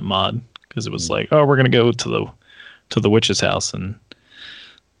people on that mod because it was like, oh, we're gonna go to the witch's house and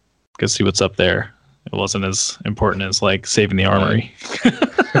go see what's up there. It wasn't as important as like saving the armory.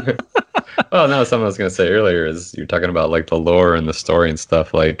 Well, no, something I was gonna say earlier is you're talking about like the lore and the story and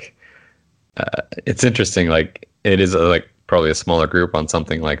stuff. Like, it's interesting. Like, it is like probably a smaller group on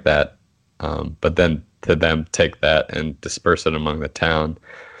something like that, but then to them take that and disperse it among the town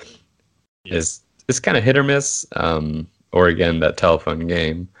is kind of hit or miss. Or again, that telephone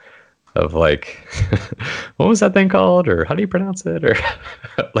game of like, what was that thing called, or how do you pronounce it, or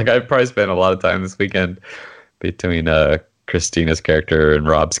like I've probably spent a lot of time this weekend between Christina's character and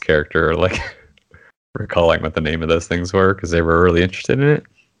Rob's character, like recalling what the name of those things were because they were really interested in it.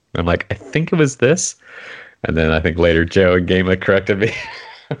 I'm like, I think it was this, and then I think later Joe and Gamely corrected me.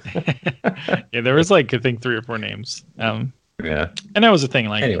 Yeah, there was like I think 3 or 4 names. Yeah, and that was the thing.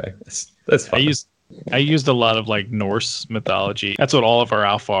 Like, anyway, that's fine. I used a lot of like Norse mythology. That's what all of our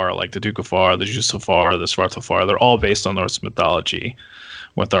Alpha are, like the Duke of Far, the Jusufar, the Svartalfar. They're all based on Norse mythology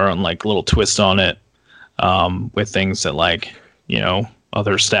with our own like little twist on it, with things that like,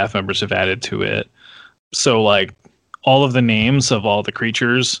 other staff members have added to it. So like all of the names of all the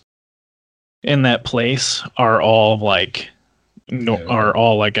creatures in that place are all like are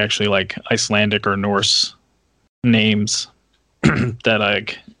all like actually like Icelandic or Norse names that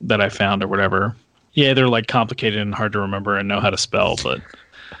I found or whatever. Yeah, they're like complicated and hard to remember and know how to spell, but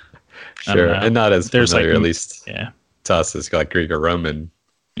sure, and not as there's familiar, like, at least to us, as like Greek or Roman.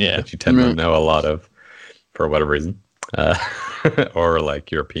 Yeah, that you tend to know a lot of for whatever reason, or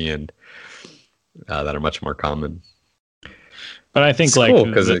like European that are much more common. But I think it's like cool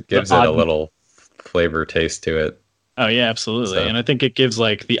because it gives it a little flavor taste to it. Oh yeah, absolutely. So. And I think it gives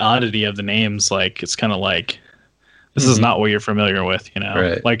like the oddity of the names. Like it's kind of like this is not what you're familiar with,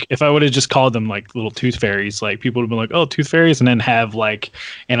 Right. Like if I would have just called them like little tooth fairies, like people would have been like, oh, tooth fairies, and then have like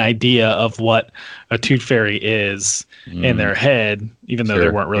an idea of what a tooth fairy is in their head, even though they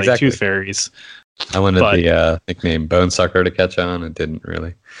weren't really tooth fairies. I wanted the nickname Bone Sucker to catch on. It didn't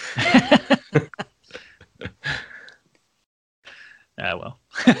really. Well.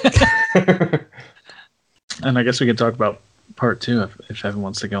 And I guess we can talk about part 2 if Evan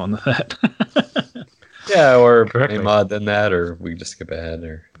wants to go into that. Yeah, or main mod than that, or we just skip ahead.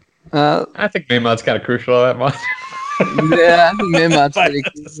 Or I think main mod's kind of crucial to that mod. Yeah, I think main mod's pretty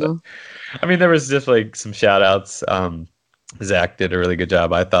crucial. I mean, there was just like some shout outs. Zach did a really good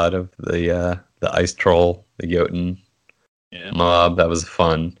job, I thought, of the ice troll, the Jotun mob. That was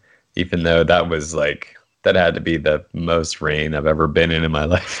fun, even though that was like that had to be the most rain I've ever been in my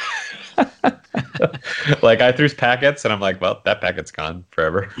life. Like I threw packets and I'm like, well, that packet's gone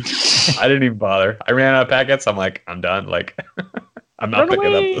forever. I didn't even bother. I ran out of packets. I'm like, I'm done. Like I'm not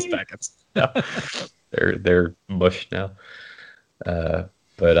picking up those packets. No. They're mush now.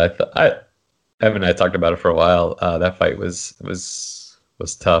 But Evan and I talked about it for a while. That fight was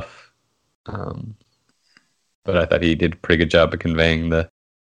tough. But I thought he did a pretty good job of conveying the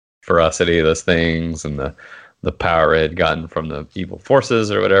ferocity of those things and the power it had gotten from the evil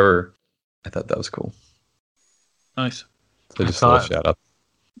forces or whatever. I thought that was cool. Nice. So just a little shout out.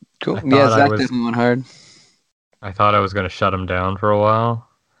 Cool. Yeah, Zach definitely went hard. I thought I was going to shut him down for a while,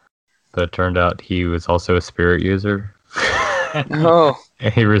 but it turned out he was also a spirit user. Oh.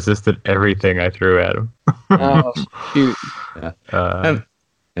 And he resisted everything I threw at him. Oh, shoot.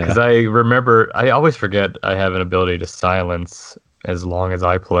 Because I remember, I always forget I have an ability to silence as long as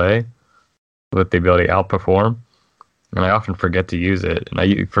I play, with the ability to outperform. And I often forget to use it. And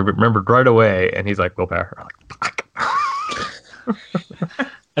I remembered right away, and he's like, willpower. I'm like, fuck.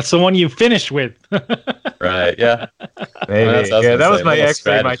 That's the one you finished with. Right, yeah. Maybe. That was my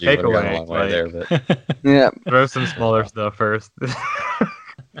takeaway. Like, there, but... Yeah. Throw some smaller stuff first.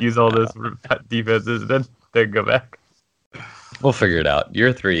 Use all those defenses, then go back. We'll figure it out.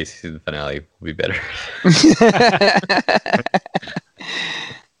 Year 3 season finale will be better.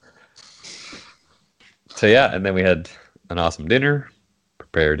 So yeah, and then we had an awesome dinner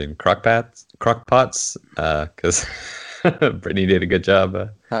prepared in crock pots, because Brittany did a good job.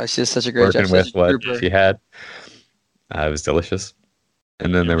 It's just such a great working job. with what she had. It was delicious.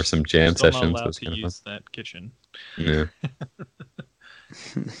 And then there were some jam Still sessions. not That allowed was to kind of fun. use that kitchen, Yeah.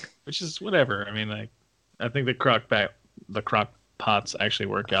 which is whatever. I mean, like, I think the crock pots actually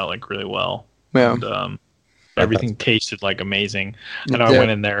work out like really well. Yeah. And everything tasted like amazing. It And I did.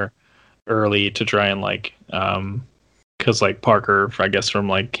 went in there early to try and like, because like Parker, I guess from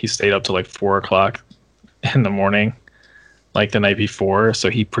like he stayed up to like 4:00 in the morning, like the night before, so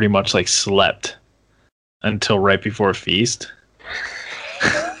he pretty much like slept until right before feast.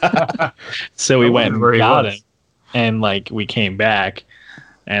 So we went and got him, and like we came back,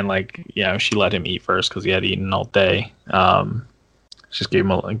 and like she let him eat first because he had eaten all day. Just gave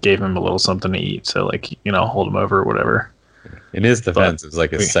him a little something to eat, so like hold him over or whatever. In his defense, it was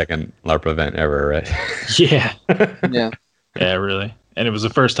like his second LARP event ever, right? Yeah, Yeah. really. And it was the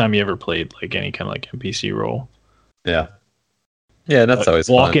first time he ever played like any kind of like NPC role. Yeah. Yeah, that's always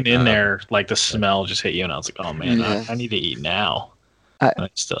walking fun. in there, like the smell just hit you, and I was like, "Oh man, Yeah. I need to eat now." I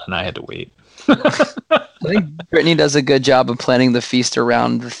I had to wait. I think Brittany does a good job of planning the feast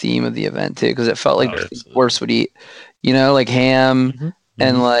around the theme of the event too, because it felt like the dwarves would eat, like ham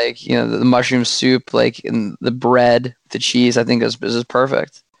and like the mushroom soup, like and the bread, the cheese. I think this is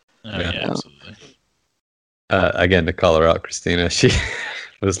perfect. Oh, yeah, absolutely. Again, to call her out, Christina, she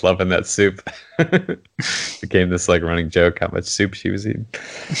was loving that soup. Became this like running joke how much soup she was eating.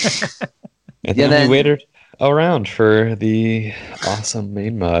 And then we waited around for the awesome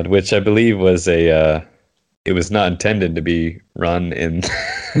main mod, which I believe was it was not intended to be run in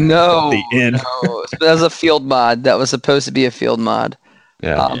the inn. No, that was a field mod. That was supposed to be a field mod.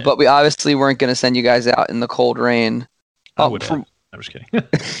 Yeah. But we obviously weren't going to send you guys out in the cold rain. I'm just kidding.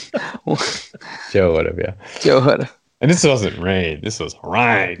 Joe would have, yeah. Joe would have. And this wasn't rain. This was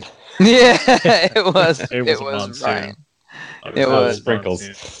rain. Yeah, it was. It was a monsoon. rain. It was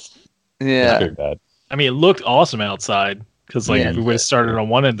sprinkles. Yeah. Pretty bad. I mean, it looked awesome outside because, like, if we would have started on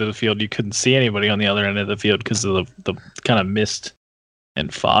one end of the field, you couldn't see anybody on the other end of the field because of the kind of mist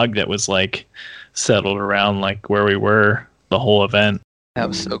and fog that was like settled around like where we were the whole event. That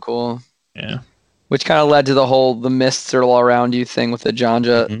was so cool. Yeah. Which kind of led to the mists are all around you thing with the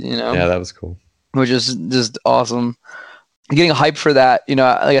Janja, Yeah, that was cool. Which is just awesome. Getting hyped for that,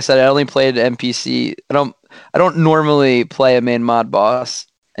 like I said, I only played NPC. I don't normally play a main mod boss,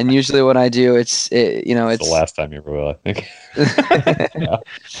 and usually when I do, it's the last time you ever will, I think. Yeah.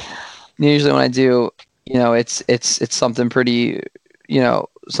 Usually when I do, it's something pretty,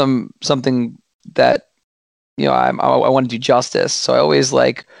 something that I want to do justice. So I always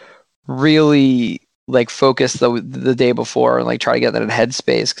like really like focus the day before and like try to get that in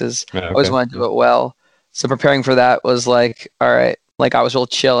headspace because I always want to do it well. So preparing for that was like, all right, like I was real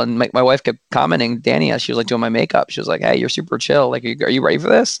chill, and my wife kept commenting, Danny, as she was like doing my makeup, she was like, "Hey, you're super chill. Like, are you ready for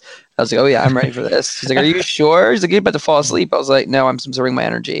this?" I was like, "Oh yeah, I'm ready for this." She's like, "Are you sure?" She's like, "You're about to fall asleep." I was like, "No, I'm conserving my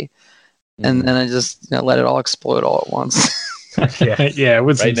energy," and then I just let it all explode all at once. Yeah, it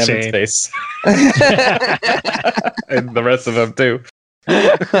was right insane. in Evan's face. And the rest of them too.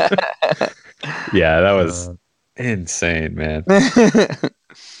 Yeah, that was insane, man.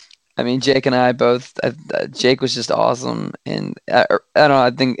 I mean, Jake and I both. Jake was just awesome, and I don't know.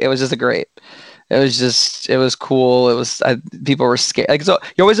 I think it was just great. It was cool. It was people were scared. Like, so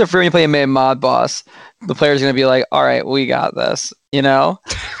you're always afraid when you play a main mod boss, the player's gonna be like, "All right, we got this,"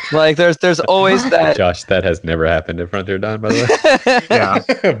 Like there's always that. Josh, that has never happened in Frontier Dawn, by the way.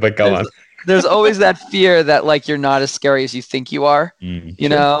 Yeah, but go on. There's always that fear that like you're not as scary as you think you are.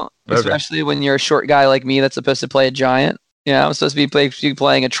 Sure. Especially when you're a short guy like me that's supposed to play a giant. I'm supposed to be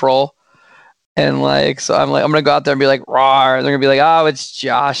playing a troll. And like, so I'm gonna go out there and be like, "Rawr!" They're gonna be like, "Oh, it's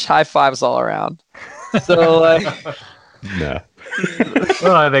Josh." High fives all around. So like, no.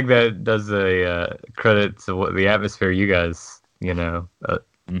 Well, I think that does a credit to what the atmosphere you guys,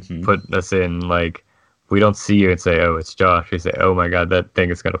 put us in. Like, we don't see you and say, "Oh, it's Josh." We say, "Oh my God, that thing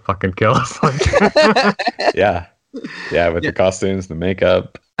is gonna fucking kill us." Yeah, with the costumes, the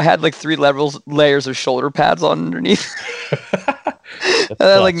makeup. I had like 3 layers of shoulder pads on underneath.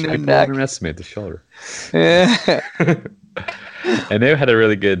 Like no neck. Underestimate the shoulder. Yeah. And they had a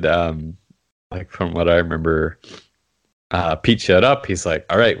really good, like from what I remember, Pete showed up. He's like,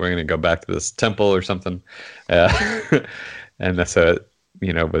 "All right, we're gonna go back to this temple or something," and that's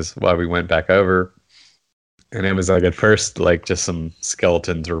was why we went back over. And it was like at first, like just some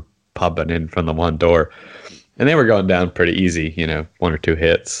skeletons were popping in from the one door, and they were going down pretty easy. 1 or 2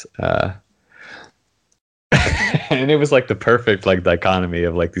 hits. And it was like the perfect like dichotomy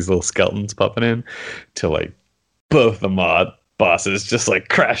of like these little skeletons popping in to like both the mod bosses just like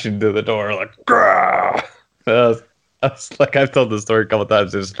crash into the door like grah. I was like, I've told this story a couple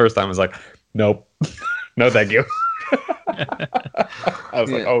times. This first time I was like, nope, no thank you. I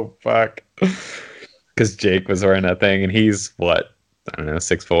was like, oh fuck, because Jake was wearing that thing, and he's what, I don't know,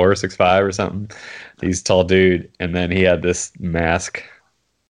 6'4", 6'5", or something. He's a tall dude, and then he had this mask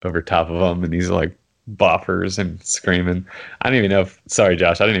over top of him, and he's like boppers and screaming. I don't even know if. Sorry,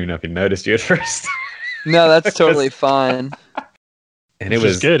 Josh. I didn't even know if he noticed you at first. No, that's totally fine. And it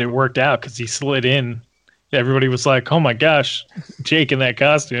was good. It worked out because he slid in. Everybody was like, "Oh my gosh, Jake in that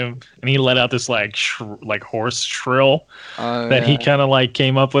costume!" And he let out this like horse shrill that he kind of like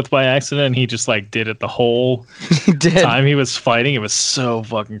came up with by accident. And he just like did it the whole time he was fighting. It was so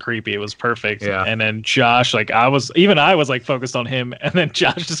fucking creepy. It was perfect. Yeah. And then Josh, like I was like focused on him, and then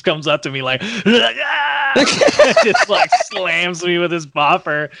Josh just comes up to me like, just like slams me with his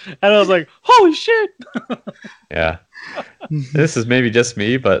bopper, and I was like, "Holy shit!" Yeah, this is maybe just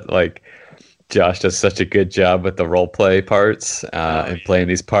me, but like. Josh does such a good job with the role play parts and playing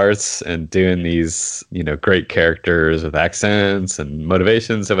these parts and doing these, great characters with accents and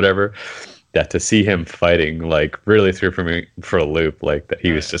motivations or whatever, that to see him fighting like really threw for a loop, like that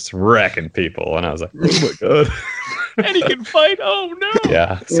he was just wrecking people. And I was like, oh my God. And he can fight. Oh no.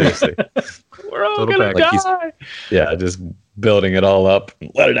 Yeah, seriously. We're all going to die. Yeah, just building it all up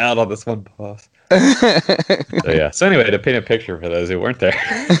and let it out on this one boss. So anyway, to paint a picture for those who weren't there,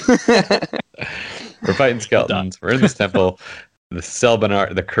 we're fighting skeletons. We're in this temple.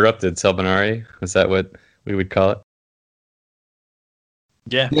 The corrupted Selbinari. Is that what we would call it?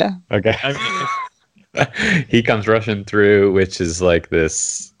 Yeah. Okay. He comes rushing through, which is like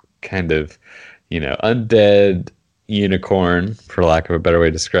this kind of, undead unicorn, for lack of a better way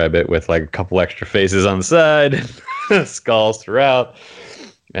to describe it, with like a couple extra faces on the side, skulls throughout.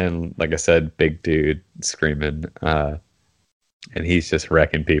 And like I said, big dude screaming, and he's just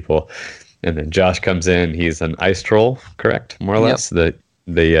wrecking people. And then Josh comes in. He's an ice troll, correct? More or less, the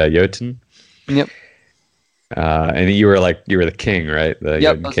Jotun. Yep. And you were the king, right? The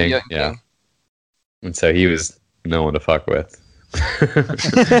Jotun king. The King. And so he was no one to fuck with,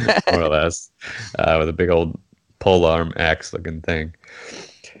 more or less, with a big old polearm axe looking thing.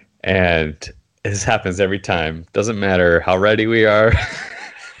 And this happens every time. Doesn't matter how ready we are.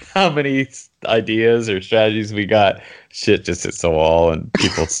 How many ideas or strategies we got, shit just hits the wall and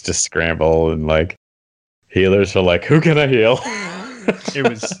people just scramble, and like healers are like, who can I heal?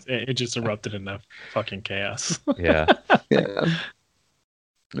 It just erupted in the fucking chaos. Yeah.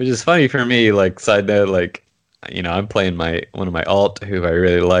 Which is funny for me, like side note, like, I'm playing one of my alt who I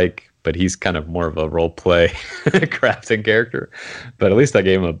really like, but he's kind of more of a role play crafting character. But at least I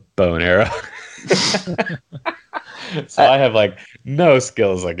gave him a bow and arrow. So I have like no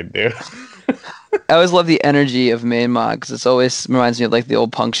skills I can do. I always love the energy of main mod because it always reminds me of like the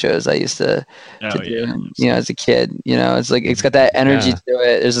old punk shows I used to do, as a kid. It's like it's got that energy to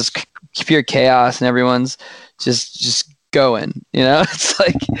it. There's this pure chaos and everyone's just going. It's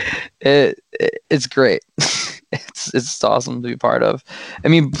like it's great. It's awesome to be part of. I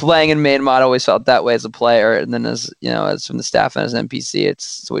mean, playing in main mod always felt that way as a player, and then as from the staff and as an NPC,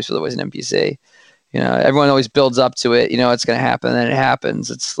 it's always an NPC. Everyone always builds up to it. It's going to happen, and then it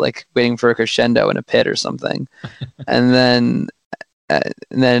happens. It's like waiting for a crescendo in a pit or something, and then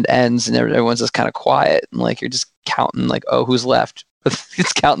it ends, and everyone's just kind of quiet, and like you're just counting, like, oh, who's left?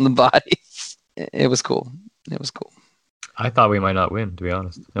 It's counting the bodies. It was cool. I thought we might not win, to be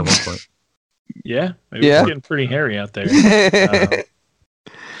honest, at one point. Yeah, it was getting pretty hairy out there.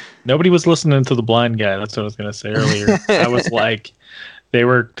 Nobody was listening to the blind guy. That's what I was going to say earlier. I was like.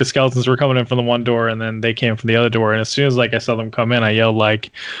 The skeletons were coming in from the one door, and then they came from the other door. And as soon as I saw them come in, I yelled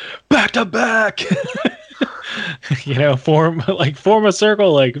like, "Back to back!" Form a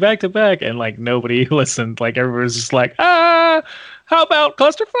circle, like back to back, and like nobody listened. Like everybody was just like, how about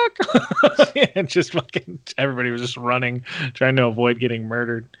clusterfuck? And just fucking everybody was just running, trying to avoid getting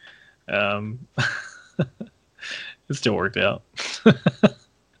murdered. It still worked out.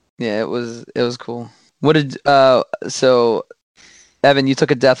 Yeah, it was cool. What did so? Evan, you took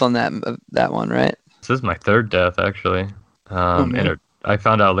a death on that one, right? This is my third death, actually. And I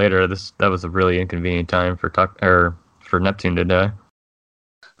found out later that was a really inconvenient time for Neptune to die.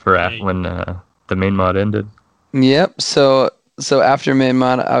 When the main mod ended. Yep. So after main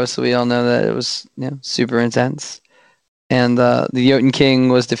mod, obviously we all know that it was super intense, and the Jotun King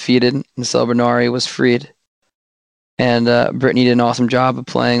was defeated, and Selbinari was freed. And Brittany did an awesome job of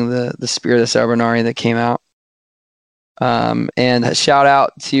playing the Spirit of Selbinari that came out. And a shout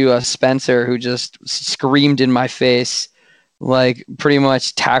out to Spencer, who just screamed in my face, like pretty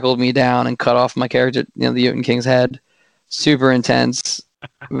much tackled me down and cut off my character, the Jotun King's head. Super intense,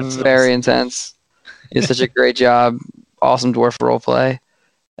 very intense. He did such a great job. Awesome dwarf roleplay.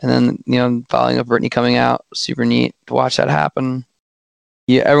 And then, following up Brittany coming out, super neat to watch that happen.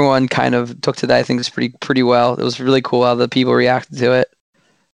 Yeah, everyone kind of took to that, I think, just pretty well. It was really cool how the people reacted to it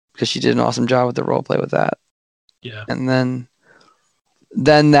because she did an awesome job with the role play with that. Yeah. And then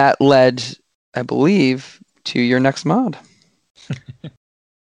that led, I believe, to your next mod.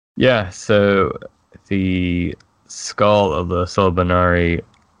 Yeah, so the skull of the Solbanari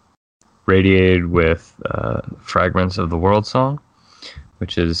radiated with fragments of the World Song,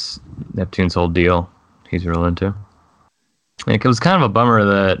 which is Neptune's whole deal. He's real into. It was kind of a bummer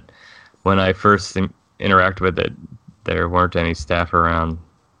that when I first interacted with it, there weren't any staff around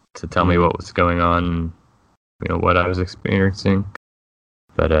to tell me what was going on, what I was experiencing.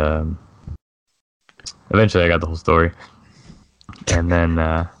 But eventually I got the whole story. And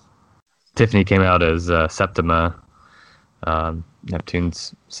then Tiffany came out as Septima,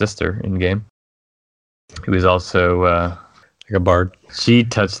 Neptune's sister in game. Who was also like a bard. She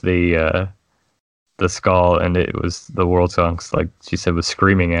touched the skull, and it was the World Songs, like she said, was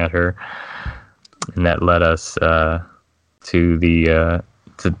screaming at her, and that led us to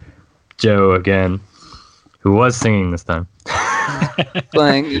Joe again, who was singing this time,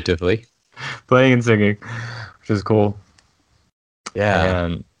 Playing Beautifully. playing and singing, which is cool. Yeah.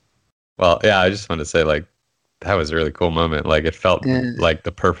 And I just want to say, like, that was a really cool moment. Like, it felt like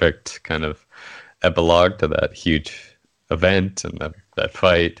the perfect kind of epilogue to that huge event and that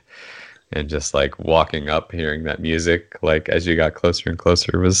fight. And just like walking up, hearing that music, like as you got closer and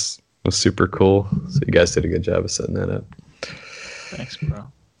closer, was super cool. So you guys did a good job of setting that up. Thanks, bro.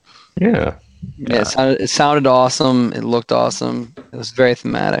 Yeah. it sounded awesome. It looked awesome. It was very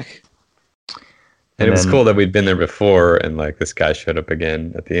thematic. And it was cool that we'd been there before, and like this guy showed up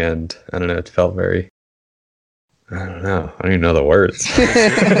again at the end. I don't know. It felt very. I don't know. I don't even know the words.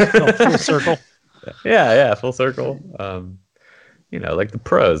 Full circle. Yeah, full circle. Like the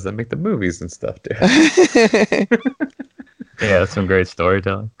pros that make the movies and stuff, dude. yeah, that's some great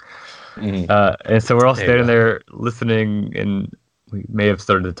storytelling. And so we're all standing there listening, and we may have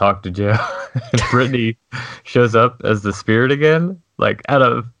started to talk to Joe. And Brittany shows up as the spirit again, like out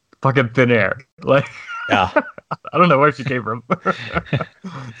of fucking thin air. Like, Yeah. I don't know where she came from.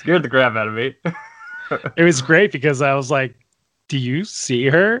 Scared the crap out of me. It was great because I was like, "Do you see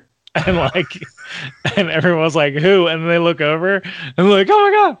her?" And everyone was like, "Who?" And they look over and they're like, "Oh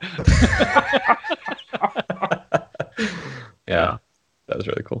my god!" Yeah, that was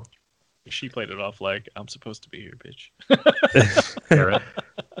really cool. She played it off like, "I'm supposed to be here, bitch." Yeah, right.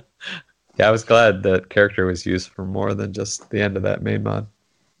 Yeah, I was glad that character was used for more than just the end of that main mod.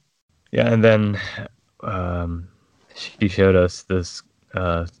 Yeah, and then she showed us this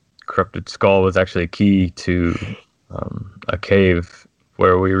corrupted skull was actually a key to a cave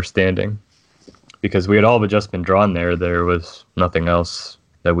where we were standing, because we had all but just been drawn there. There was nothing else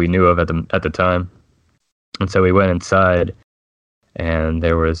that we knew of at the time, and so we went inside, and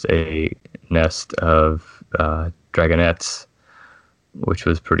there was a nest of dragonettes, which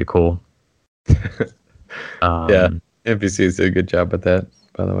was pretty cool. Yeah, NPCs did a good job with that,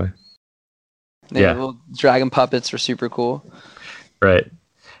 by the way. Yeah, little dragon puppets were super cool. Right,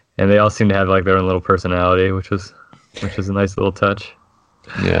 and they all seemed to have like their own little personality, which was a nice little touch.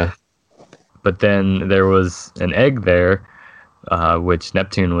 Yeah. But then there was an egg there, which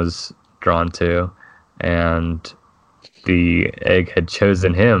Neptune was drawn to, and the egg had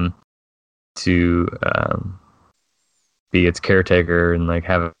chosen him to be its caretaker and like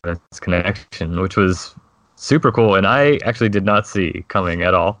have its connection, which was super cool. And I actually did not see coming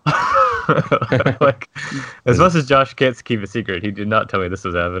at all. Like, as much as Josh can't keep a secret, he did not tell me this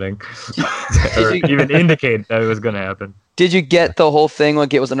was happening, or even indicate that it was going to happen. Did you get the whole thing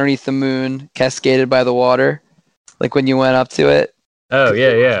like it was underneath the moon, cascaded by the water, like when you went up to it? Oh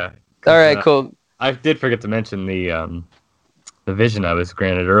yeah. All right, cool. I did forget to mention the vision I was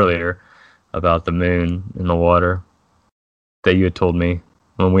granted earlier about the moon and the water that you had told me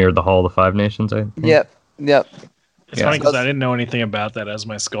when we were at the Hall of the Five Nations. I think. Yep. It's funny because I didn't know anything about that as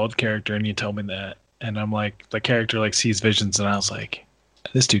my Skald character, and you told me that, and I'm like, the character like sees visions, and I was like,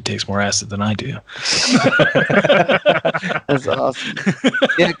 this dude takes more acid than I do. That's awesome.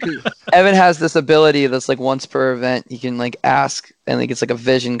 Yeah, 'cause Evan has this ability that's like once per event he can like ask, and like it's like a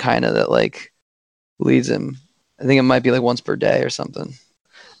vision kind of that like leads him. I think it might be like once per day or something.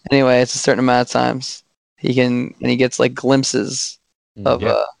 Anyway, it's a certain amount of times he gets like glimpses of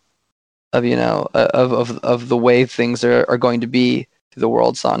of the way things are going to be through the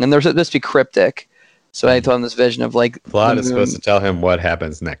World Song, and there's supposed to be cryptic. So I told him this vision of like Vlad is supposed to tell him what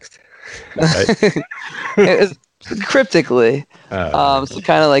happens next. Right? cryptically. So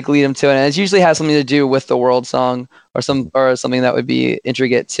kind of like lead them to it, and it usually has something to do with the world song or something that would be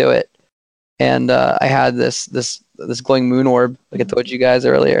intricate to it. And I had this glowing moon orb, like I told you guys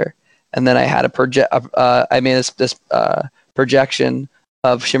earlier, and then I had I made this projection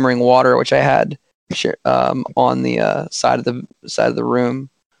of shimmering water, which I had on the side of the room,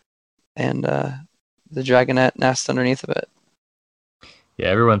 and the dragonette nest underneath of it. Yeah,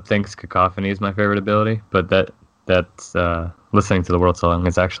 everyone thinks cacophony is my favorite ability, but that's listening to the world song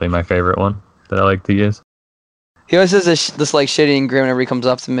is actually my favorite one that I like to use. He always says this like shitty and grin whenever he comes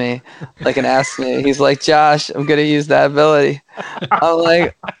up to me, like, and asks me. He's like, "Josh, I'm gonna use that ability." I'm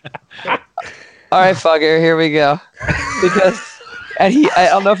like, "All right, fucker, here we go." I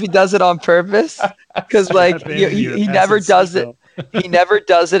don't know if he does it on purpose, because like he never does it. He never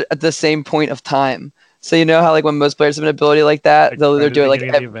does it at the same point of time. So you know how like when most players have an ability like that, they'll either do it like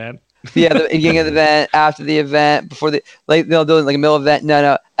the event. Yeah, the beginning of the event, after the event, before they'll do it like a middle event.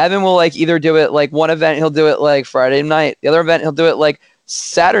 No. Evan will like either do it like one event, he'll do it like Friday night. The other event, he'll do it like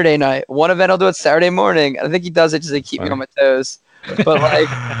Saturday night. One event, he'll do it Saturday morning. I think he does it just to keep me on my toes. But like,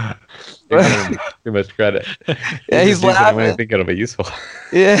 too much credit. Yeah, he's laughing. I think it'll be useful.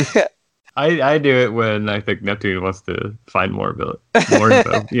 Yeah. I do it when I think Neptune wants to find more info.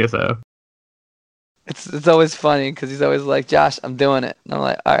 ESO. It's always funny because he's always like, "Josh, I'm doing it," and I'm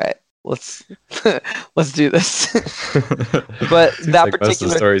like, "All right, let's do this." But that like particular most of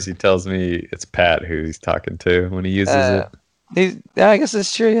the stories he tells me, it's Pat who he's talking to when he uses it. I guess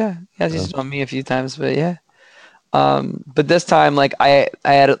it's true. Yeah, he's used it on me a few times, but yeah. But this time, like I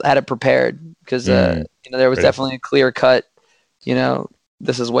had it prepared because there was definitely a clear cut.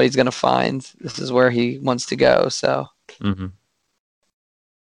 This is what he's gonna find. This is where he wants to go. So. Mm-hmm.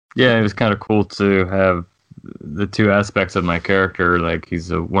 Yeah, it was kind of cool to have the two aspects of my character. Like he's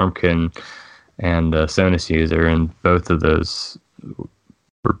a Wormkin and a Sonus user, and both of those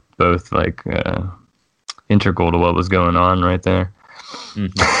were both like integral to what was going on right there.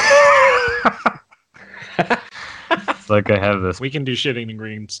 Mm-hmm. It's like I have this. We can do shitting and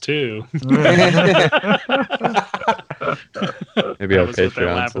greens too. Maybe our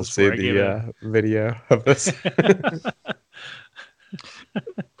Patreons will see the video of this.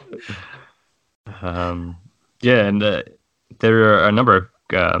 Yeah, and there are a number of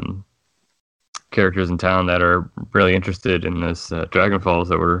characters in town that are really interested in this Dragonfalls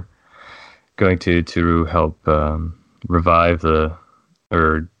that we're going to help revive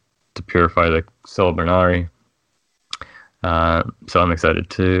or to purify the Celebernari. So I'm excited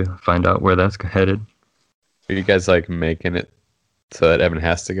to find out where that's headed. Are you guys like making it so that Evan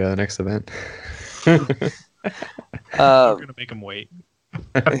has to go to the next event? We're gonna make him wait.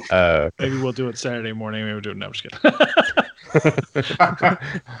 Okay. Maybe we'll do it Saturday morning. Maybe we'll do it. No, I'm just kidding.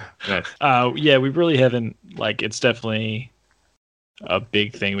 Nice. Yeah, we really haven't. Like, it's definitely a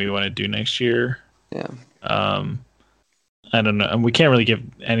big thing we want to do next year. Yeah. I don't know, and we can't really give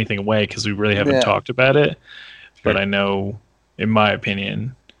anything away because we really haven't talked about it. Sure. But I know, in my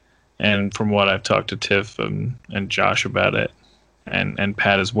opinion, and from what I've talked to Tiff and Josh about it, and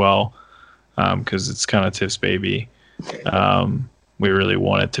Pat as well, because it's kind of Tiff's baby. We really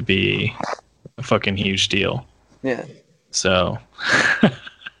want it to be a fucking huge deal. Yeah. So.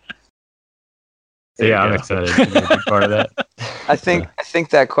 Yeah, I'm excited to be a big part of that. I think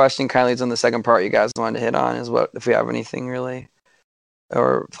that question kind of leads on the second part you guys wanted to hit on, is what if we have anything really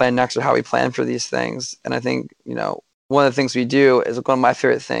or plan next, or how we plan for these things. And I think, one of the things we do is one of my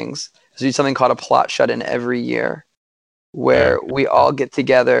favorite things is we do something called a plot shut-in every year, where we all get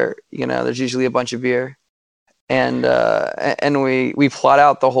together. There's usually a bunch of beer, and we plot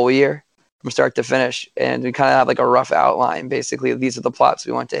out the whole year from start to finish, and we kind of have like a rough outline. Basically, these are the plots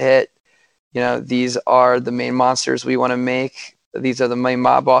we want to hit. These are the main monsters we want to make. These are the main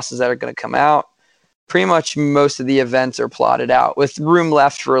mob bosses that are going to come out. Pretty much most of the events are plotted out, with room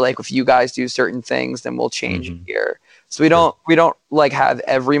left for like if you guys do certain things, then we'll change here. So we don't like have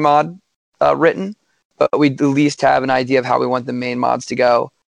every mod written, but we at least have an idea of how we want the main mods to go,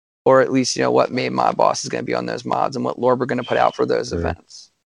 or at least what main mod boss is going to be on those mods and what lore we're going to put out for those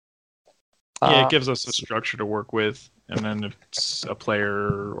events. Yeah, it gives us a structure to work with, and then if it's a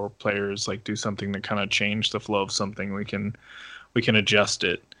player or players like do something to kind of change the flow of something, we can adjust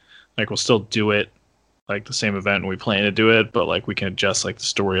it. Like we'll still do it like the same event and we plan to do it, but like we can adjust like the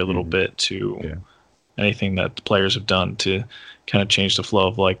story a little bit to anything that the players have done to kind of change the flow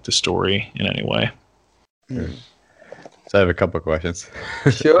of like the story in any way. Sure. So I have a couple of questions.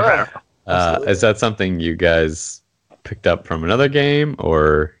 Sure. Is that something you guys picked up from another game,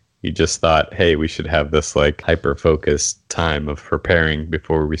 or you just thought, hey, we should have this like hyper-focused time of preparing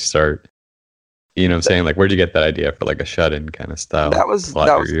before we start? You know what I'm saying? Like, where'd you get that idea for like a shut-in kind of style? That was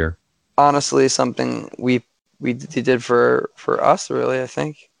year? Honestly something we did for us, really. I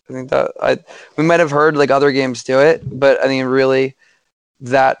think that we might have heard like other games do it, but I mean, really,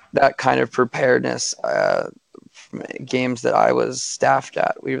 that kind of preparedness from games that I was staffed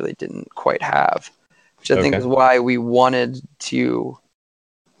at, we really didn't quite have, which I think is why we wanted to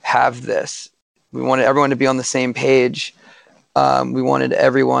have this. We wanted everyone to be on the same page. We wanted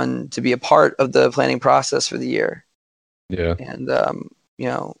everyone to be a part of the planning process for the year. Yeah. And you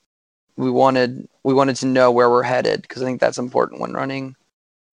know, we wanted to know where we're headed, because I think that's important when running,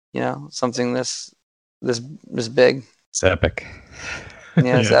 you know, something this big. It's epic.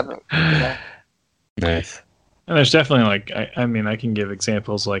 Yeah, it's epic. Yeah. Nice. And there's definitely like, I mean, I can give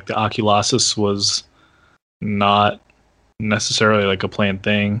examples like the Oculasis was not necessarily like a planned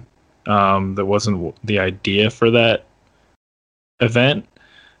thing. That wasn't the idea for that event,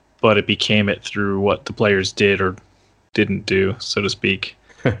 but it became it through what the players did or didn't do, so to speak.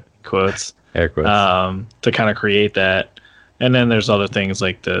 Quotes. Air quotes. To kind of create that. And then there's other things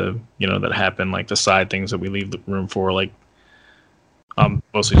like that happen, like the side things that we leave the room for, like I'm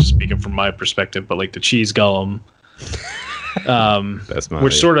mostly just speaking from my perspective, but like the cheese golem,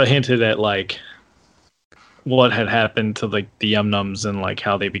 which sort of hinted at like what had happened to like the Yum Nums and like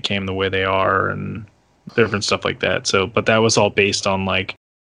how they became the way they are and different stuff like that. So, but that was all based on like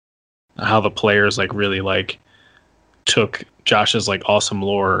how the players like really like took Josh's like awesome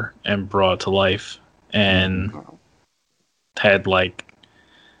lore and brought it to life, and had like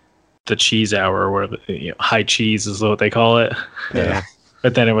the cheese hour or whatever, high cheese is what they call it. Yeah.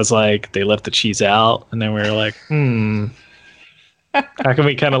 But then it was like they left the cheese out, and then we were like, how can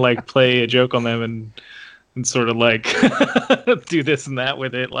we kind of like play a joke on them and sort of like do this and that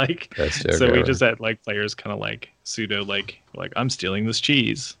with it, like. So we just had like players kind of like pseudo like I'm stealing this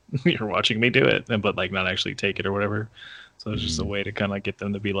cheese. You're watching me do it, but like not actually take it or whatever. So it's just a way to kind of get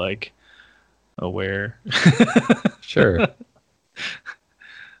them to be like aware. Sure.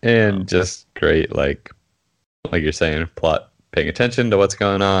 And just great, like you're saying, plot, paying attention to what's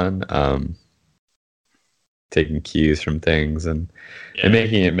going on, taking cues from things and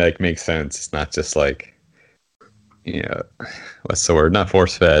making it like make sense. It's not just like, you know, what's the word? Not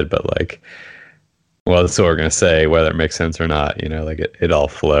force fed, but like, well, that's what we're gonna say, whether it makes sense or not. You know, like it all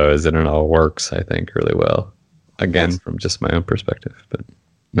flows and it all works, I think, really well. Again, from just my own perspective. But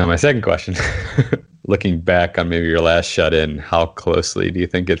now my second question. Looking back on maybe your last shut-in, how closely do you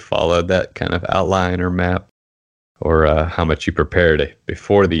think it followed that kind of outline or map? Or how much you prepared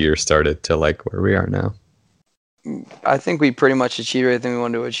before the year started to like where we are now? I think we pretty much achieved everything we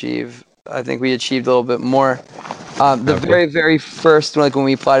wanted to achieve. I think we achieved a little bit more. Very, very first, like when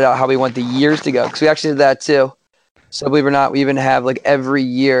we plotted out how we want the years to go, because we actually did that too. So believe it or not, we even have like every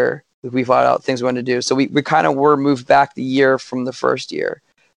year we plotted out things we wanted to do. So we kind of were moved back the year from the first year.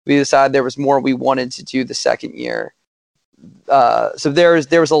 We decided there was more we wanted to do the second year. So there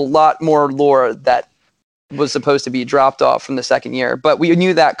was a lot more lore that was supposed to be dropped off from the second year, but we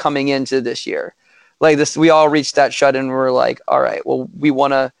knew that coming into this year. Like this, we all reached that shut-in. We're like, all right, well, we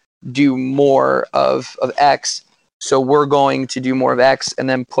want to do more of X, so we're going to do more of X, and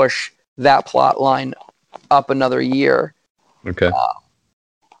then push that plot line up another year. Okay.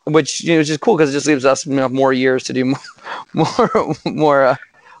 Which is just cool because it just leaves us more years to do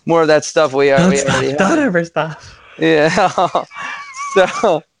more of that stuff we already have. Don't ever stop. Yeah.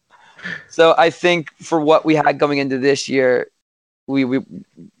 So I think for what we had going into this year, we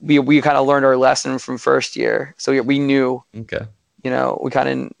kind of learned our lesson from first year. So we knew. Okay. You know, we kind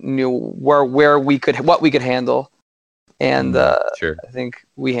of knew what we could handle, and sure. I think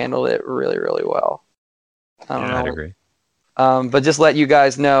we handled it really, really well. I don't know. I'd agree. But just let you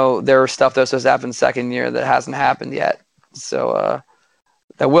guys know, there was stuff that was supposed to happen second year that hasn't happened yet. So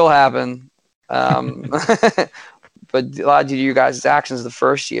that will happen. But a lot due to you guys' actions the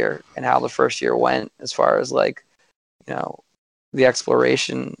first year and how the first year went as far as like, you know, the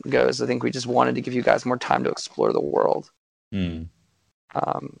exploration goes. I think we just wanted to give you guys more time to explore the world. Because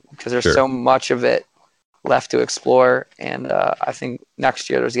there's so much of it left to explore, and I think next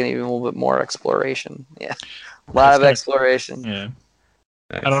year there's going to be a little bit more exploration. Yeah, a lot of exploration. Yeah,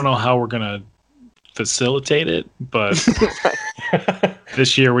 nice. I don't know how we're going to facilitate it, but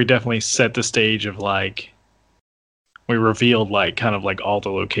this year we definitely set the stage of like, we revealed like kind of like all the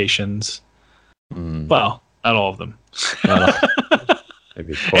locations. Well, not all of them.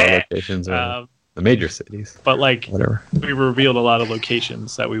 Maybe 12 locations or the major cities. But like, whatever. We revealed a lot of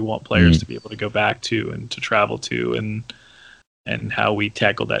locations that we want players to be able to go back to and to travel to, and how we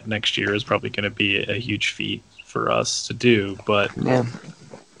tackle that next year is probably going to be a huge feat for us to do. But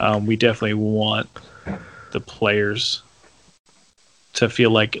we definitely want the players to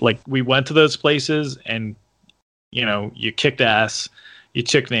feel like we went to those places and, you know, you kicked ass, you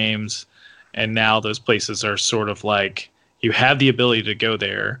took names, and now those places are sort of like you have the ability to go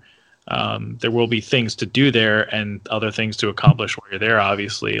there. There will be things to do there and other things to accomplish while you're there,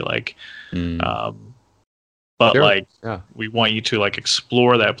 obviously. Like, but Sure. like, Yeah. we want you to like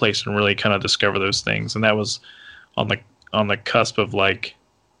explore that place and really kind of discover those things. And that was on the cusp of like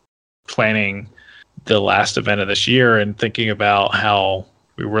planning the last event of this year and thinking about how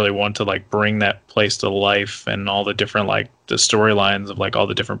we really want to like bring that place to life and all the different like the storylines of like all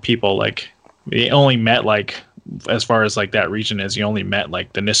the different people. Like we only met like, as far as like that region is, you only met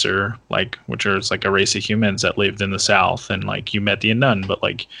like the Nisser, like, which are like a race of humans that lived in the south, and like you met the Anun, but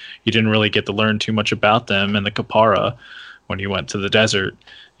like you didn't really get to learn too much about them, and the Kapara when you went to the desert.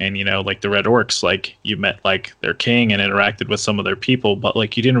 And, you know, like the Red Orcs, like you met like their king and interacted with some of their people, but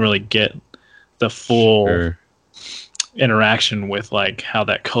like you didn't really get the full interaction with like how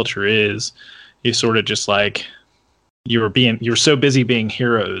that culture is. You sort of just like you were so busy being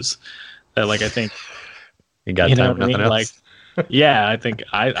heroes that like I think You got you time know for what I nothing mean? else. Like, yeah, I think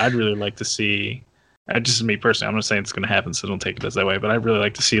I'd really like to see. Just me personally, I'm not saying it's going to happen, so don't take it as that way. But I'd really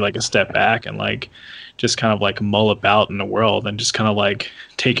like to see like a step back and like just kind of like mull about in the world and just kind of like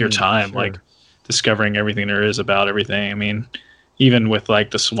take your time, sure. like discovering everything there is about everything. I mean, even with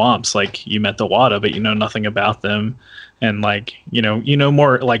like the swamps, like you met the Wada, but you know nothing about them, and like you know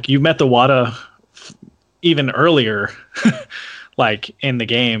more. Like you met the Wada even earlier. Like in the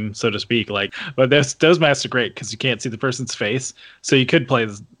game, so to speak. Like, but those masks are great because you can't see the person's face, so you could play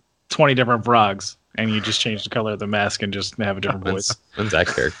 20 different frogs, and you just change the color of the mask and just have a different voice. When's that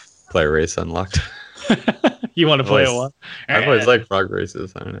character player race unlocked? You want to play a one? I've always liked frog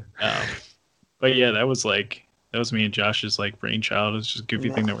races. I don't know. But yeah, that was me and Josh's like brainchild. It was just a goofy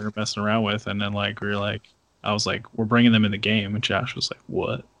thing that we were messing around with, and then like we were like, I was like, we're bringing them in the game, and Josh was like,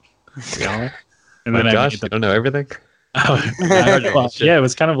 what? Yeah. And then Josh, you don't know everything. Yeah, it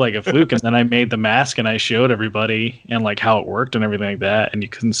was kind of like a fluke, and then I made the mask and I showed everybody and like how it worked and everything like that, and you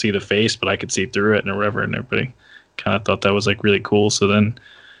couldn't see the face, but I could see through it and whatever, and everybody kind of thought that was like really cool. So then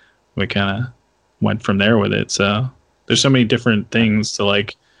we kind of went from there with it. So there's so many different things to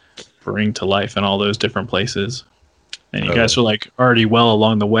like bring to life in all those different places, and you guys are like already well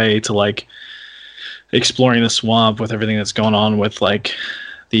along the way to like exploring the swamp with everything that's going on with like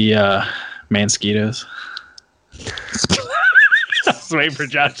the Mansquitos. I was waiting for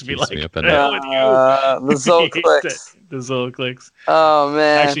Josh to be like, me up and the Zolclicks. The Zolclicks. Oh I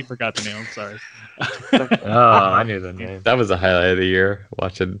man. actually forgot the name. I'm sorry. Oh, I knew the name. That was a highlight of the year,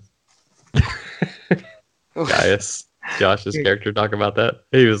 watching Gaius, Josh's character, talk about that.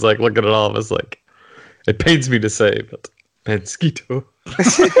 He was like looking at all of us like, it pains me to say, but Mansquito.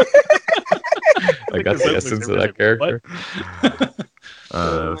 Like that's the essence of that character.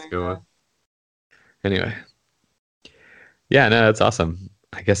 That's a good one. Anyway. Yeah, no, that's awesome.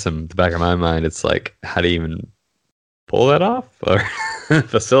 I guess in the back of my mind, it's like, how do you even pull that off or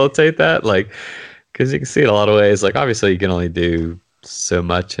facilitate that? Like, because you can see it a lot of ways. Like, obviously, you can only do so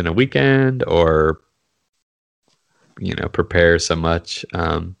much in a weekend or, you know, prepare so much.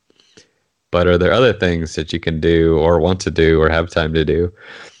 But are there other things that you can do or want to do or have time to do,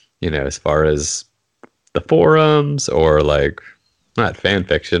 you know, as far as the forums or like, not fan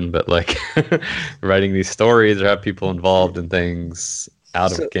fiction, but like writing these stories or have people involved in things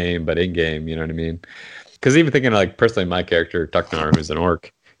out of game, but in game, you know what I mean? Because even thinking like personally, my character, Tuknar, who's an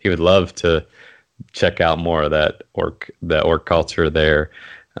orc, he would love to check out more of that orc culture there.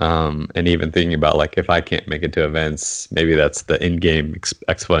 And even thinking about like, if I can't make it to events, maybe that's the in-game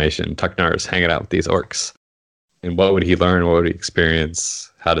explanation. Tuknar is hanging out with these orcs. And what would he learn? What would he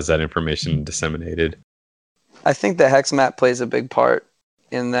experience? How does that information disseminated? I think the hex map plays a big part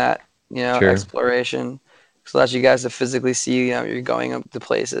in that, you know, exploration. So allows you guys to physically see, you know, you're going up to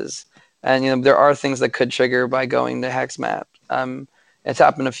places. And, you know, there are things that could trigger by going to hex map. It's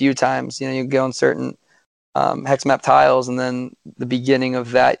happened a few times. You know, you go on certain hex map tiles, and then the beginning of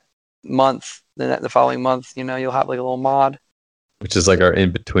that month, the following month, you know, you'll have like a little mod. Which is like our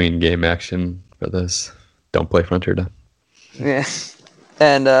in-between game action for this. Don't play Frontier Done. Yeah.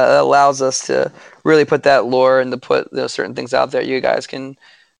 And it allows us to really put that lore and to put those certain things out there. You guys can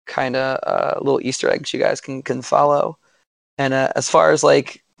kind of little Easter eggs you guys can follow. And as far as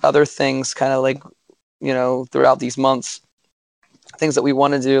like other things, kind of like, you know, throughout these months, things that we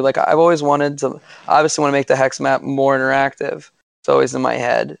want to do. Like I've always wanted to, obviously want to make the hex map more interactive. It's always in my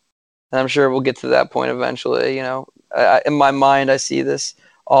head, and I'm sure we'll get to that point eventually. You know, in my mind, I see this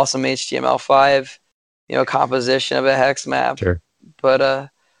awesome HTML5, you know, composition of a hex map. Sure. But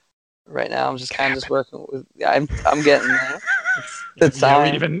right now. I'm just kind of just working with. I'm getting there. It's the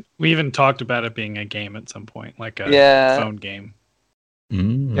Yeah, time. we even talked about it being a game at some point, like a phone game.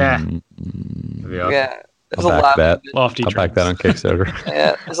 Yeah. Yeah. There's I'll a back lot. that. Lofty I'll back dreams. that on Kickstarter.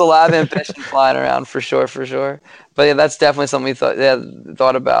 Yeah, there's a lot of ambition flying around for sure. But yeah, that's definitely something we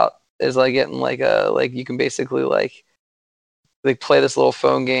thought about. Is like getting like you can basically like play this little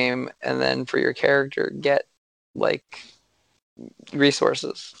phone game, and then for your character get like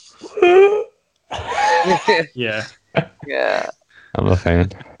resources. Yeah. Yeah. I'm a fan.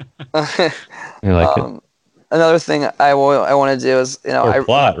 I like it. Another thing I want to do is Or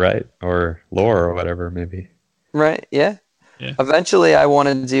plot, right? Or lore or whatever, maybe. Right. Yeah. Yeah. Eventually, I want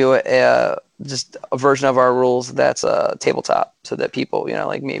to do just a version of our rules that's a tabletop, so that people,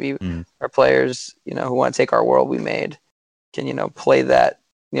 like maybe our players, who want to take our world we made, can play that,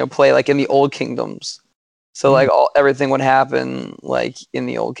 play like in the old kingdoms. So like everything would happen like in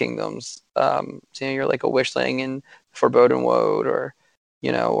the old kingdoms. So you're like a wishling in Forbodden Woad, or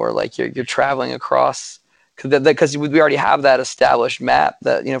or like you're traveling across. Because we already have that established map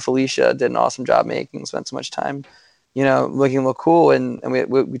that Felicia did an awesome job making, spent so much time looking look cool, and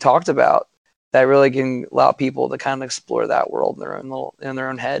we talked about that really can allow people to kind of explore that world in their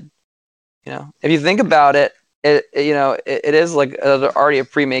own head. If you think about it, it is like already a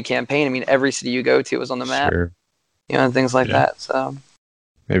pre-made campaign. I mean, every city you go to is on the map, Sure. And things like that. So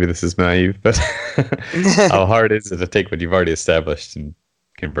Maybe this is naive, but how hard is it to take what you've already established and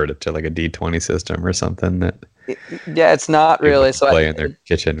convert it to like a D20 system or something that yeah, it's not really. So play in their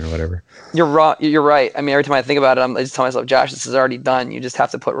kitchen or whatever. You're right. I mean, every time I think about it, I just tell myself, Josh, this is already done. You just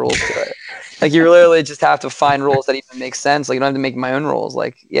have to put rules to it. Like you literally just have to find rules that even make sense. Like you don't have to make my own rules.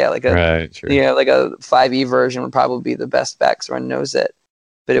 Like like a Right, sure. like a 5e version would probably be the best bet because everyone knows it.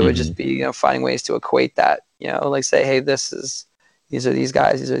 But it would just be finding ways to equate that. Like say, hey, these are these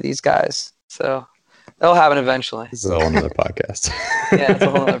guys. So that'll happen eventually. This is a whole nother podcast. Yeah, it's a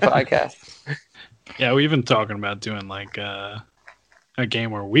whole other podcast. Yeah, we've been talking about doing like a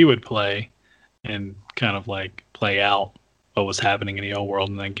game where we would play and kind of like play out what was happening in the old world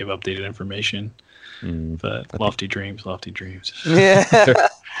and then give updated information. But lofty dreams. Yeah.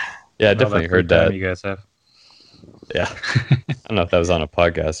 Yeah, I definitely heard that. You guys have. Yeah. I don't know if that was on a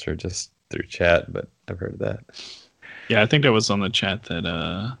podcast or just through chat, but I've heard that. Yeah, I think that was on the chat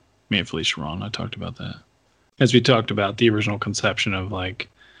that me and Felicia were on. I talked about that. As we talked about the original conception of like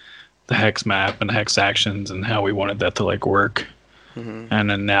the hex map and hex actions and how we wanted that to like work. And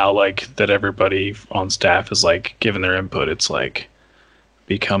then now like that everybody on staff is like giving their input, it's like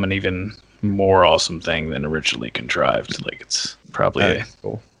become an even more awesome thing than originally contrived. Like it's probably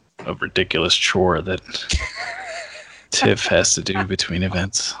a ridiculous chore that Tiff has to do between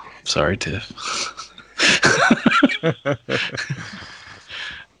events. Sorry, Tiff.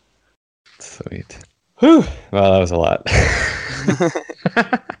 Sweet. Whew. Well, that was a lot.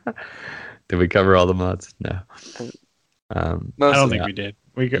 Did we cover all the mods? No. I don't think we did.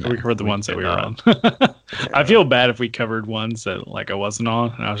 We covered the ones that we were on. I feel bad if we covered ones that like I wasn't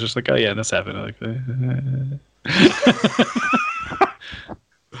on, and I was just like, oh yeah, this happened.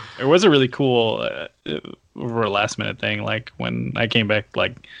 It was a really cool over a last minute thing. Like when I came back,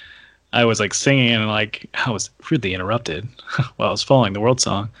 like I was like singing and like I was rudely interrupted while I was following the world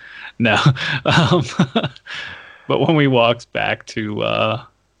song. No, but when we walked back to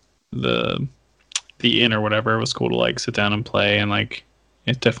the inn or whatever, it was cool to like sit down and play, and like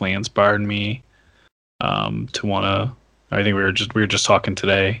it definitely inspired me to want to. I think we were just talking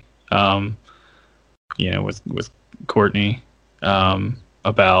today, with Courtney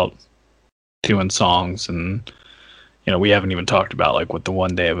about doing songs, and we haven't even talked about like what the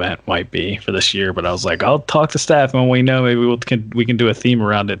one day event might be for this year. But I was like, I'll talk to staff, and when we know, maybe we can do a theme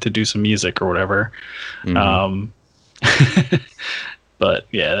around it to do some music or whatever. But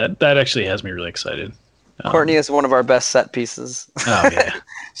yeah, that actually has me really excited. Courtney is one of our best set pieces. Oh yeah,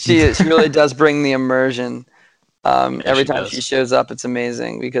 she really does bring the immersion. Every time does. she shows up, it's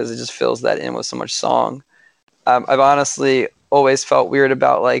amazing because it just fills that in with so much song. I've honestly always felt weird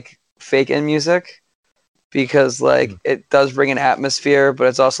about like fake in music because like it does bring an atmosphere, but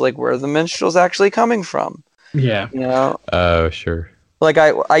it's also like where are the minstrels actually coming from? yeah. Oh, sure. Like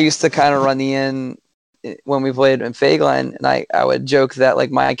I used to kind of run the inn when we played in Fagline, and I would joke that like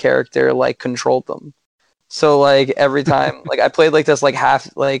my character like controlled them. So like every time like I played like this like half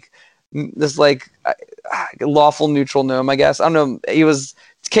like this like lawful neutral gnome, I guess. I don't know. He was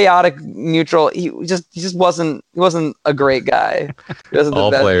chaotic neutral. He just wasn't a great guy. He wasn't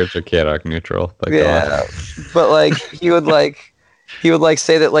All the best. players are chaotic neutral. But Yeah, but like he would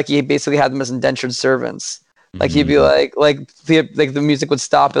say that like he basically had them as indentured servants. Like he'd be like the music would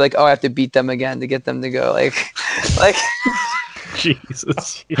stop. Be like, oh, I have to beat them again to get them to go. Like.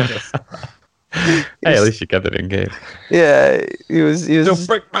 Jesus. Hey, at least you kept it in game. Yeah, he was. Don't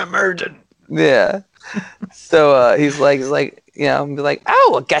break my margin. Yeah. So he's like, be like, oh,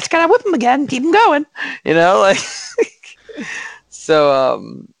 well, guess gotta whip him again, keep him going, like.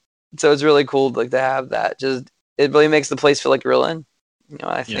 So it's really cool to have that. Just it really makes the place feel like real in.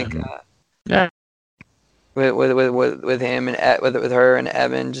 I think. Yeah. With him and with her and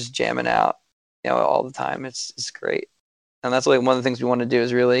Evan just jamming out, all the time. It's great, and that's like one of the things we want to do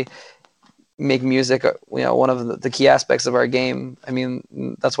is really make music. One of the key aspects of our game. I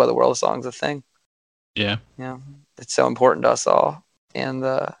mean, that's why the World of Song's a thing. Yeah. It's so important to us all, and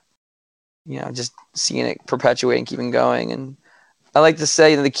just seeing it perpetuate and keeping going. And I like to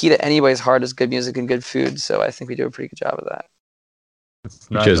say the key to anybody's heart is good music and good food. So I think we do a pretty good job of that.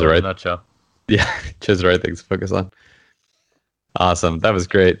 It's not a right nutshell. Yeah, chose the right things to focus on. Awesome, that was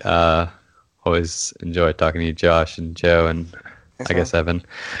great. Always enjoy talking to you, Josh and Joe, and I guess Evan.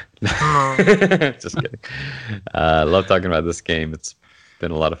 Just kidding. Love talking about this game. It's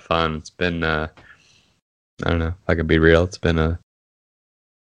been a lot of fun. It's been, I don't know, if I can be real, it's been a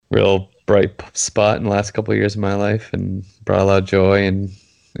real bright spot in the last couple of years of my life and brought a lot of joy and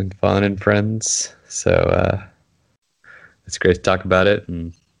fun and friends. So it's great to talk about it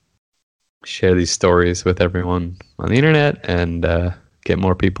and share these stories with everyone on the internet and get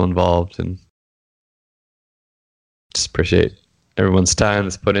more people involved, and just appreciate everyone's time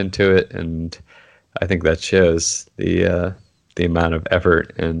that's put into it. And I think that shows the amount of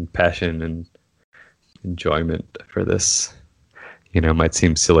effort and passion and enjoyment for this. It might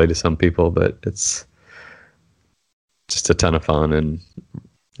seem silly to some people, but it's just a ton of fun and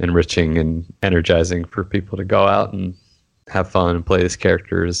enriching and energizing for people to go out and have fun and play as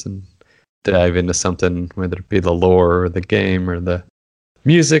characters and dive into something, whether it be the lore or the game or the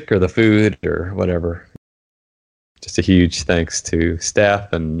music or the food or whatever. Just a huge thanks to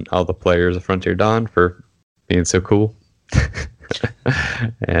staff and all the players of Frontier Dawn for being so cool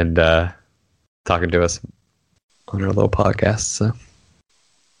and talking to us on our little podcast. So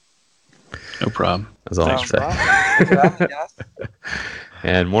no problem. That's all I'll say.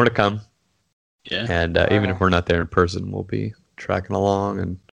 And more to come. Yeah. And even if we're not there in person, we'll be tracking along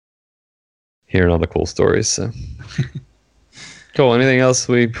and hearing all the cool stories. So cool. Anything else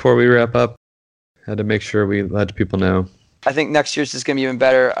before we wrap up? Had to make sure we let people know. I think next year's just gonna be even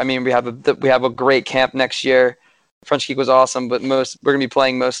better. I mean, we have a great camp next year. French Geek was awesome, but we're gonna be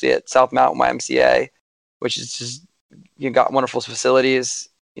playing mostly at South Mountain YMCA, which is just got wonderful facilities.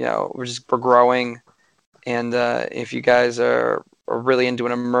 We're growing, and if you guys are really into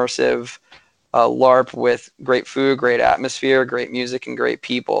an immersive LARP with great food, great atmosphere, great music, and great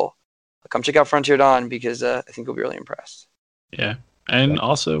people, come check out Frontier Dawn because I think you'll be really impressed. Yeah, and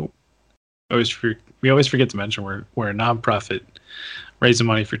also, we always forget to mention we're a nonprofit raising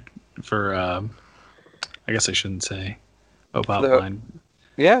money for I guess I shouldn't say Hope Hotline.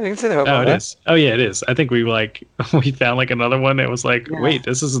 Yeah, you can say the Hope Hotline. Oh, it is. Oh, yeah, it is. I think we found another one that was like, wait,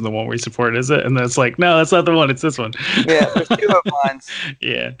 this isn't the one we support, is it? And then it's like, no, that's not the one. It's this one. Yeah, there's two Hope Lines.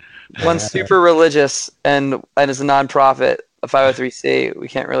 Yeah. One's super religious and is a nonprofit, a 503c. We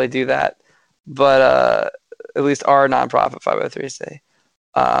can't really do that, but at least our nonprofit 503c,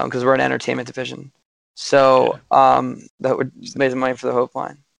 because we're an entertainment division. So that would raise money for the Hope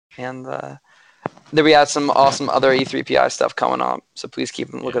Line, and then we have some awesome other E3PI stuff coming up. So please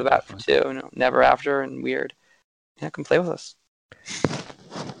keep a look at that too. Never After and Weird. Yeah, come play with us.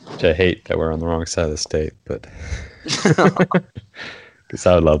 Which I hate that we're on the wrong side of the state, but because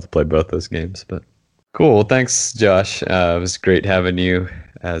I would love to play both those games. But cool. Well, thanks, Josh. It was great having you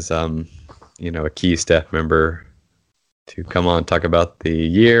as a key staff member to come on and talk about the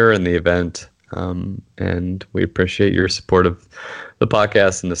year and the event. And we appreciate your support of the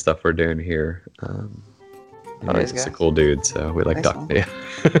podcast and the stuff we're doing here. You're just a cool dude, so we like talking to you.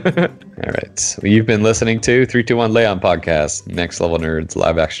 All right. Well, you've been listening to 321 Lay On Podcast, Next Level Nerds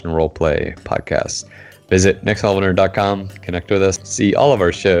live action roleplay podcast. Visit nextlevelnerd.com, connect with us, see all of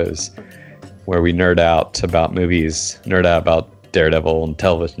our shows where we nerd out about movies, nerd out about Daredevil and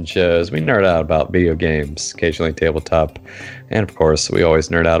television shows. We nerd out about video games, occasionally tabletop, and of course, we always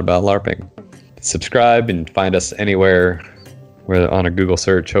nerd out about LARPing. Subscribe and find us anywhere. We're on a Google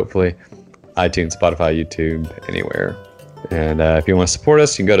search, hopefully. iTunes, Spotify, YouTube, anywhere. And if you want to support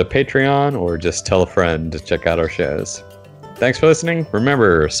us, you can go to Patreon or just tell a friend to check out our shows. Thanks for listening.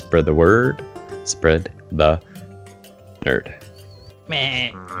 Remember, spread the word, spread the nerd.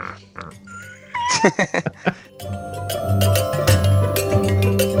 Meh.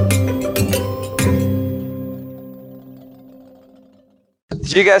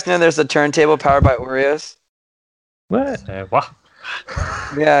 Did you guys know there's a turntable powered by Oreos? What? What?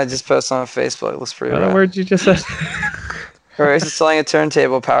 Yeah, I just posted on Facebook. It looks pretty What rad. word you just said? Oreos is selling a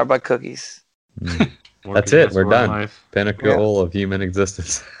turntable powered by cookies. That's it. We're done. Pinnacle of human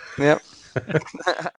existence. Yep.